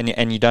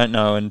 And you don't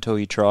know until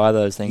you try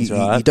those things,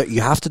 right?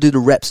 You have to do the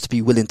reps to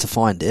be willing to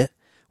find it,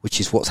 which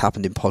is what's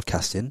happened in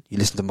podcasting. You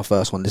listen to my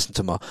first one, listen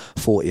to my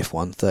 40th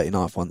one,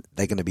 39th one,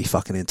 they're going to be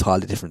fucking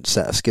entirely different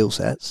set of skill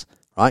sets.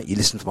 Right, you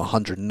listen to my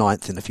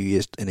 109th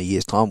in a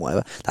year's time,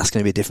 whatever. That's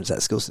going to be a different set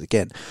of skills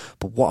again.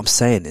 But what I'm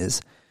saying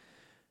is,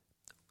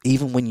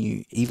 even when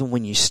you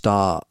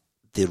start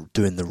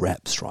doing the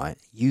reps, right,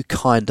 you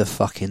kind of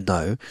fucking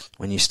know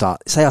when you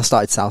start. Say I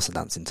started salsa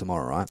dancing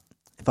tomorrow, right?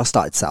 If I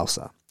started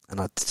salsa,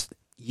 and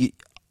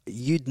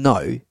you'd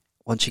know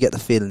once you get the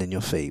feeling in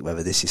your feet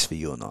whether this is for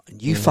you or not.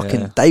 And you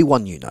fucking day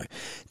one, you know.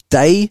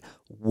 Day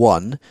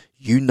one,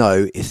 you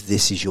know if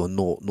this is your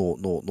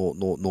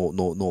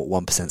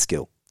 0.00001%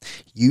 skill.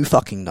 You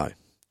fucking know.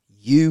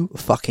 You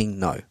fucking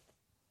know.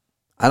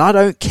 And I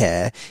don't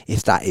care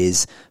if that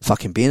is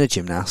fucking being a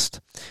gymnast,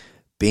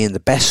 being the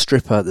best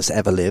stripper that's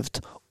ever lived,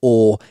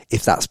 or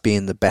if that's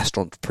being the best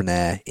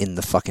entrepreneur in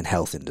the fucking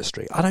health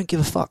industry. I don't give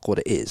a fuck what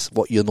it is,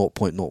 what your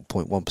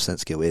 0.1%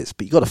 skill is,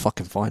 but you got to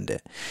fucking find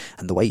it.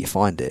 And the way you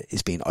find it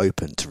is being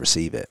open to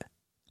receive it,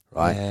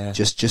 right? Yeah.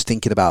 Just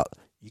thinking about,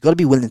 you got to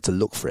be willing to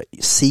look for it.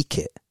 You seek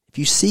it. If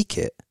you seek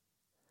it,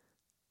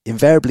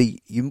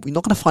 invariably, you're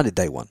not going to find it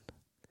day one.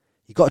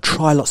 You've got to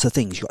try lots of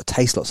things. You've got to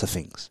taste lots of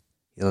things.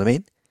 You know what I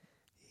mean?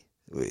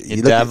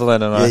 You're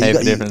dabbling in a heap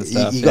of different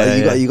stuff. You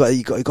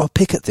got to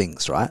pick at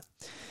things, right?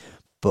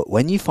 But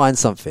when you find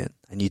something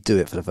and you do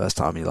it for the first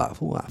time, you're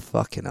like, oh,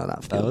 fucking hell,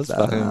 that feels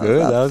fucking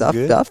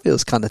good. That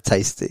feels kind of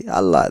tasty. I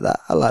like that.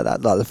 Like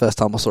the first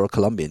time I saw a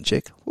Colombian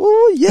chick.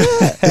 Oh yeah.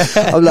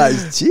 I'm like,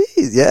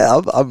 geez, yeah,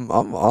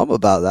 I'm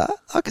about that.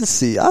 I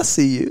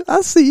see you.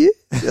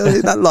 You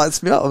know, that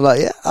lights me up. I'm like,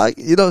 yeah,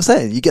 you know what I'm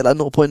saying? You get that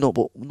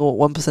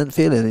 0.01%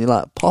 feeling and you're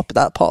like,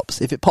 that pops.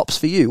 If it pops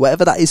for you,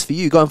 whatever that is for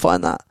you, go and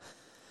find that.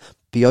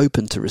 Be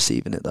open to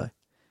receiving it though,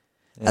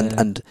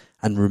 and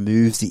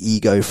remove the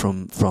ego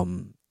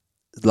from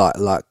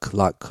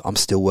like I'm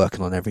still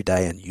working on every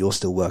day, and you're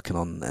still working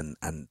on,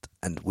 and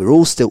we're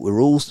all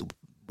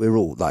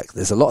like,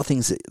 there's a lot of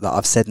things that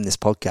I've said in this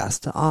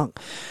podcast that are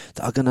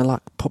gonna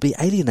like probably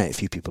alienate a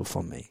few people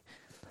from me.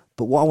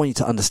 But what I want you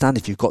to understand,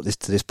 if you've got this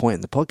to this point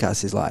in the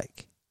podcast, is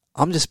like,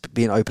 I'm just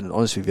being open and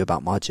honest with you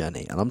about my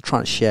journey, and I'm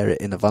trying to share it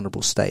in a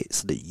vulnerable state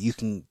so that you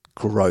can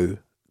grow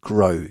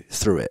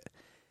through it.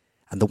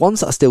 And the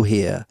ones that are still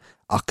here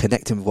are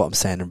connecting with what I'm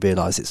saying and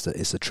realise it's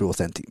the true,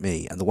 authentic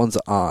me. And the ones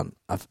that aren't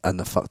and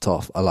they're fucked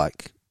off are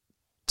like,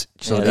 do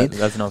you know what I mean?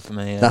 That's not for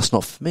me. Yeah. That's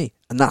not for me,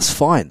 and that's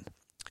fine.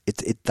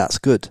 That's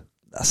good.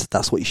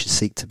 That's what you should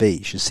seek to be.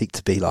 You should seek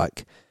to be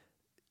like,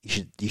 you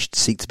should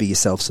seek to be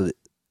yourself, so that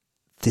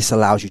this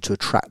allows you to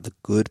attract the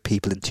good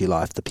people into your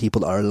life, the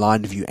people that are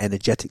aligned with you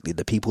energetically,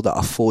 the people that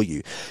are for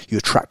you. You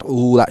attract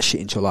all that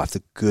shit into your life,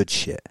 the good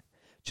shit,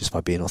 just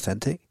by being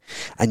authentic,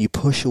 and you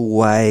push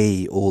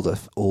away all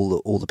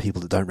the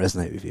people that don't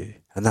resonate with you,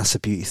 and that's a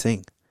beauty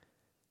thing.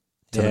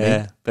 Do you know what I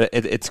mean? But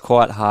it's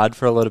quite hard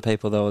for a lot of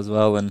people though as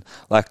well, and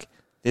like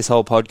this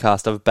whole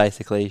podcast, I've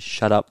basically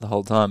shut up the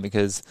whole time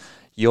because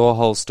your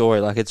whole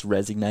story, like, it's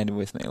resonated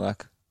with me.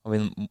 Like, I've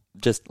been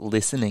just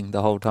listening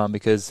the whole time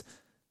because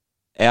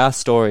our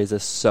stories are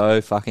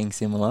so fucking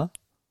similar,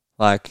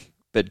 like,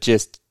 but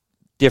just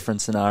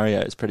different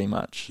scenarios pretty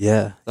much.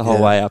 Yeah. The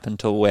whole way up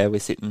until where we're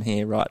sitting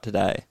here right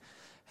today.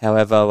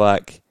 However,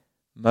 like,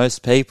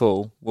 most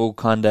people will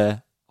kind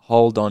of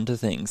hold on to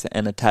things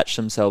and attach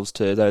themselves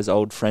to those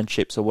old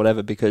friendships or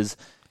whatever because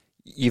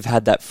you've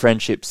had that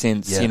friendship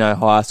since, you know,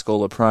 high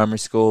school or primary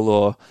school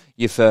or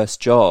your first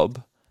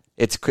job.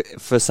 It's,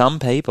 for some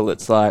people,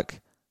 it's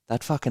like,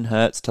 that fucking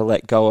hurts to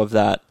let go of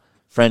that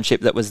friendship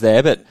that was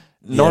there, but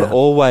not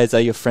always are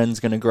your friends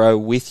going to grow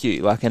with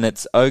you. Like, and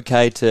it's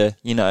okay to,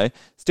 you know,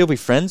 still be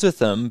friends with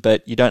them,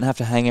 but you don't have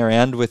to hang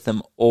around with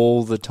them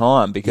all the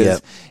time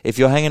because if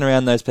you're hanging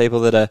around those people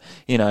that are,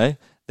 you know,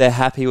 they're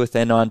happy with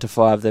their 9 to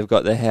 5, they've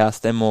got their house,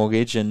 their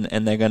mortgage, and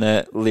they're going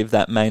to live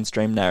that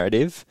mainstream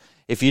narrative.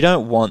 If you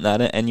don't want that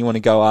and you want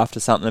to go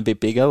after something a bit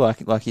bigger,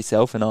 like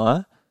yourself and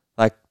I,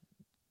 like,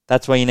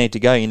 that's where you need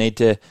to go. You need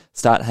to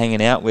start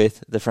hanging out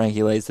with the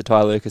Frankie Lees, the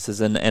Ty Lucases,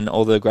 and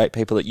all the great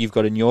people that you've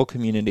got in your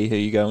community who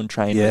you go and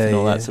train with and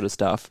all that sort of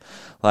stuff.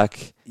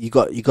 Like, you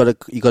got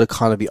to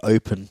kind of be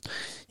open.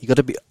 You got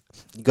to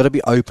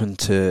be open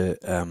to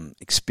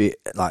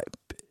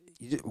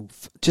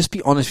just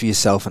be honest with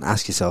yourself and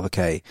ask yourself,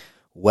 okay,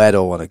 where do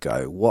I want to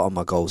go? What are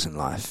my goals in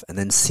life? And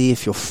then see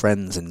if your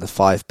friends and the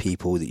 5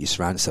 people that you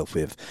surround yourself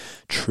with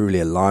truly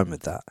align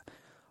with that.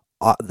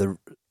 I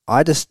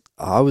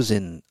was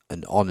in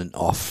an on and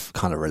off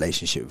kind of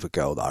relationship with a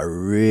girl that I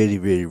really,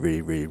 really,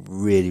 really, really,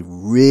 really,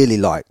 really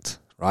liked,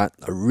 right?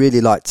 I really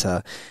liked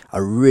her. I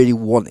really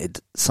wanted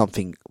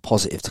something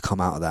positive to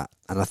come out of that.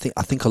 And I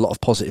think a lot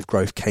of positive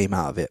growth came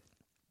out of it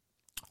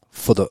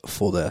for both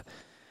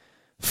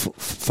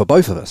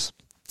of us.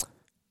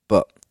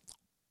 But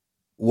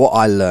what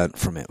I learned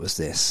from it was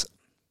this,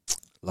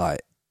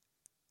 like,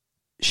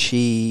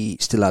 she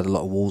still had a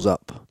lot of walls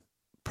up,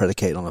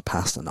 predicated on her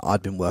past, and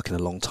I'd been working a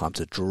long time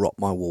to drop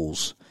my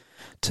walls,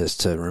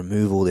 to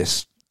remove all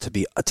this,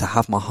 to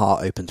have my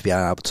heart open, to be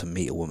able to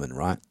meet a woman,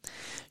 right?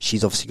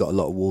 She's obviously got a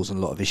lot of walls and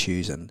a lot of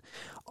issues, and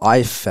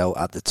I felt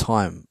at the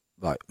time,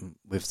 like,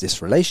 with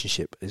this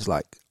relationship, is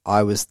like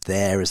I was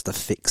there as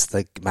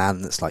the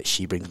man that's like,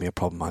 she brings me a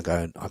problem, I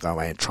go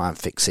away and try and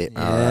fix it.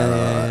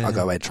 I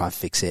go away and try and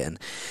fix it, and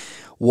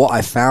what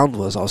I found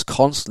was I was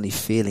constantly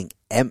feeling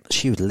empty.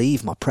 She would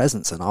leave my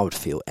presence and I would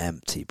feel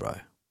empty, bro.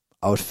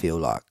 I would feel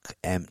like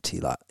empty,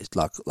 like it's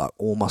like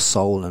all my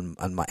soul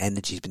and my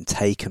energy's been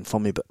taken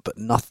from me, but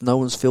no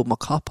one's filled my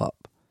cup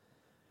up.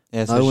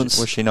 Yeah, so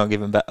was she not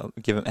giving back?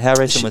 How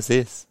recent was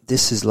this?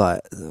 This is like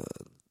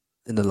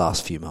in the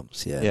last few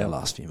months. Yeah, in the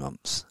last few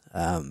months.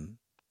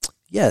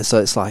 So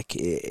it's like,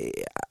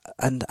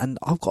 and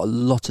I've got a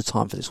lot of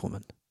time for this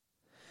woman,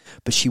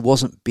 but she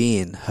wasn't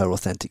being her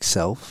authentic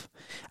self.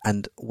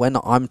 And when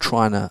I'm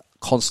trying to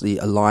constantly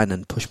align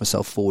and push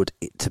myself forward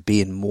to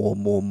being more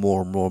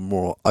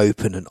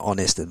open and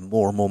honest and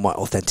more my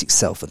authentic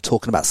self, and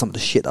talking about some of the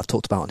shit that I've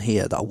talked about on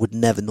here that I would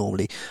never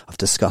normally have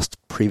discussed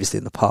previously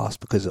in the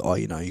past, because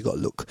you got to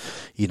look,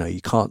 you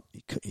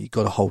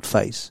got to hold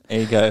face.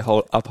 There you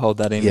go, uphold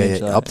that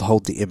image.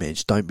 Uphold the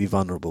image. Don't be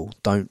vulnerable.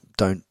 Don't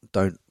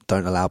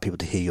allow people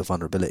to hear your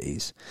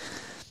vulnerabilities.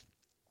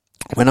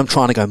 When I'm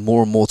trying to go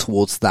more and more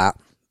towards that,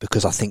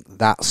 because I think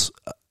that's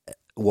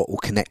what will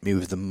connect me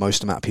with the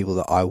most amount of people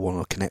that I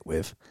want to connect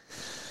with,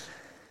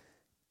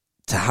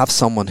 to have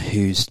someone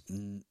who's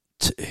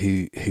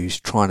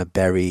trying to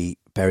bury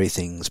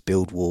things,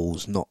 build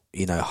walls, not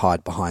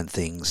hide behind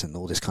things and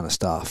all this kind of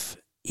stuff,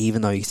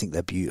 even though you think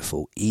they're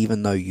beautiful,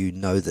 even though you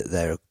know that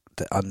they're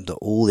under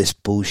all this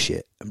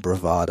bullshit and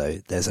bravado,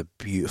 there's a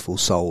beautiful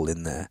soul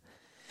in there.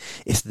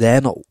 If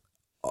they're not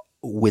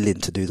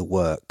willing to do the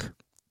work,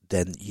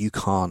 then you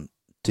can't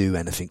do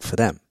anything for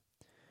them.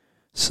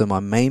 So my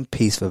main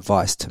piece of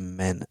advice to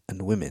men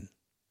and women,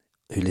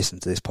 who listen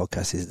to this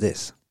podcast is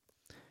this.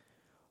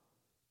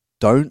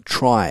 Don't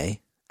try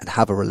and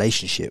have a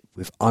relationship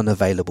with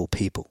unavailable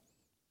people.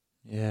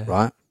 Yeah.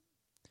 Right?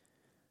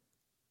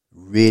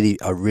 Really,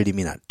 I really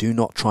mean that. Do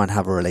not try and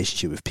have a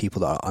relationship with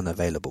people that are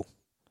unavailable,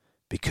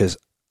 because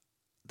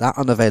that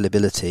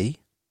unavailability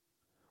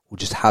will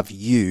just have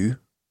you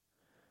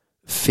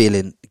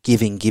feeling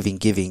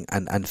giving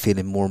and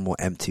feeling more and more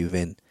empty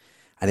within,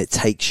 and it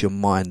takes your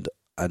mind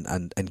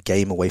and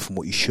game away from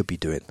what you should be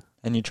doing.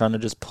 And you're trying to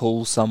just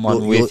pull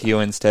someone with you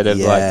instead of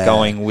like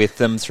going with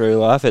them through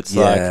life. It's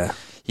like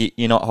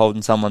you're not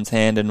holding someone's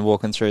hand and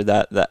walking through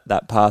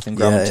that path and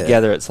growing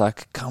together. It's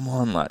like, come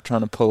on, like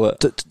trying to pull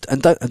it.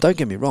 And don't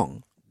get me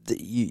wrong.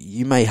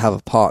 You may have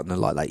a partner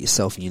like that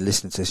yourself, and you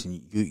listen to this,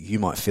 and you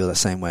might feel the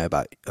same way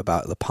about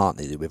the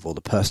partner you're with, or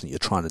the person that you're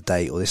trying to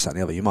date, or this, that, and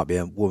the other. You might be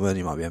a woman,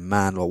 you might be a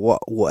man, or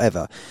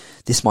whatever.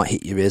 This might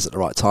hit your ears at the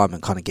right time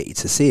and kind of get you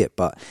to see it.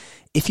 But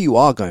if you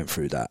are going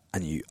through that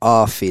and you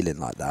are feeling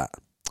like that,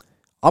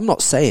 I'm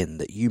not saying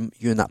that you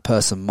and that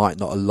person might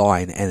not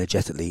align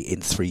energetically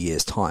in 3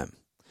 years' time,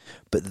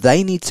 but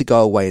they need to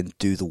go away and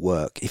do the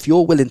work. If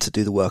you're willing to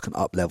do the work and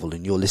up level,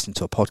 and you're listening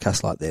to a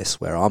podcast like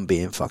this where I'm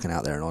being fucking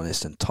out there and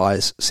honest, and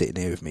Ty's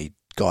sitting here with me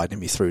guiding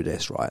me through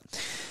this, right?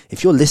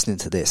 If you're listening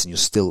to this and you're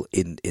still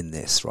in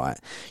this, right,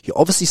 you're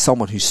obviously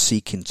someone who's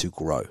seeking to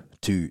grow,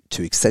 to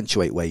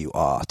accentuate where you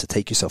are, to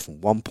take yourself from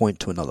one point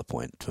to another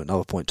point, to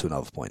another point to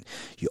another point.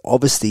 You're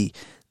obviously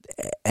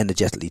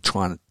energetically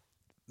trying to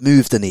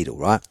move the needle,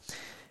 right?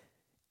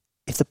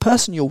 If the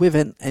person you're with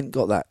ain't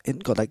got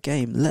that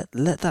game, let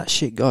that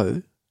shit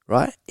go,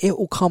 right? It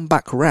will come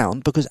back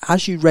around, because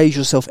as you raise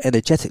yourself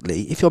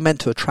energetically, if you're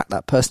meant to attract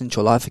that person into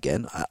your life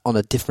again on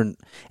a different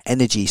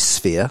energy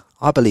sphere,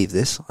 I believe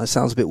this, it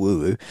sounds a bit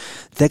woo-woo,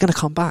 they're going to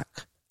come back,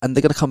 and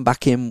they're going to come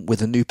back in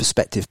with a new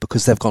perspective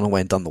because they've gone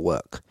away and done the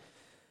work.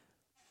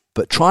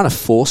 But trying to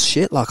force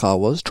shit like I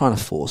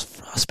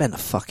spent a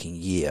fucking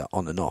year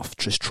on and off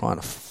just trying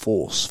to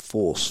force,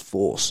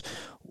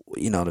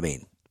 you know what I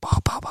mean?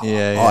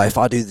 Yeah. If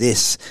I do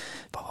this,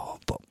 you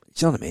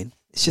know what I mean?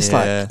 It's just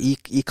like,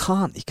 you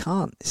can't.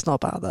 It's not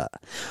about that.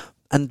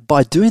 And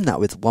by doing that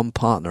with one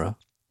partner,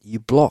 you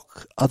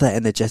block other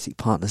energetic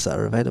partners that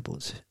are available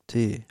to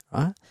you,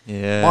 right?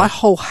 Yeah. My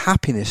whole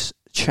happiness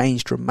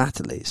changed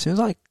dramatically as soon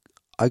as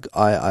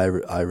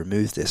I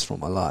removed this from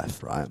my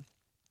life, right?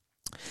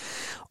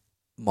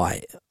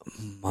 My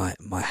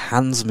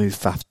hands moved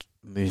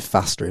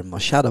faster in my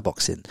shadow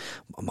boxing.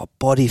 My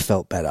body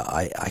felt better.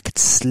 I could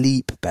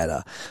sleep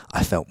better.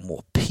 I felt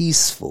more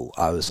peaceful.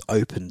 I was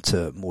open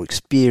to more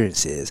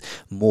experiences.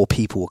 More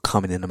people were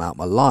coming in and out of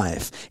my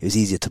life. It was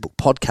easier to book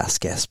podcast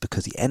guests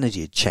because the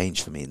energy had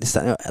changed for me. And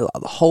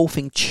the whole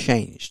thing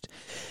changed.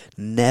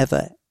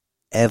 Never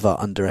ever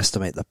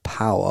underestimate the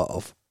power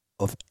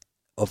of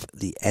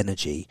the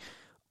energy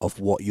of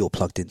what you're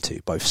plugged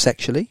into, both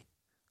sexually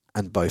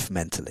and both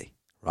mentally.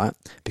 Right?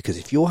 Because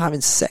if you're having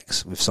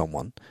sex with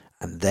someone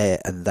and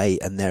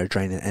they're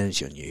draining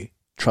energy on you,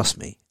 trust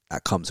me,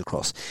 that comes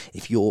across.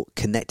 If you're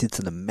connected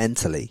to them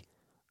mentally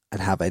and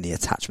have any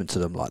attachment to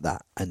them like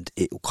that, and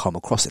it will come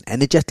across, and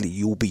energetically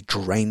you will be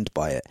drained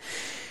by it,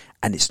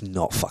 and it's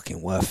not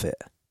fucking worth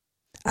it.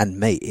 And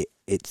mate,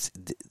 it's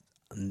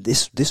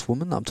this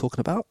woman that I'm talking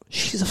about,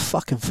 she's a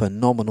fucking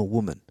phenomenal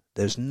woman.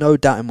 There's no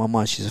doubt in my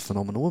mind she's a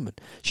phenomenal woman.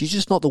 She's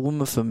just not the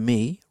woman for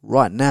me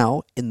right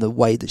now in the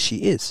way that she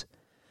is.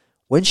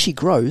 When she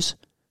grows,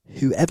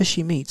 whoever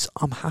she meets,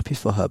 I'm happy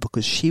for her,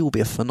 because she will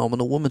be a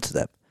phenomenal woman to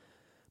them.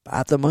 But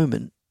at the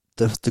moment,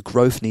 the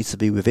growth needs to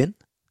be within,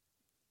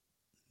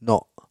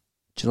 not. Do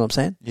you know what I'm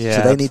saying?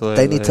 Yeah, so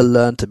they need to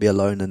learn to be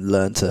alone and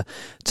learn to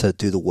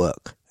do the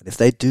work. And if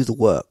they do the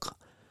work,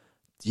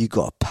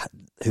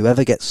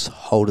 whoever gets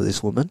hold of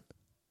this woman,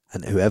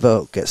 and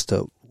whoever gets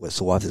to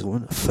wife this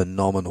woman, a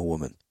phenomenal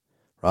woman,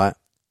 right?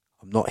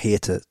 I'm not here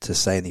to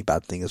say any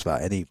bad things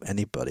about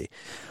anybody.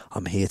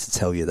 I'm here to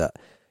tell you that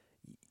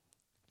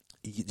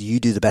you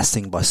do the best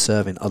thing by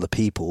serving other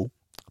people,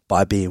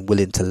 by being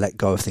willing to let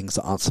go of things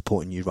that aren't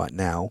supporting you right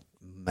now.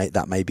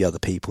 That may be other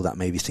people, that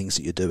may be things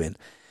that you're doing.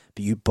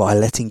 But by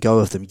letting go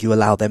of them, you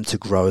allow them to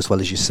grow as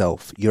well as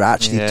yourself. You're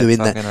actually doing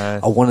that.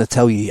 I want to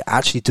tell you, you're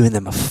actually doing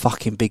them a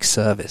fucking big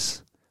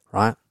service,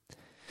 right?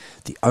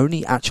 The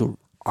only I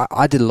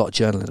did a lot of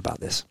journaling about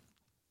this,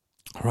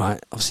 right?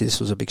 Obviously, this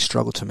was a big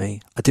struggle to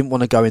me. I didn't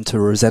want to go into a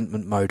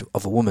resentment mode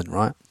of a woman,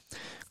 right?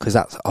 Because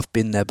I've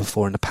been there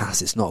before in the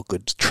past. It's not a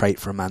good trait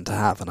for a man to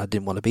have, and I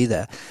didn't want to be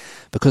there.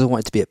 Because I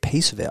wanted to be at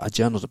peace with it, I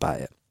journaled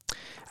about it.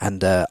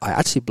 And I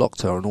actually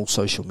blocked her on all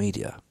social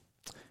media.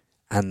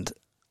 And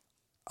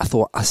I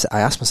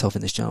asked myself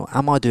in this journal,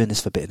 am I doing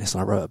this for bitterness?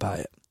 And I wrote about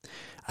it.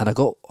 And I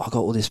got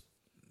all this,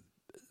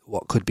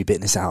 what could be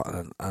bitterness out.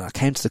 And I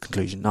came to the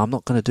conclusion, no, I'm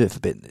not going to do it for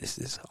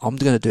bitterness. I'm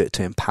going to do it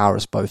to empower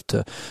us both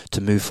to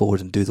move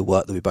forward and do the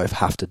work that we both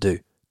have to do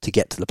to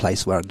get to the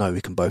place where I know we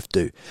can both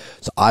do.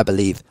 So I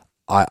believe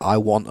I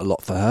want a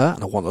lot for her,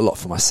 and I want a lot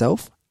for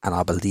myself, and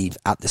I believe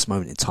at this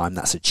moment in time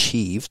that's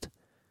achieved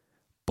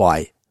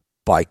by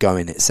by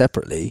going it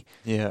separately.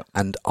 Yeah.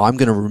 And I'm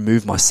going to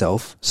remove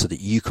myself so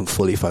that you can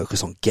fully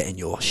focus on getting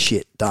your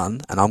shit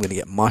done, and I'm going to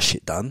get my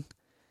shit done.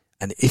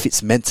 And if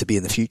it's meant to be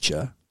in the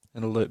future,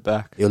 it'll loop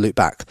back. It'll loop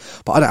back.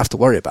 But I don't have to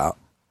worry about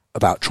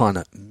trying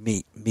to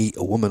meet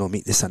a woman or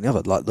meet this and the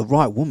other. Like, the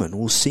right woman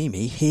will see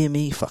me, hear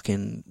me,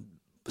 fucking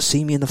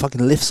see me in the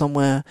fucking lift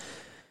somewhere.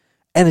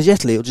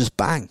 Energetically, it'll just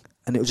bang.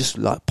 And it'll just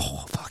like,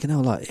 oh, fucking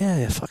hell, like,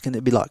 yeah, fucking,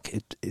 it'd be like,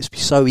 it'd be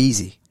so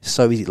easy.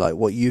 So easy. Like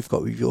what you've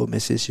got with your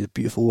missus, she's a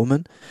beautiful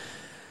woman.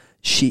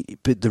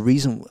 But the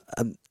reason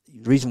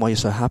why you're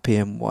so happy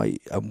and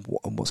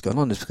what's going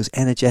on is because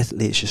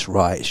energetically it's just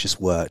right. It's just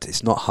worked.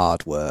 It's not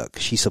hard work.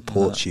 She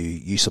supports you.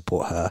 You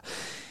support her.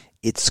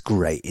 It's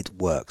great. It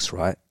works,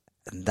 right?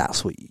 And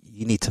that's what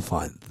you need to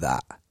find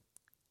that.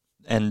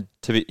 And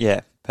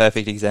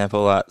perfect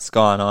example, like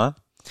Sky and I,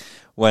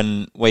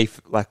 when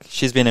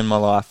she's been in my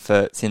life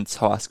since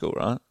high school,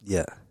 right?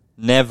 Yeah.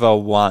 Never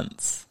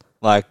once,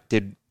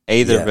 did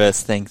either of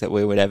us think that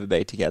we would ever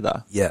be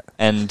together. Yeah.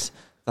 And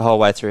the whole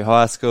way through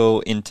high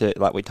school into,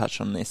 we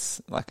touched on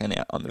this,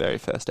 on the very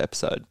first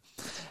episode.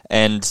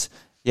 And,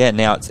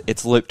 now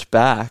it's looped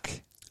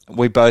back.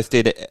 We both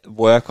did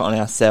work on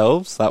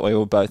ourselves, we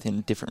were both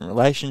in different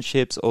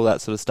relationships, all that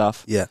sort of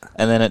stuff. Yeah.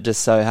 And then it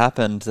just so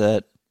happened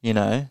that,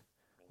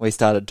 we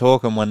started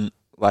talking when,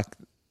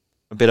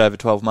 a bit over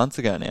 12 months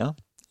ago now.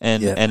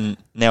 And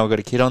now we've got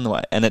a kid on the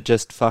way. And it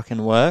just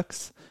fucking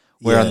works.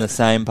 We're on the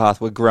same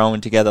path. We're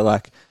growing together.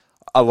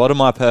 A lot of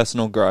my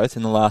personal growth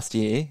in the last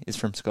year is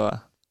from Sky.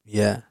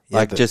 Yeah.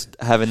 Just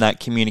having that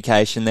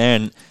communication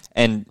there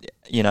and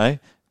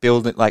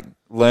building,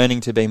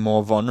 learning to be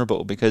more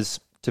vulnerable. Because,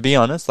 to be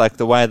honest,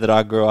 the way that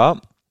I grew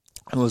up,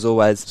 it was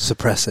always...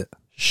 suppress it.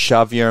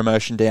 Shove your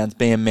emotion down.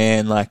 Be a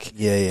man.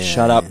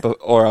 Shut up,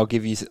 or I'll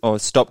give you... Or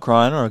stop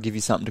crying, or I'll give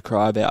you something to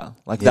cry about.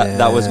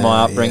 That was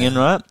my upbringing,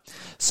 right?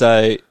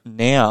 So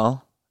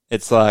now,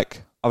 it's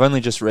I've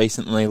only just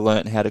recently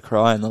learnt how to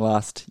cry in the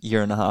last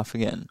year and a half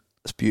again.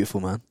 It's beautiful,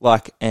 man.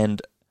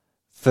 And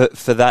for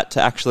that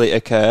to actually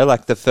occur,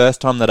 the first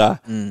time that I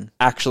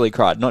actually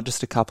cried, not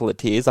just a couple of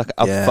tears, a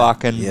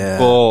fucking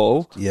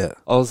ball. Yeah.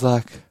 I was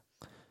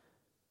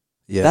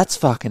that's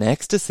fucking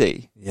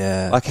ecstasy.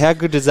 Yeah. How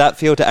good does that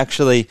feel to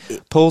actually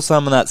pull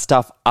some of that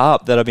stuff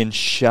up that I've been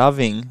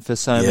shoving for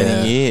so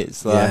many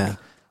years?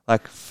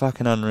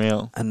 Fucking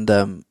unreal.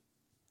 And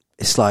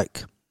it's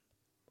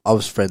I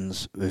was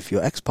friends with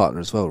your ex-partner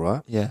as well,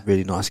 right? Yeah.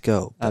 Really nice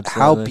girl.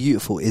 Absolutely. How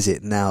beautiful is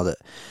it now that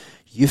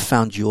you've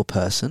found your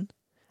person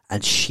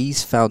and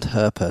she's found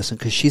her person,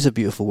 because she's a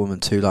beautiful woman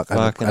too, and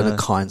a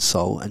kind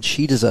soul, and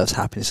she deserves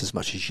happiness as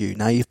much as you.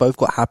 Now you've both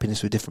got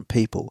happiness with different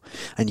people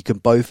and you can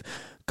both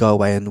go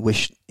away and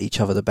wish each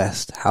other the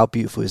best. How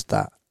beautiful is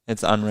that?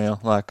 It's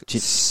unreal.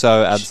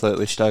 So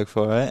absolutely stoked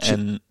for it,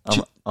 and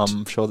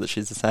I'm sure that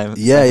she's the same.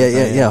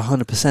 Yeah,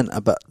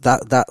 100%. But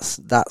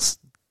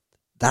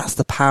that's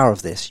the power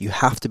of this. You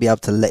have to be able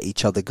to let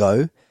each other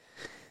go.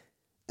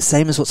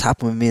 Same as what's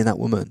happened with me and that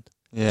woman.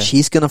 Yeah.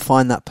 She's going to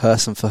find that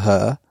person for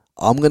her.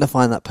 I'm going to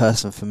find that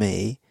person for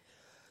me.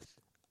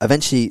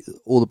 Eventually,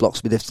 all the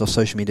blocks will be lifted off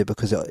social media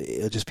because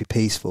it'll just be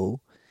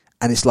peaceful.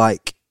 And it's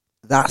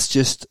that's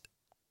just...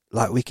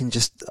 we can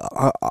just...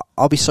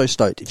 I'll be so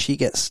stoked if she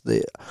gets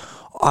the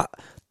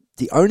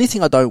only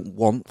thing I don't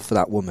want for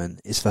that woman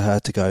is for her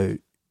to go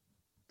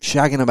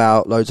shagging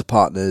about loads of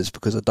partners,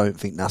 because I don't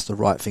think that's the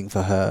right thing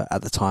for her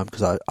at the time,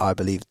 because I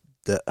believe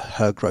that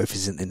her growth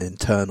isn't an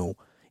internal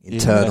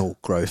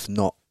growth,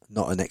 not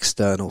an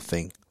external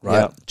thing,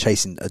 right? Yeah.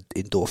 Chasing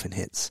endorphin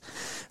hits.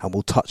 And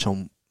we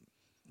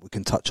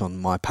can touch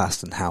on my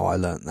past and how I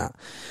learned that.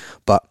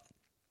 But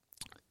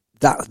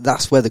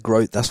that's where the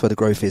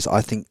growth is.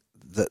 I think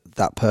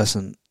that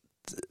person,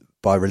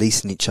 by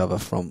releasing each other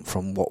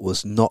from what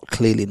was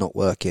clearly not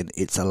working,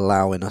 it's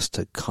allowing us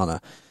to kind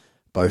of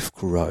both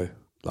grow.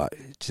 Do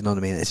you know what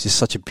I mean? It's just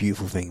such a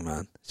beautiful thing,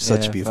 man.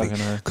 Such a beautiful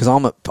thing. Because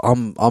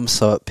I'm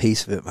so at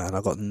peace with it, man.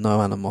 I've got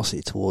no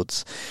animosity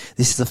towards.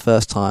 This is the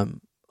first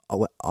time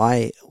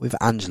with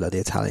Angela, the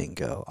Italian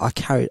girl, I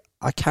carried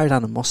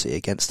animosity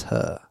against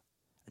her.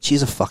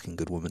 She's a fucking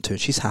good woman too,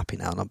 and she's happy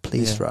now, and I'm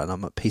pleased for her, and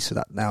I'm at peace with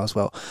that now as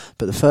well.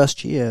 But the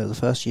first year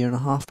and a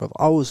half, bro,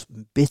 I was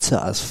bitter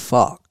as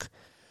fuck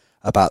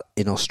about,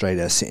 in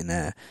Australia, sitting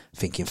there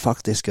thinking,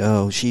 fuck this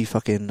girl, she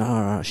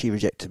fucking, she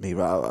rejected me,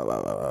 rah, rah,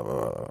 rah, rah,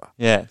 rah, rah.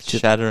 Yeah,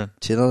 shattering.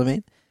 Do you know what I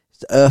mean?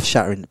 It's earth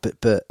shattering,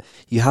 but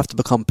you have to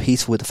become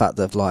peaceful with the fact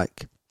of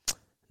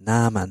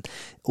nah, man,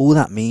 all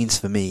that means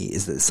for me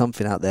is that there's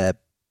something out there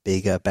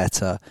bigger,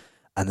 better,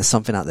 and there's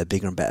something out there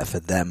bigger and better for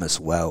them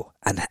as well.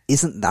 And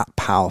isn't that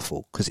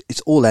powerful? Because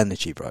it's all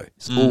energy, bro.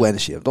 It's all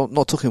energy. I'm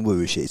not talking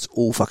woo-woo shit. It's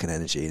all fucking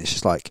energy. And it's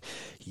just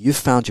you've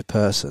found your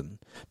person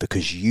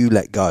because you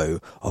let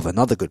go of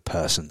another good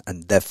person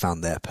and they've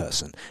found their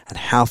person. And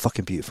how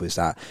fucking beautiful is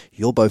that?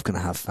 You're both going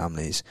to have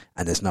families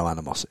and there's no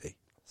animosity.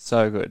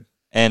 So good.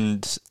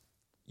 And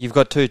you've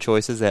got two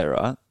choices there,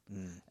 right?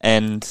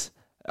 And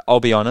I'll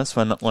be honest,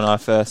 when I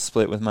first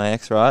split with my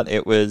ex, right,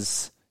 it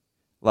was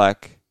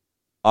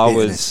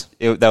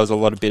there was a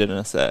lot of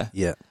bitterness there.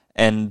 Yeah.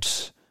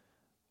 And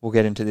we'll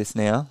get into this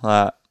now.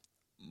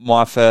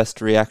 My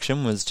first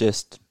reaction was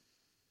just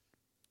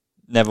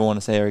never want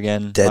to see her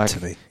again. Dead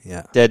to me,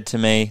 yeah. Dead to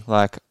me.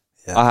 Like,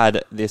 Yeah. I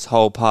had this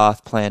whole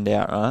path planned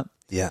out, right?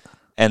 Yeah.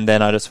 And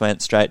then I just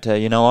went straight to,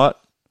 you know what?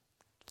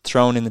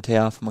 Throwing in the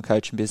towel for my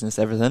coaching business,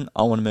 everything.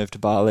 I want to move to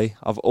Bali.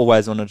 I've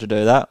always wanted to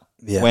do that.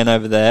 Yeah. Went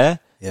over there,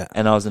 Yeah.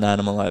 and I was an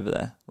animal over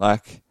there.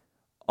 Like,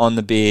 on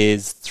the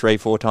beers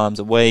 3-4 times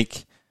a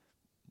week.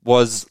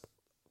 Was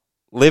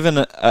living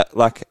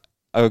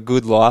a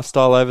good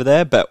lifestyle over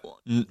there, but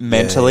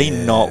mentally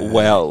not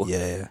well.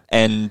 Yeah.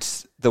 And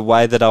the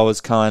way that I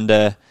was kind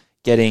of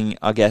getting,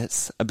 I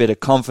guess, a bit of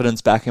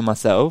confidence back in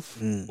myself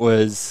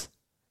was,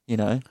 you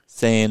know,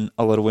 seeing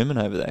a lot of women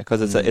over there,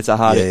 because it's a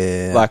hard,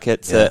 like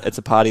it's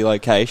a party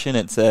location.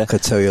 It's a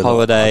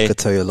holiday. I could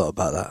tell you a lot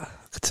about that.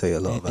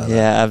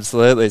 Yeah,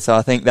 absolutely. So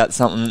I think that's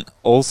something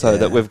also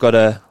that we've got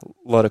a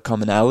lot of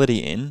commonality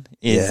in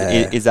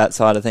is that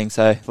side of things.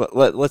 So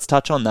let's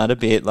touch on that a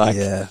bit. Like,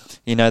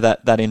 you know,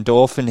 that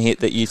endorphin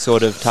hit that you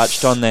sort of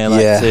touched on there,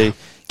 like to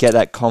get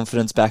that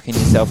confidence back in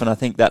yourself. And I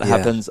think that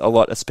happens a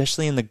lot,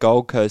 especially in the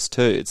Gold Coast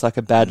too. It's like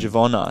a badge of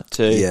honour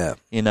to,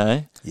 you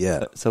know.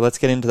 Yeah. So let's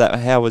get into that.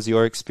 How was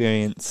your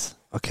experience?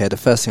 Okay, the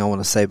first thing I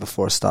want to say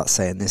before I start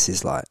saying this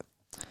is, like,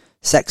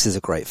 sex is a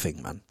great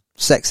thing, man.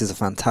 Sex is a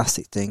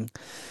fantastic thing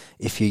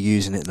if you're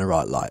using it in the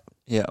right light.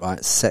 Yeah.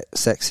 Right.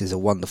 Sex is a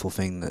wonderful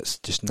thing that's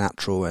just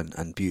natural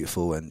and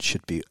beautiful and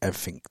should be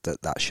everything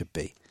that should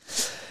be.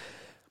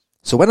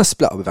 So when I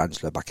split up with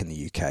Angela back in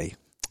the UK,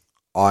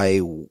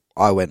 I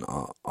went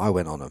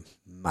on a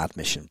mad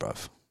mission,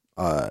 bruv.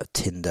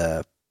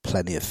 Tinder,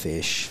 plenty of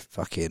fish,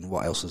 fucking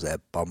what else was there?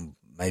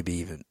 Maybe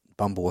even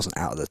Bumble wasn't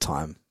out at the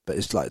time, but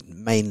it's like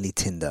mainly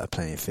Tinder,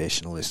 plenty of fish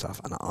and all this stuff.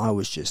 And I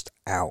was just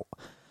out.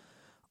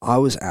 I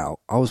was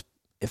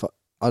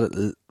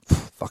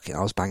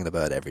banging a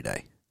bird every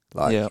day.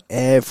 Like,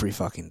 every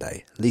fucking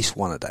day. At least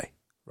one a day,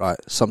 right?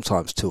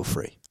 Sometimes 2 or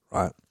 3,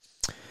 right?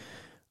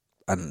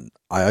 And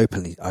I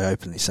openly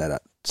say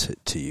that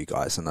to you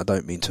guys, and I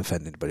don't mean to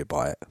offend anybody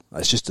by it.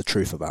 It's just the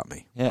truth about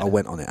me. Yeah. I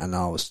went on it, and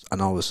I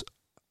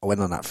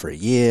went on that for a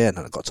year, and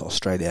then I got to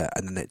Australia,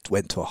 and then it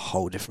went to a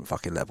whole different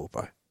fucking level,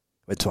 bro.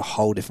 Went to a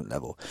whole different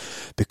level.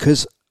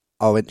 Because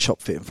I went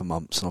shop fitting for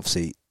months, and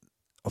obviously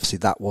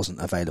that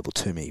wasn't available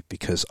to me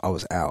because I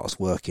was out, I was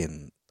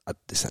working,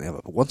 this and the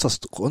other. But once I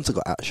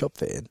got out of shop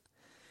fitting,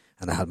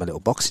 and I had my little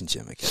boxing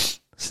gym again,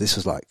 so this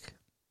was like,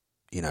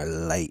 you know,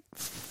 late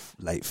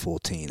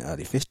 14,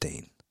 early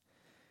 15,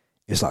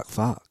 it's like,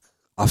 fuck,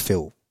 I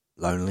feel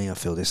lonely, I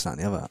feel this, that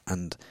and the other.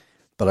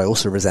 But I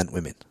also resent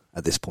women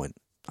at this point.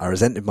 I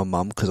resented my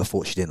mum because I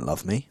thought she didn't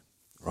love me,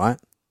 right?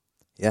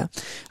 Yeah.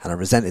 And I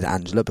resented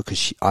Angela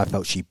because I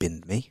felt she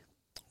binned me.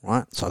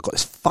 Right, so I got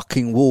this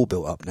fucking wall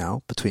built up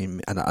now between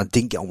me, and I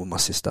didn't get on with my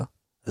sister.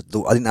 I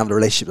didn't have the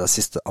relationship with my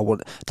sister.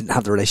 Didn't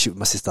have the relationship with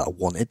my sister I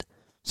wanted.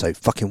 So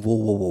fucking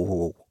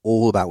wall,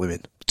 all about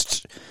women.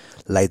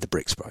 Laid the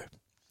bricks, bro.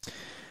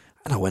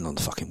 And I went on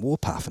the fucking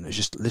warpath, and it was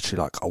just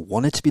literally like, I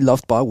wanted to be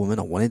loved by a woman.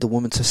 I wanted a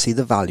woman to see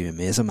the value in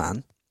me as a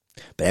man.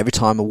 But every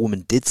time a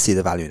woman did see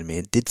the value in me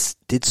and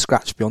did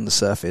scratch beyond the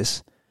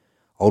surface,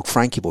 old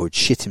Frankie boy would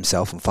shit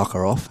himself and fuck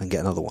her off and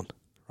get another one.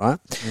 Right?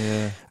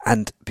 Yeah.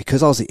 And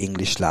because I was the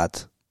English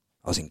lad,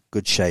 I was in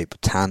good shape,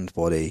 tanned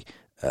body,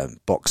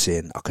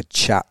 boxing, I could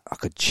chat,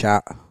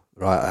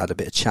 right? I had a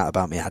bit of chat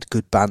about me, I had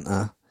good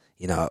banter,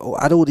 you know,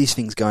 I had all these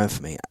things going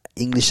for me.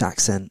 English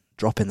accent,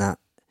 dropping that.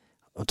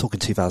 I'm talking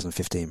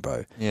 2015,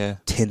 bro. Yeah.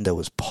 Tinder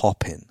was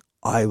popping.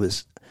 I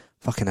was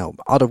fucking hell.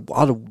 I'd have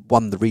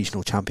won the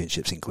regional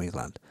championships in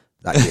Queensland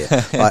that year.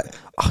 Like,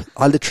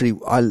 I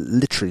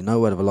literally, no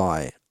word of a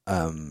lie,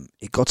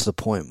 it got to the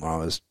point where I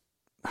was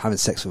having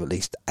sex with at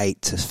least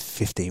 8 to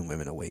 15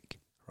 women a week,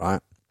 right?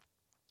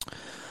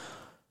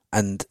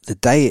 And the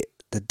day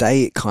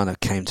it kind of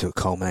came to a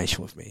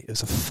culmination with me, it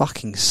was a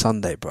fucking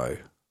Sunday, bro.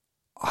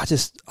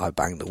 I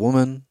banged a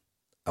woman.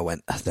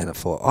 Then I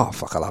thought, oh,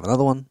 fuck, I'll have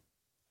another one.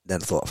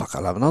 Then I thought, fuck,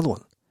 I'll have another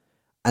one.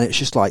 And it's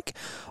just like,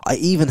 I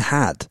even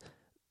had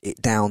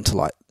it down to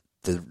like,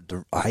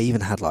 I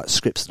even had like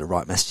scripts of the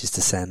right messages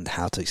to send,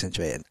 how to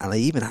accentuate it, and I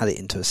even had it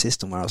into a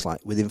system where I was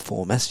like, within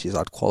 4 messages,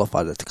 I'd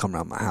qualified her to come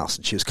around my house,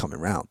 and she was coming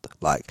round.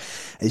 Like,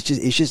 it's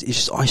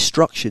just, I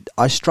structured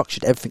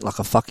everything like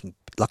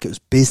it was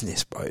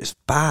business, bro. It's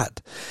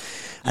bad.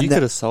 And you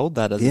could have sold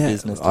that as a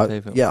business to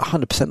people. Yeah,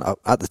 100%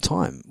 at the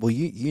time. Well,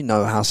 you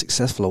know how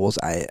successful I was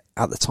at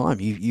the time.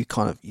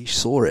 You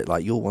saw it.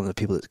 Like, you're one of the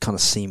people that kind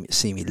of see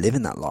me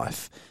living that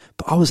life.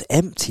 But I was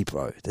empty,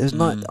 bro. There's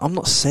I'm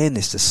not saying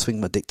this to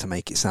swing my dick to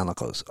make it sound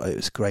like it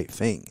was a great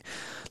thing.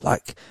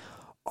 Like,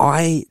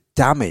 I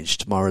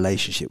damaged my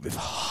relationship with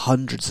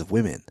hundreds of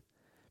women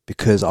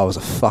because I was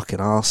a fucking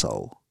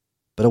arsehole.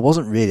 But I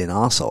wasn't really an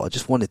arsehole. I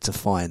just wanted to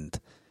feel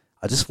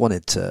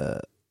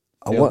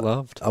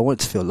loved. I wanted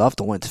to feel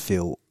loved. I wanted to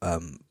feel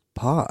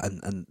part,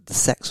 and the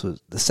sex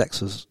was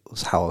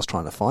how I was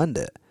trying to find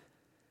it.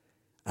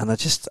 And I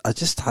just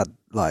had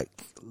like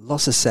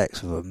lots of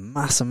sex with a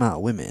mass amount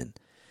of women.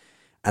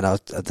 And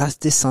that's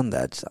this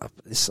Sunday.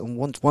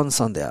 One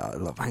Sunday,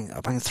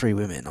 I banged 3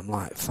 women. I'm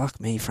like, fuck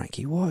me,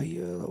 Frankie.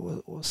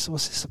 What's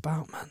this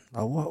about, man?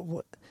 Like,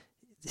 what?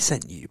 This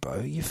ain't you, bro.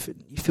 You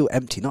feel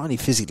empty. Not only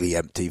physically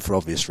empty for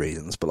obvious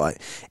reasons, but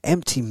like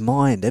empty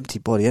mind, empty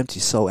body,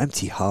 empty soul,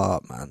 empty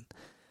heart, man.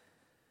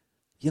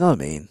 You know what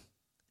I mean?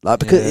 Like,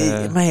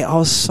 because mate, I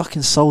was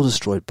fucking soul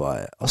destroyed by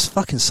it.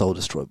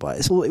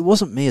 It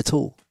wasn't me at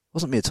all.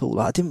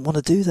 Like, I didn't want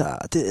to do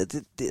that.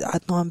 I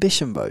had no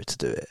ambition, bro, to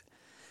do it.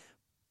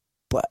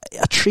 But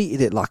I treated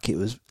it like it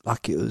was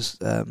like a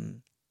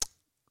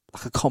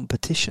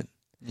competition.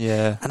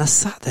 Yeah. And I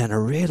sat there and I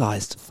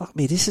realised, fuck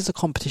me, this is a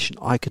competition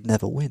I could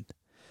never win.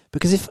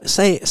 Because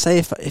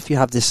if you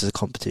have this as a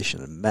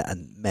competition,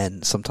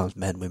 and sometimes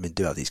women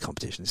do have these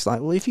competitions, it's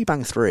like, well, if you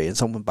bang 3 and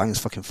someone bangs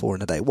fucking 4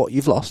 in a day, what,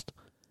 you've lost?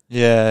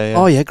 Yeah.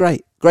 Oh yeah,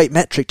 great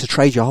metric to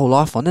trade your whole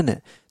life on, isn't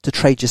it? To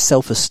trade your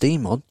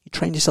self-esteem on. You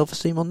train your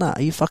self-esteem on that.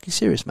 Are you fucking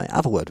serious, mate?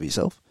 Have a word with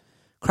yourself.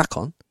 Crack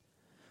on.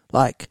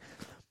 Like,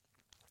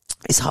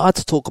 it's hard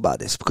to talk about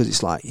this because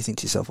it's like, you think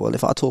to yourself, well,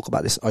 if I talk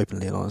about this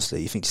openly and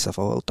honestly, you think to yourself,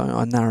 oh, well, don't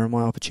I narrow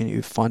my opportunity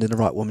of finding the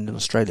right woman in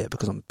Australia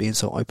because I'm being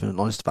so open and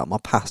honest about my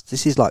past?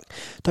 This is like,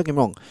 don't get me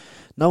wrong,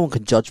 no one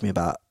can judge me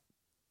about,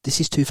 this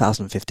is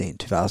 2015,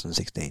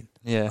 2016.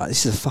 Yeah. Like,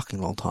 this is a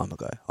fucking long time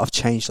ago. I've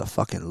changed a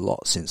fucking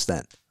lot since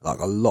then. Like,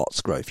 a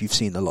lot's growth. You've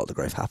seen a lot of the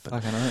growth happen.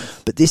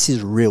 But this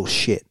is real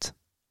shit,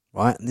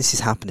 right? And this is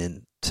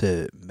happening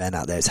to men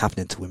out there. It's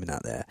happening to women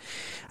out there.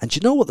 And do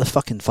you know what the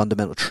fucking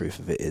fundamental truth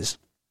of it is?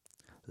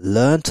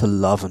 Learn to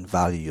love and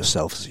value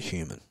yourself as a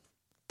human.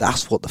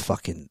 That's what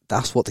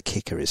the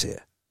kicker is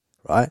here,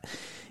 right?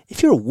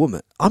 If you're a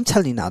woman, I'm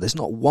telling you now, there's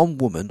not one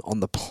woman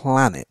on the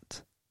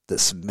planet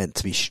that's meant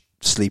to be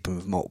sleeping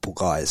with multiple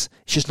guys.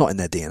 It's just not in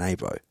their DNA,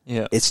 bro.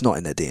 Yeah. It's not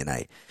in their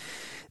DNA.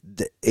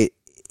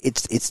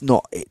 It's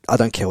not. I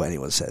don't care what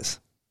anyone says.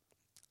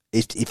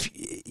 If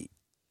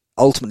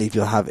ultimately, if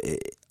you have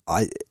it,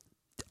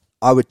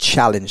 I would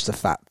challenge the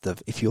fact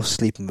that if you're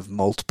sleeping with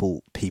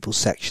multiple people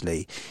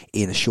sexually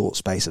in a short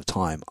space of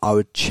time, I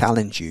would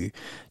challenge you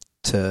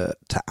to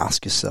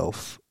ask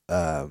yourself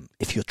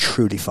if you're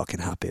truly fucking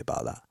happy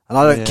about that. And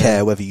I don't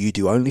care whether you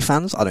do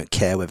OnlyFans. I don't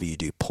care whether you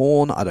do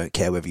porn. I don't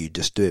care whether you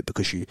just do it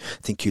because you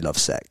think you love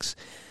sex.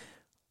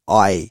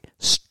 When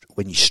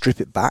you strip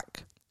it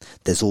back,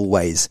 there's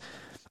always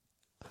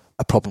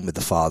a problem with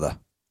the father,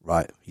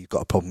 right? You've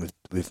got a problem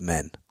with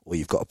men, or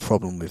you've got a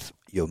problem with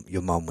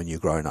your mum when you're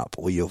growing up,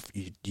 or you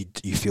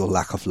feel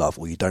lack of love,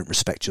 or you don't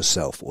respect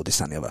yourself, or this,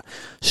 that, and the other.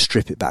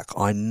 Strip it back.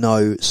 I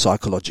know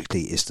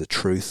psychologically it's the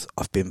truth.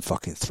 I've been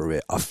fucking through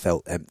it. I've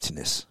felt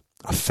emptiness.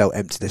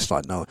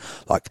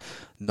 Like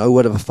no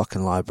word of a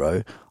fucking lie,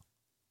 bro.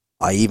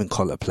 I even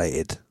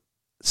contemplated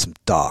some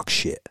dark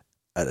shit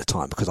at the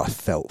time because I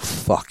felt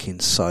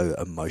fucking so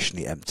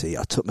emotionally empty.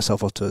 I took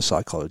myself off to a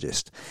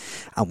psychologist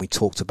and we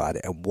talked about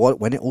it. And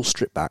when it all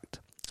stripped back,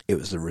 it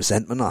was the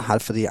resentment I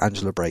had for the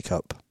Angela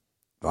breakup,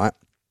 right?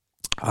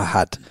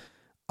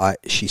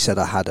 She said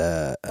I had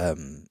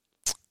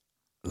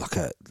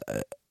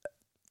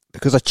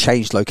because I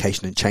changed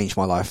location and changed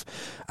my life,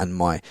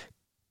 and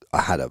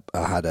I had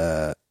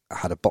a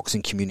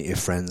boxing community of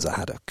friends. I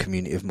had a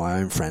community of my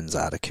own friends.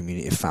 I had a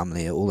community of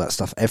family, all that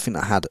stuff. Everything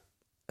I had,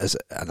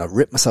 and I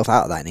ripped myself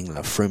out of that in England.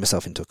 I threw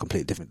myself into a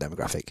completely different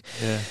demographic.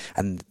 Yeah.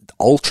 And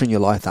altering your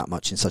life that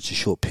much in such a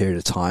short period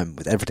of time,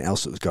 with everything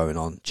else that was going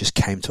on, just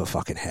came to a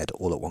fucking head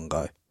all at one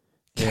go.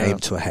 Came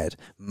to a head,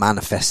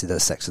 manifested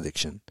as sex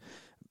addiction.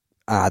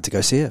 I had to go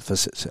see her,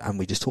 and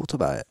we just talked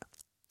about it.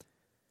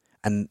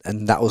 And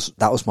that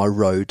was my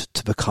road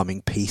to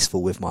becoming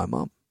peaceful with my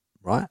mum.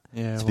 Right?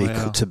 Yeah,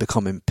 to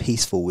becoming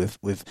peaceful with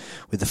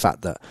the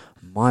fact that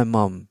my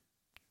mum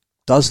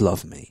does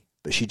love me,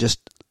 but she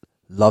just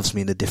loves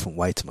me in a different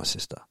way to my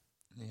sister.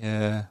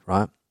 Yeah.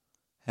 Right?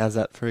 How's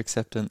that for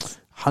acceptance?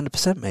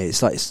 100%, mate.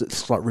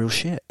 It's like real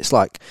shit. It's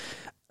like,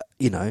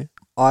 you know,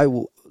 I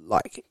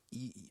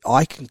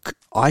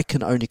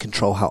can only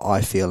control how I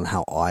feel and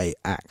how I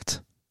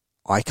act.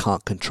 I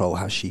can't control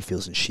how she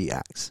feels and she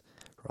acts.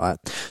 Right,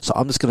 so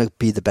I'm just going to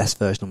be the best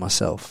version of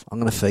myself. I'm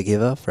going to forgive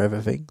her for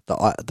everything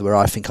where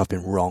I think I've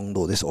been wronged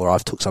or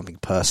I've took something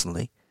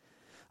personally.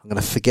 I'm going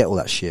to forget all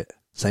that shit.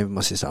 Same with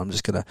my sister. I'm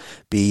just going to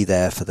be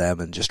there for them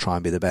and just try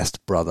and be the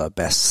best brother,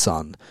 best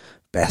son,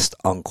 best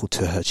uncle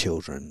to her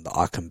children that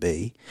I can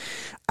be,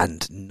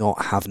 and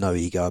not have no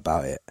ego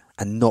about it,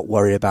 and not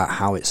worry about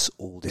how it's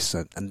all this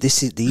and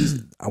this is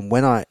these. And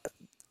when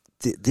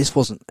it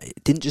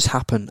didn't just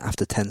happen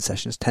after 10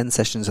 sessions. 10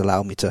 sessions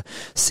allowed me to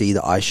see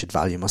that I should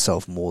value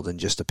myself more than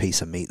just a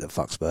piece of meat that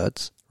fucks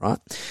birds, right?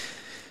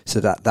 So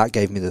that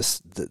gave me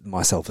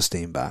my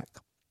self-esteem back.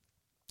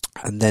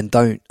 And then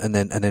from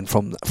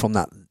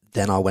that,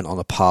 then I went on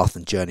a path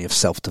and journey of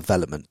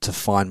self-development to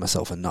find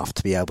myself enough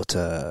to be able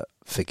to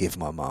forgive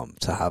my mum,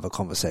 to have a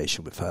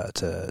conversation with her,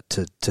 to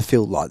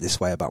feel like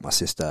this way about my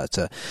sister,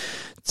 you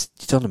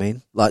know what I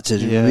mean? Like, to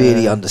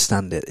really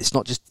understand it. It's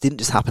didn't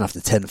just happen after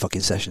 10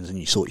 fucking sessions and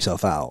you sort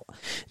yourself out.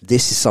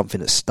 This is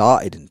something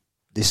that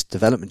this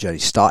development journey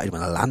started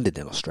when I landed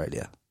in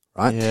Australia,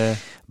 right? Yeah.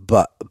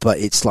 But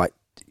it's like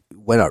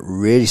when I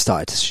really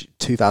started to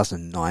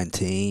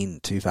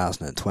 2019,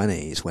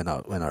 2020 is when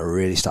I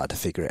really started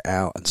to figure it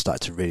out and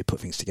started to really put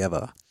things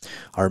together.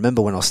 I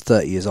remember when I was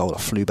 30 years old, I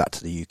flew back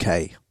to the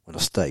UK. When I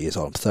was 30 years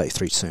old, I'm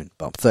 33 soon,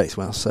 but I'm 30.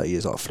 When I was 30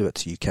 years old, I flew back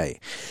to the UK.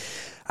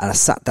 And I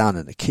sat down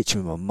in the kitchen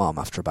with my mum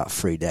after about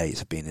 3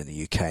 days of being in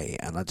the UK,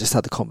 and I just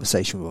had the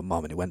conversation with my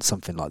mum, and it went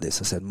something like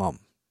this. I said, Mum,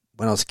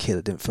 when I was a kid,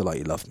 I didn't feel like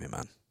you loved me,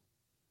 man.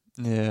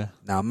 Yeah.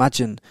 Now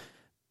imagine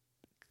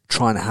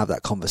trying to have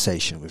that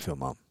conversation with your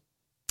mum.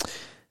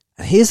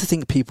 And here's the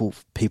thing people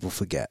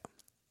forget,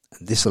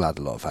 and this will add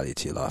a lot of value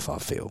to your life, I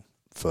feel,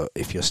 for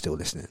if you're still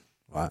listening,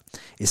 right?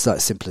 It's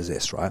like simple as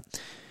this, right?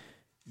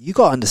 You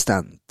got to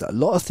understand that a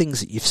lot of things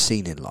that you've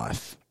seen in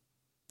life,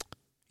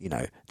 you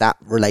know, that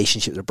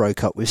relationship that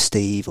broke up with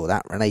Steve, or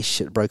that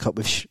relationship that broke up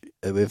with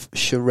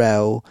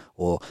Sherelle,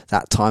 or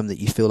that time that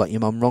you feel like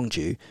your mum wronged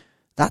you,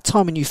 that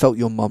time when you felt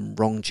your mum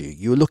wronged you,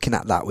 you were looking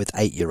at that with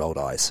 8-year-old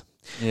eyes.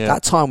 Yeah.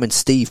 That time when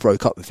Steve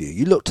broke up with you,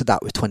 you looked at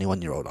that with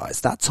 21-year-old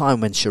eyes. That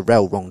time when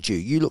Sherelle wronged you,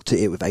 you looked at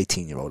it with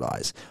 18-year-old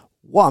eyes.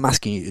 What I'm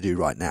asking you to do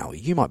right now,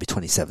 you might be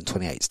 27,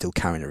 28, still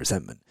carrying a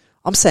resentment.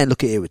 I'm saying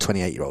look at it with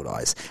 28-year-old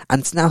eyes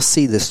and now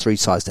see there's 3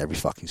 sides to every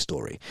fucking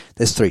story.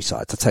 There's 3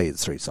 sides. I'll tell you the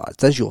 3 sides.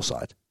 There's your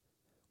side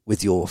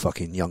with your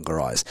fucking younger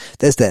eyes.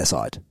 There's their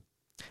side.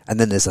 And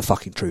then there's the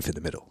fucking truth in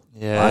the middle.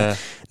 Yeah. Right?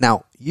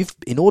 Now,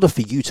 in order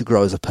for you to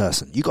grow as a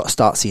person, you got to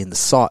start seeing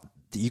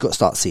you got to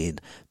start seeing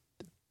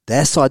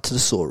their side to the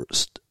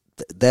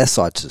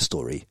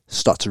story,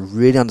 start to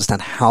really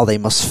understand how they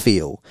must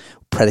feel,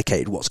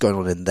 predicated what's going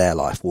on in their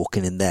life,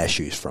 walking in their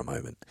shoes for a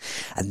moment.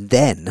 And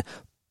then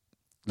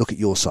look at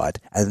your side,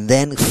 and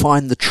then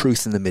find the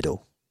truth in the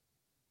middle.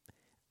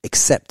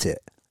 Accept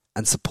it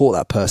and support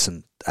that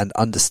person and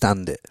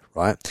understand it,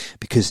 right?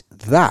 Because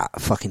that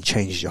fucking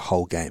changes your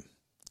whole game.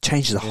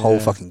 Changes the whole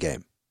fucking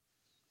game.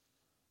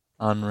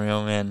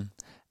 Unreal, man.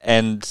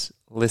 And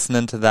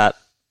listening to that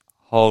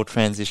whole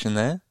transition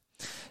there,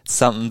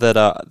 something that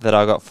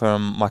I got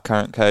from my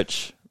current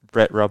coach,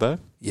 Brett Robbo.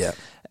 Yeah.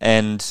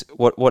 And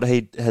what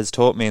he has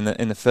taught me in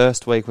the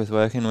first week with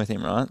working with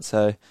him, right?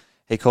 So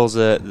he calls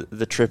it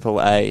the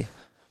AAA.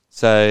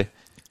 So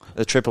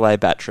the AAA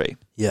battery.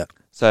 Yeah.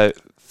 So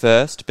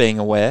first, being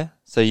aware.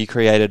 So you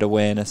created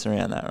awareness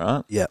around that,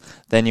 right? Yeah.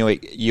 Then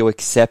you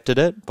accepted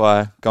it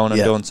by going and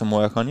Yeah. doing some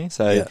work on you.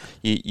 So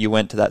you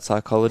went to that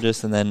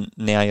psychologist, and then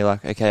now you're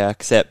like, okay, I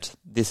accept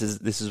this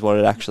is what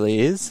it actually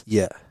is.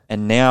 Yeah.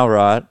 And now,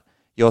 right,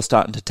 you're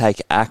starting to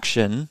take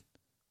action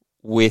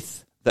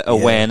with the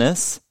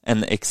awareness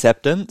and the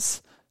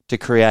acceptance to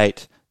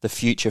create the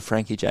future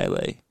Frankie J.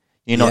 Lee.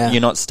 You're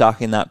not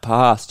stuck in that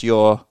past.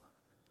 You're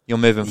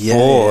moving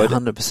forward.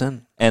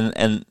 100%.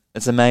 And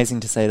it's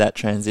amazing to see that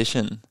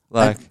transition.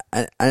 Like,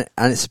 and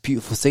it's a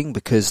beautiful thing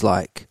because,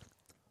 like,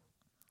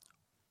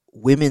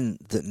 women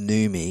that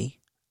knew me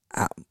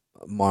at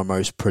my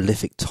most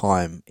prolific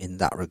time in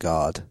that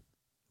regard,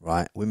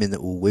 right? Women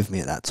that were with me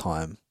at that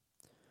time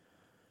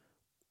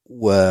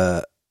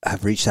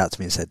have reached out to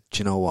me and said, "Do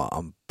you know what?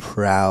 I'm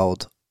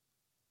proud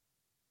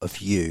of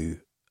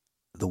you,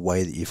 the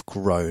way that you've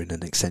grown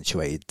and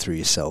accentuated through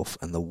yourself,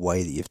 and the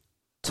way that you've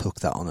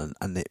took that on."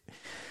 And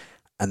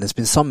there's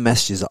been some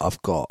messages that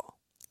I've got,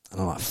 and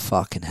I'm like,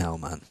 "Fucking hell,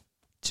 man."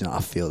 Do you know,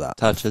 I feel that.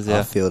 Touches,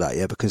 I feel that,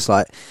 yeah, because,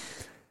 like,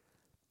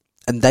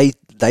 and they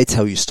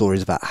tell you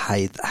stories about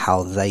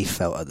how they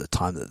felt at the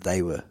time that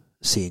they were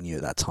seeing you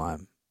at that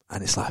time.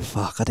 And it's like,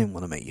 fuck, I didn't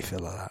want to make you feel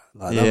like that.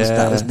 Like,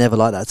 that was never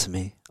like that to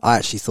me. I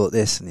actually thought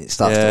this, and it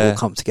starts to all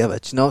come together.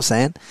 Do you know what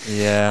I'm saying?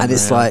 Yeah. And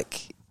it's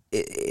like,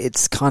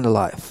 it's kind of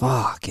like,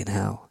 fucking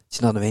hell. Do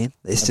you know what I mean?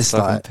 It's just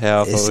like,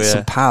 powerful, it's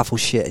some powerful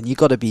shit. And you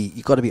got to be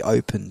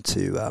open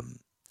to,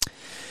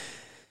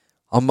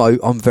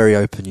 I'm very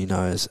open, you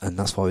know, and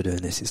that's why we're doing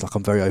this. It's like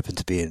I'm very open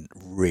to being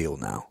real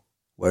now.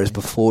 Whereas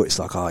before, it's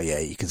like, oh yeah,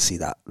 you can see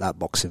that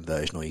boxing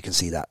version, or you can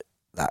see that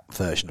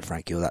version of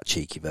Frankie, or that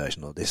cheeky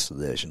version, or this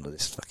version, or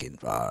this fucking.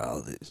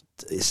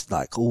 It's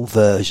like all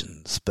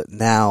versions. But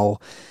now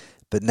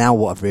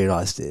what I've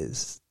realised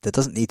is there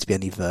doesn't need to be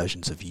any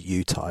versions of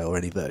you, Ty, or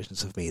any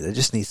versions of me. There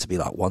just needs to be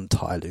like one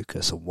Ty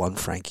Lucas, and one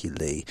Frankie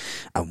Lee,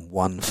 and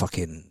one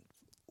fucking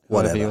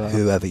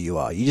whoever you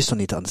are. You just don't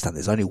need to understand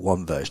there's only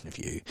one version of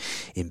you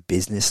in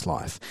business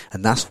life.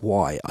 And that's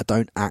why I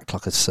don't act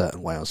like a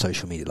certain way on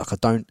social media. Like, I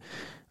don't,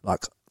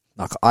 like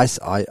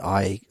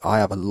I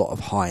have a lot of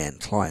high-end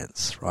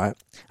clients, right?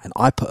 And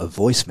I put a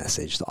voice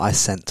message that I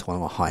sent to one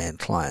of my high-end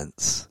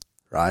clients,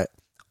 right,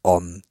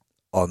 on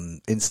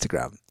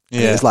Instagram.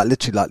 And it was like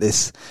literally like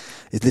this.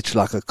 It's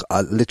literally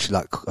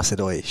like I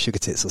said, "Oi, sugar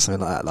tits," or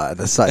something like that. Like,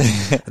 and it's like,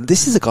 and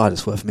this is a guy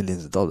that's worth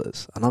millions of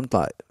dollars, and I'm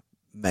like,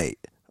 mate.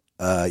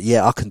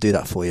 Yeah, I can do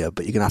that for you,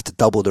 but you're going to have to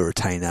double the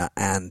retainer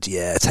and,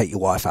 take your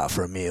wife out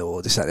for a meal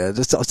or this, that, and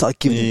that. Just start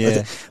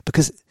giving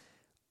because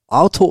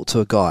I'll talk to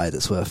a guy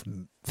that's worth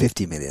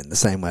 50 million the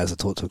same way as I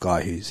talk to a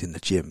guy who's in the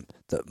gym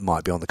that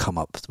might be on the come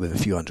up with a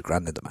few $100,000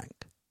 in the bank,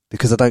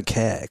 because I don't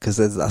care, because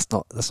that's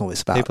not what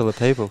it's about. People are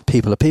people.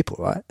 People are people,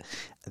 right?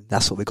 And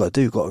that's what we've got to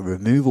do. We've got to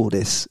remove all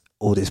this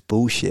all this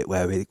bullshit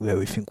where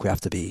we think we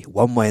have to be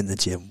one way in the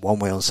gym, one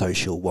way on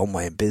social, one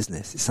way in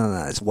business. It's none of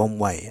that. It's one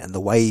way, and the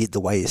way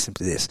is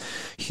simply this: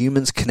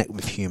 humans connect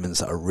with humans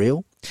that are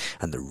real,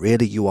 and the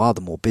realer you are,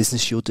 the more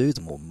business you'll do, the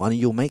more money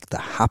you'll make, the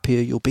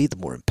happier you'll be, the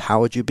more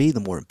empowered you'll be,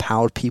 the more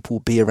empowered people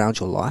will be around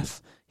your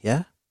life.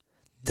 Yeah,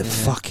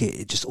 fuck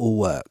it just all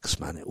works,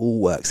 man. It all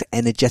works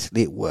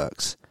energetically. It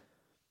works.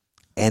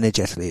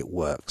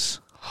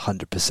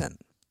 100%.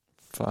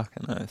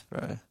 Fucking oath,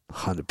 bro.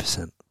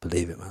 100%.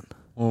 Believe it, man.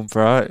 Well,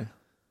 bro,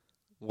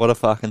 what a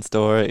fucking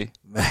story.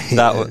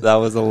 That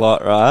was a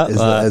lot, right?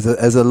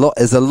 There's a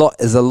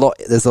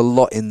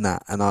lot in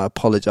that, and I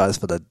apologize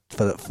for the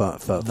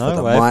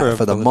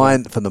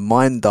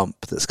mind dump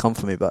that's come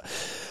from me, but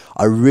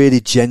I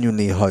really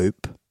genuinely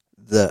hope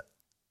that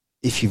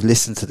if you've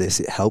listened to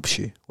this, it helps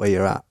you where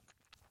you're at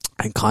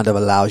and kind of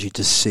allows you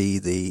to see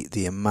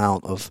the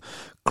amount of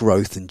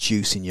growth and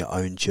juice in your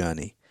own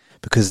journey.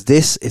 Because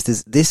this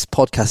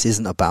podcast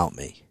isn't about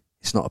me.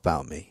 It's not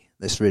about me.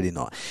 It's really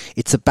not.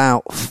 It's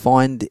about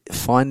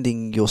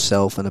finding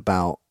yourself and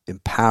about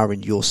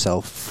empowering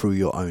yourself through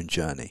your own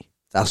journey.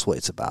 That's what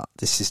it's about.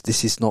 This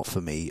is not for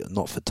me,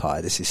 not for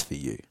Ty. This is for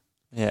you.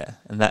 Yeah,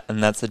 and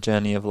that's a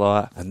journey of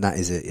life. And that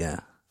is it. Yeah,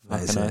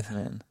 that is it,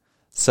 man.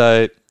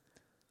 So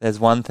there's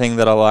one thing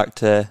that I like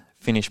to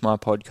finish my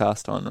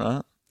podcast on,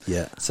 right?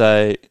 Yeah.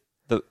 So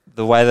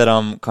the way that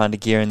I'm kind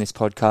of gearing this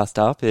podcast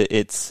up,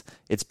 it's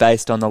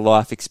based on the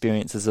life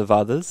experiences of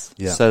others,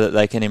 so that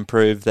they can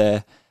improve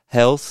their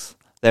health,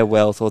 their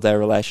wealth, or their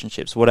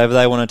relationships, whatever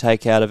they want to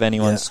take out of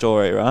anyone's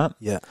story, right?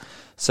 Yeah.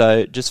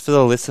 So just for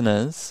the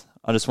listeners,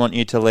 I just want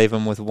you to leave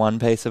them with one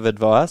piece of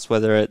advice,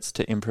 whether it's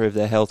to improve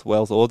their health,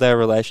 wealth, or their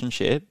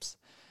relationships.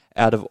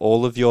 Out of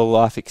all of your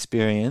life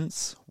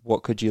experience,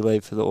 what could you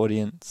leave for the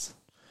audience?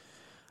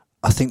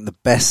 I think the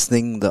best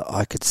thing that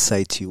I could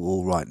say to you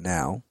all right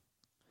now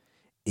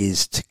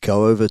is to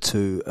go over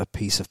to a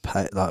piece of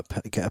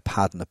get a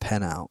pad and a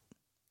pen out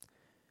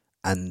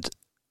and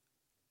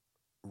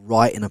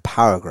write in a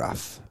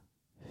paragraph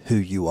who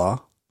you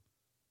are.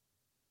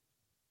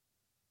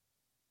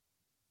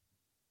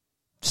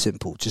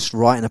 Simple. Just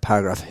write in a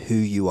paragraph who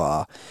you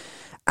are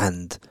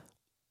and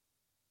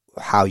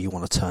how you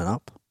want to turn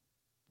up.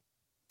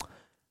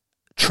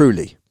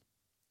 Truly.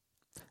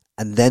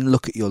 And then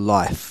look at your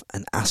life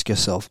and ask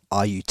yourself,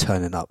 are you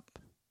turning up?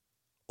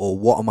 Or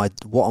what am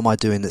I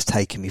doing that's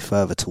taking me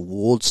further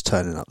towards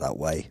turning up that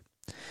way?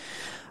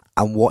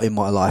 And what in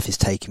my life is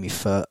taking me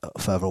further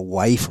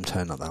away from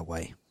turning up that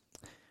way?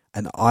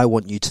 And I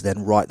want you to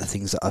then write the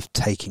things that have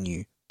taken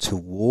you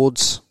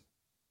towards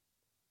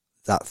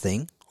that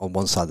thing on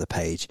one side of the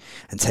page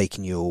and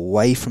taking you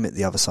away from it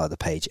the other side of the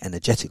page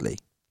energetically.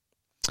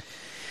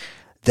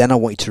 Then I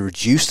want you to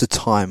reduce the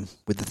time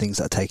with the things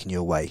that are taking you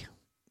away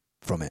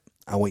from it.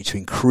 I want you to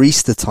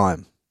increase the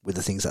time with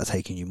the things that are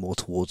taking you more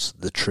towards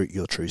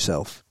your true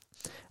self.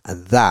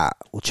 And that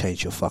will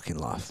change your fucking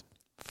life.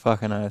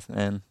 Fucking oath,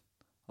 man.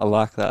 I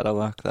like that.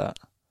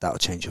 That will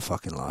change your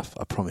fucking life.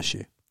 I promise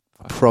you.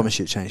 I promise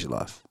you it'll change your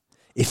life.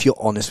 If you're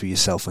honest with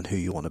yourself and who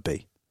you want to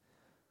be.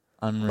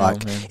 Unreal,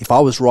 like, man. if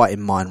I was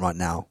writing mine right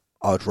now,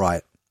 I would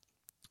write,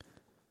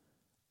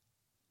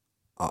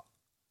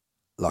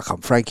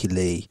 I'm Frankie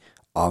Lee.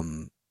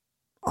 I'm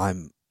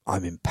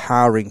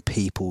empowering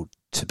people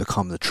to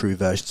become the true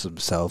versions of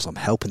themselves. I'm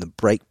helping them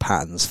break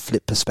patterns,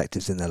 flip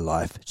perspectives in their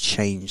life,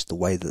 change the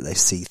way that they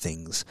see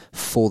things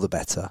for the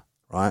better,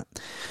 right?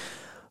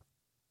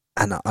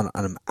 And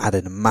I'm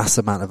adding a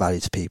massive amount of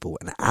value to people.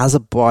 And as a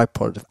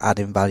byproduct of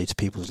adding value to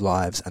people's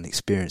lives and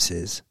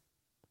experiences,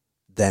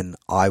 then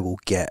I will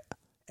get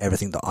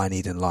everything that I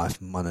need in life,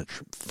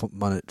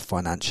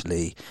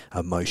 financially,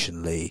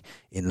 emotionally,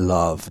 in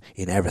love,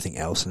 in everything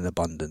else, in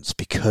abundance,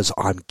 because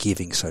I'm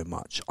giving so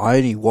much. I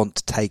only want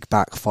to take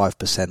back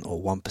 5%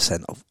 or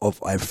 1% of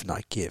everything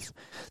I give.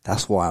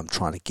 That's why I'm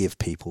trying to give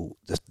people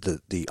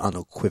the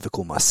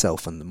unequivocal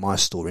myself and my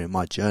story and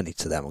my journey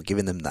to them. I'm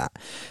giving them that.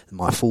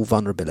 My full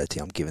vulnerability,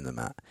 I'm giving them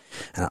that.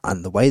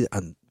 And the way that,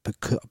 and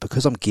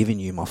because I'm giving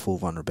you my full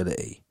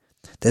vulnerability,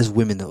 there's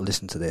women that will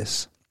listen to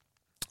this.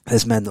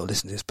 There's men that will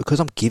listen to this. Because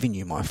I'm giving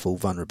you my full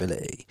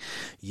vulnerability,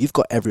 you've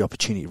got every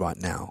opportunity right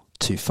now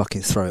to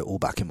fucking throw it all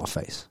back in my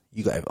face.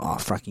 You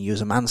got, Frankie, you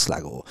as a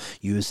manslag, or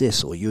you as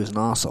this, or you as an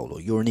arsehole,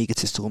 or you're an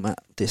egotistical man,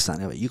 this, that,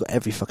 and the other. You got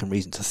every fucking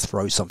reason to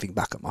throw something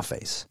back at my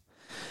face.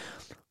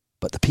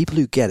 But the people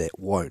who get it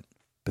won't,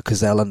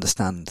 because they'll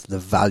understand the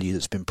value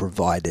that's been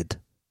provided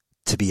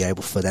to be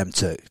able for them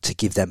to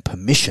give them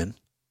permission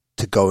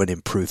to go and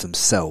improve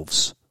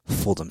themselves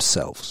for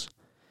themselves.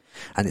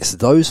 And it's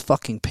those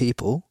fucking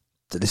people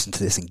to listen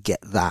to this and get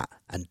that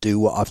and do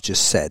what I've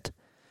just said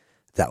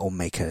that will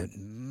make a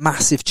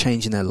massive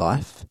change in their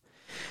life.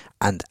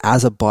 And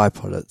as a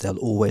byproduct, they'll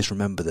always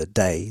remember the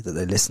day that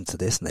they listen to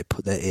this and they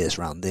put their ears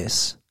around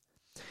this.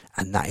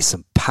 And that is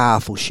some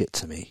powerful shit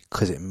to me,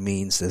 because it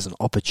means there's an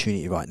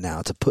opportunity right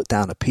now to put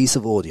down a piece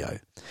of audio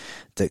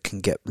that can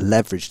get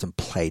leveraged and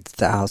played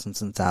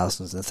thousands and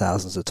thousands and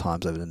thousands of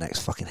times over the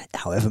next fucking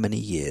however many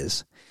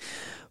years.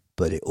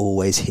 but it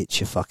always hits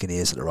your fucking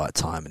ears at the right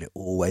time, and it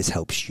always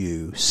helps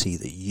you see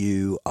that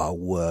you are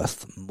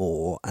worth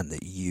more and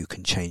that you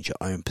can change your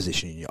own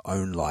position in your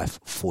own life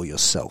for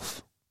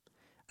yourself.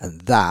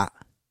 And that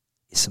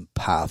is some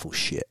powerful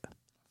shit.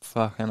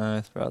 Fucking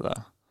oath, brother.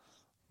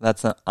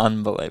 That's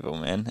unbelievable,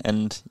 man.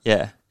 And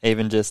yeah,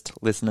 even just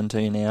listening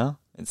to you now,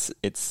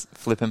 it's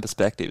flipping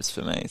perspectives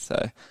for me.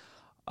 So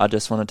I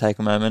just want to take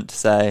a moment to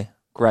say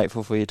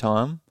grateful for your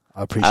time.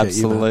 I appreciate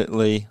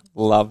Absolutely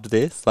loved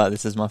this. Like,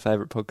 this is my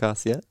favourite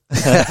podcast yet.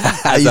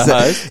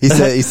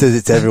 He says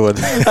it's everyone.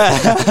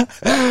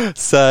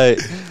 So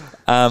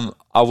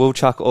I will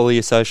chuck all of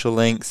your social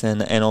links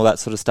and all that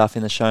sort of stuff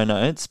in the show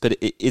notes. But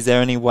is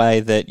there any way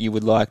that you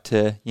would like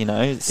to,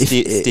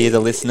 steer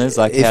the listeners,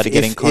 like how to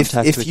get in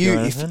contact with you?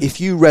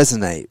 If you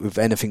resonate with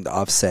anything that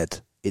I've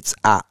said, it's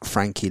at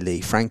Frankie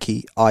Lee.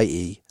 Frankie,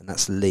 I-E, and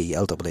that's Lee,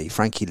 L-E-E,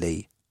 Frankie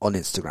Lee on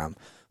Instagram.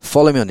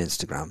 Follow me on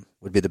Instagram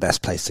would be the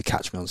best place to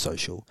catch me on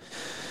social.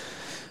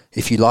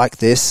 If you like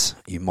this,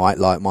 you might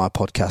like my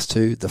podcast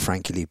too, the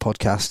Frankie Lee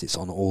Podcast. It's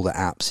on all the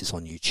apps. It's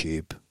on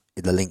YouTube.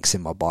 The link's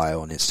in my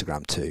bio on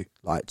Instagram too.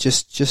 Like,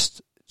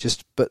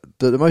 but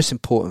the most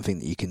important thing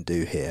that you can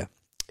do here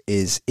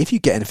is, if you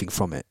get anything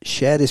from it,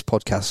 share this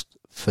podcast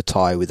for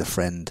Ty with a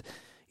friend.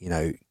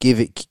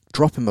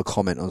 Drop him a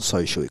comment on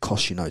social. It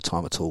costs you no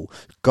time at all.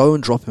 Go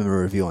and drop him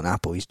a review on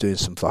Apple. He's doing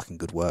some fucking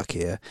good work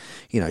here.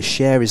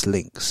 Share his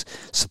links.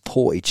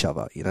 Support each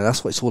other.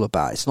 That's what it's all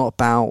about. It's not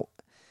about,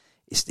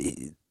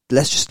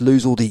 let's just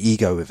lose all the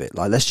ego with it.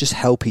 Like, let's just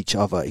help each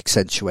other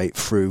accentuate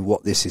through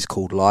what this is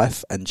called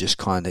life, and just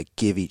kind of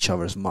give each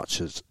other as much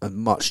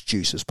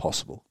juice as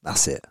possible.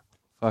 That's it.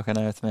 Fucking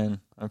oath, man.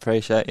 I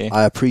appreciate you.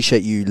 I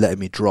appreciate you letting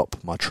me drop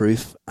my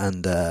truth,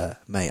 and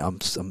mate, I'm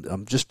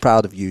just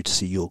proud of you to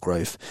see your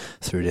growth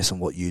through this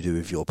and what you do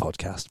with your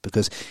podcast.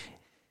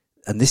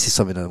 And this is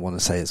something I want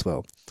to say as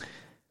well,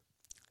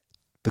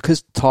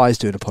 because Ty's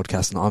doing a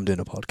podcast and I'm doing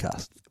a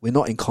podcast, we're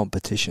not in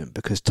competition,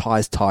 because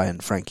Ty's Ty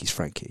and Frankie's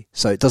Frankie,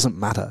 so it doesn't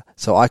matter.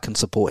 So I can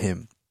support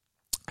him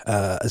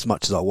as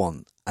much as I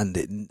want, and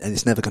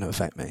it's never going to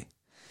affect me.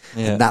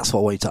 Yeah. And that's what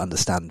I want you to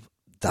understand.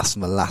 That's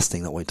the last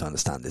thing that I want you to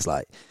understand, is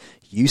like,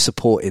 you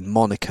supporting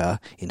Monica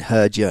in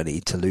her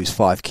journey to lose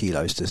 5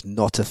 kilos does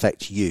not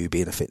affect you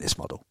being a fitness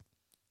model.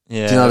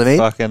 Yeah, do you know what I mean?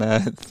 Fucking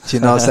earth. Do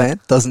you know what I'm saying?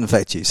 Doesn't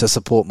affect you. So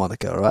support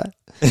Monica, all right?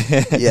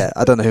 Yeah,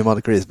 I don't know who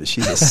Monica is, but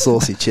she's a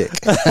saucy chick.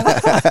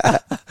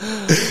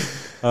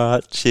 All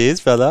right,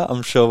 cheers, brother.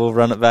 I'm sure we'll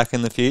run it back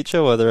in the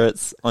future, whether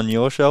it's on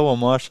your show or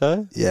my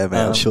show. Yeah,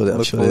 man. I'm sure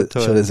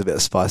there's a bit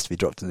of spice to be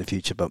dropped in the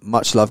future. But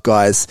much love,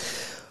 guys.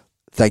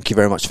 Thank you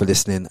very much for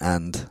listening,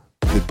 and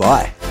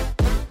goodbye.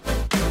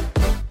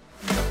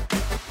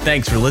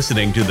 Thanks for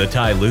listening to The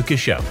Ty Lucas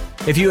Show.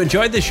 If you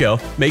enjoyed the show,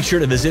 make sure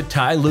to visit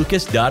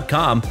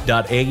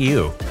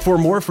tylucas.com.au for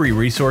more free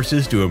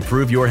resources to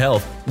improve your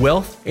health,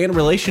 wealth, and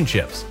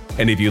relationships.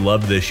 And if you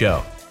loved this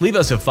show, leave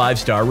us a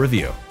 5-star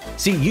review.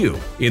 See you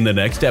in the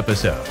next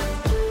episode.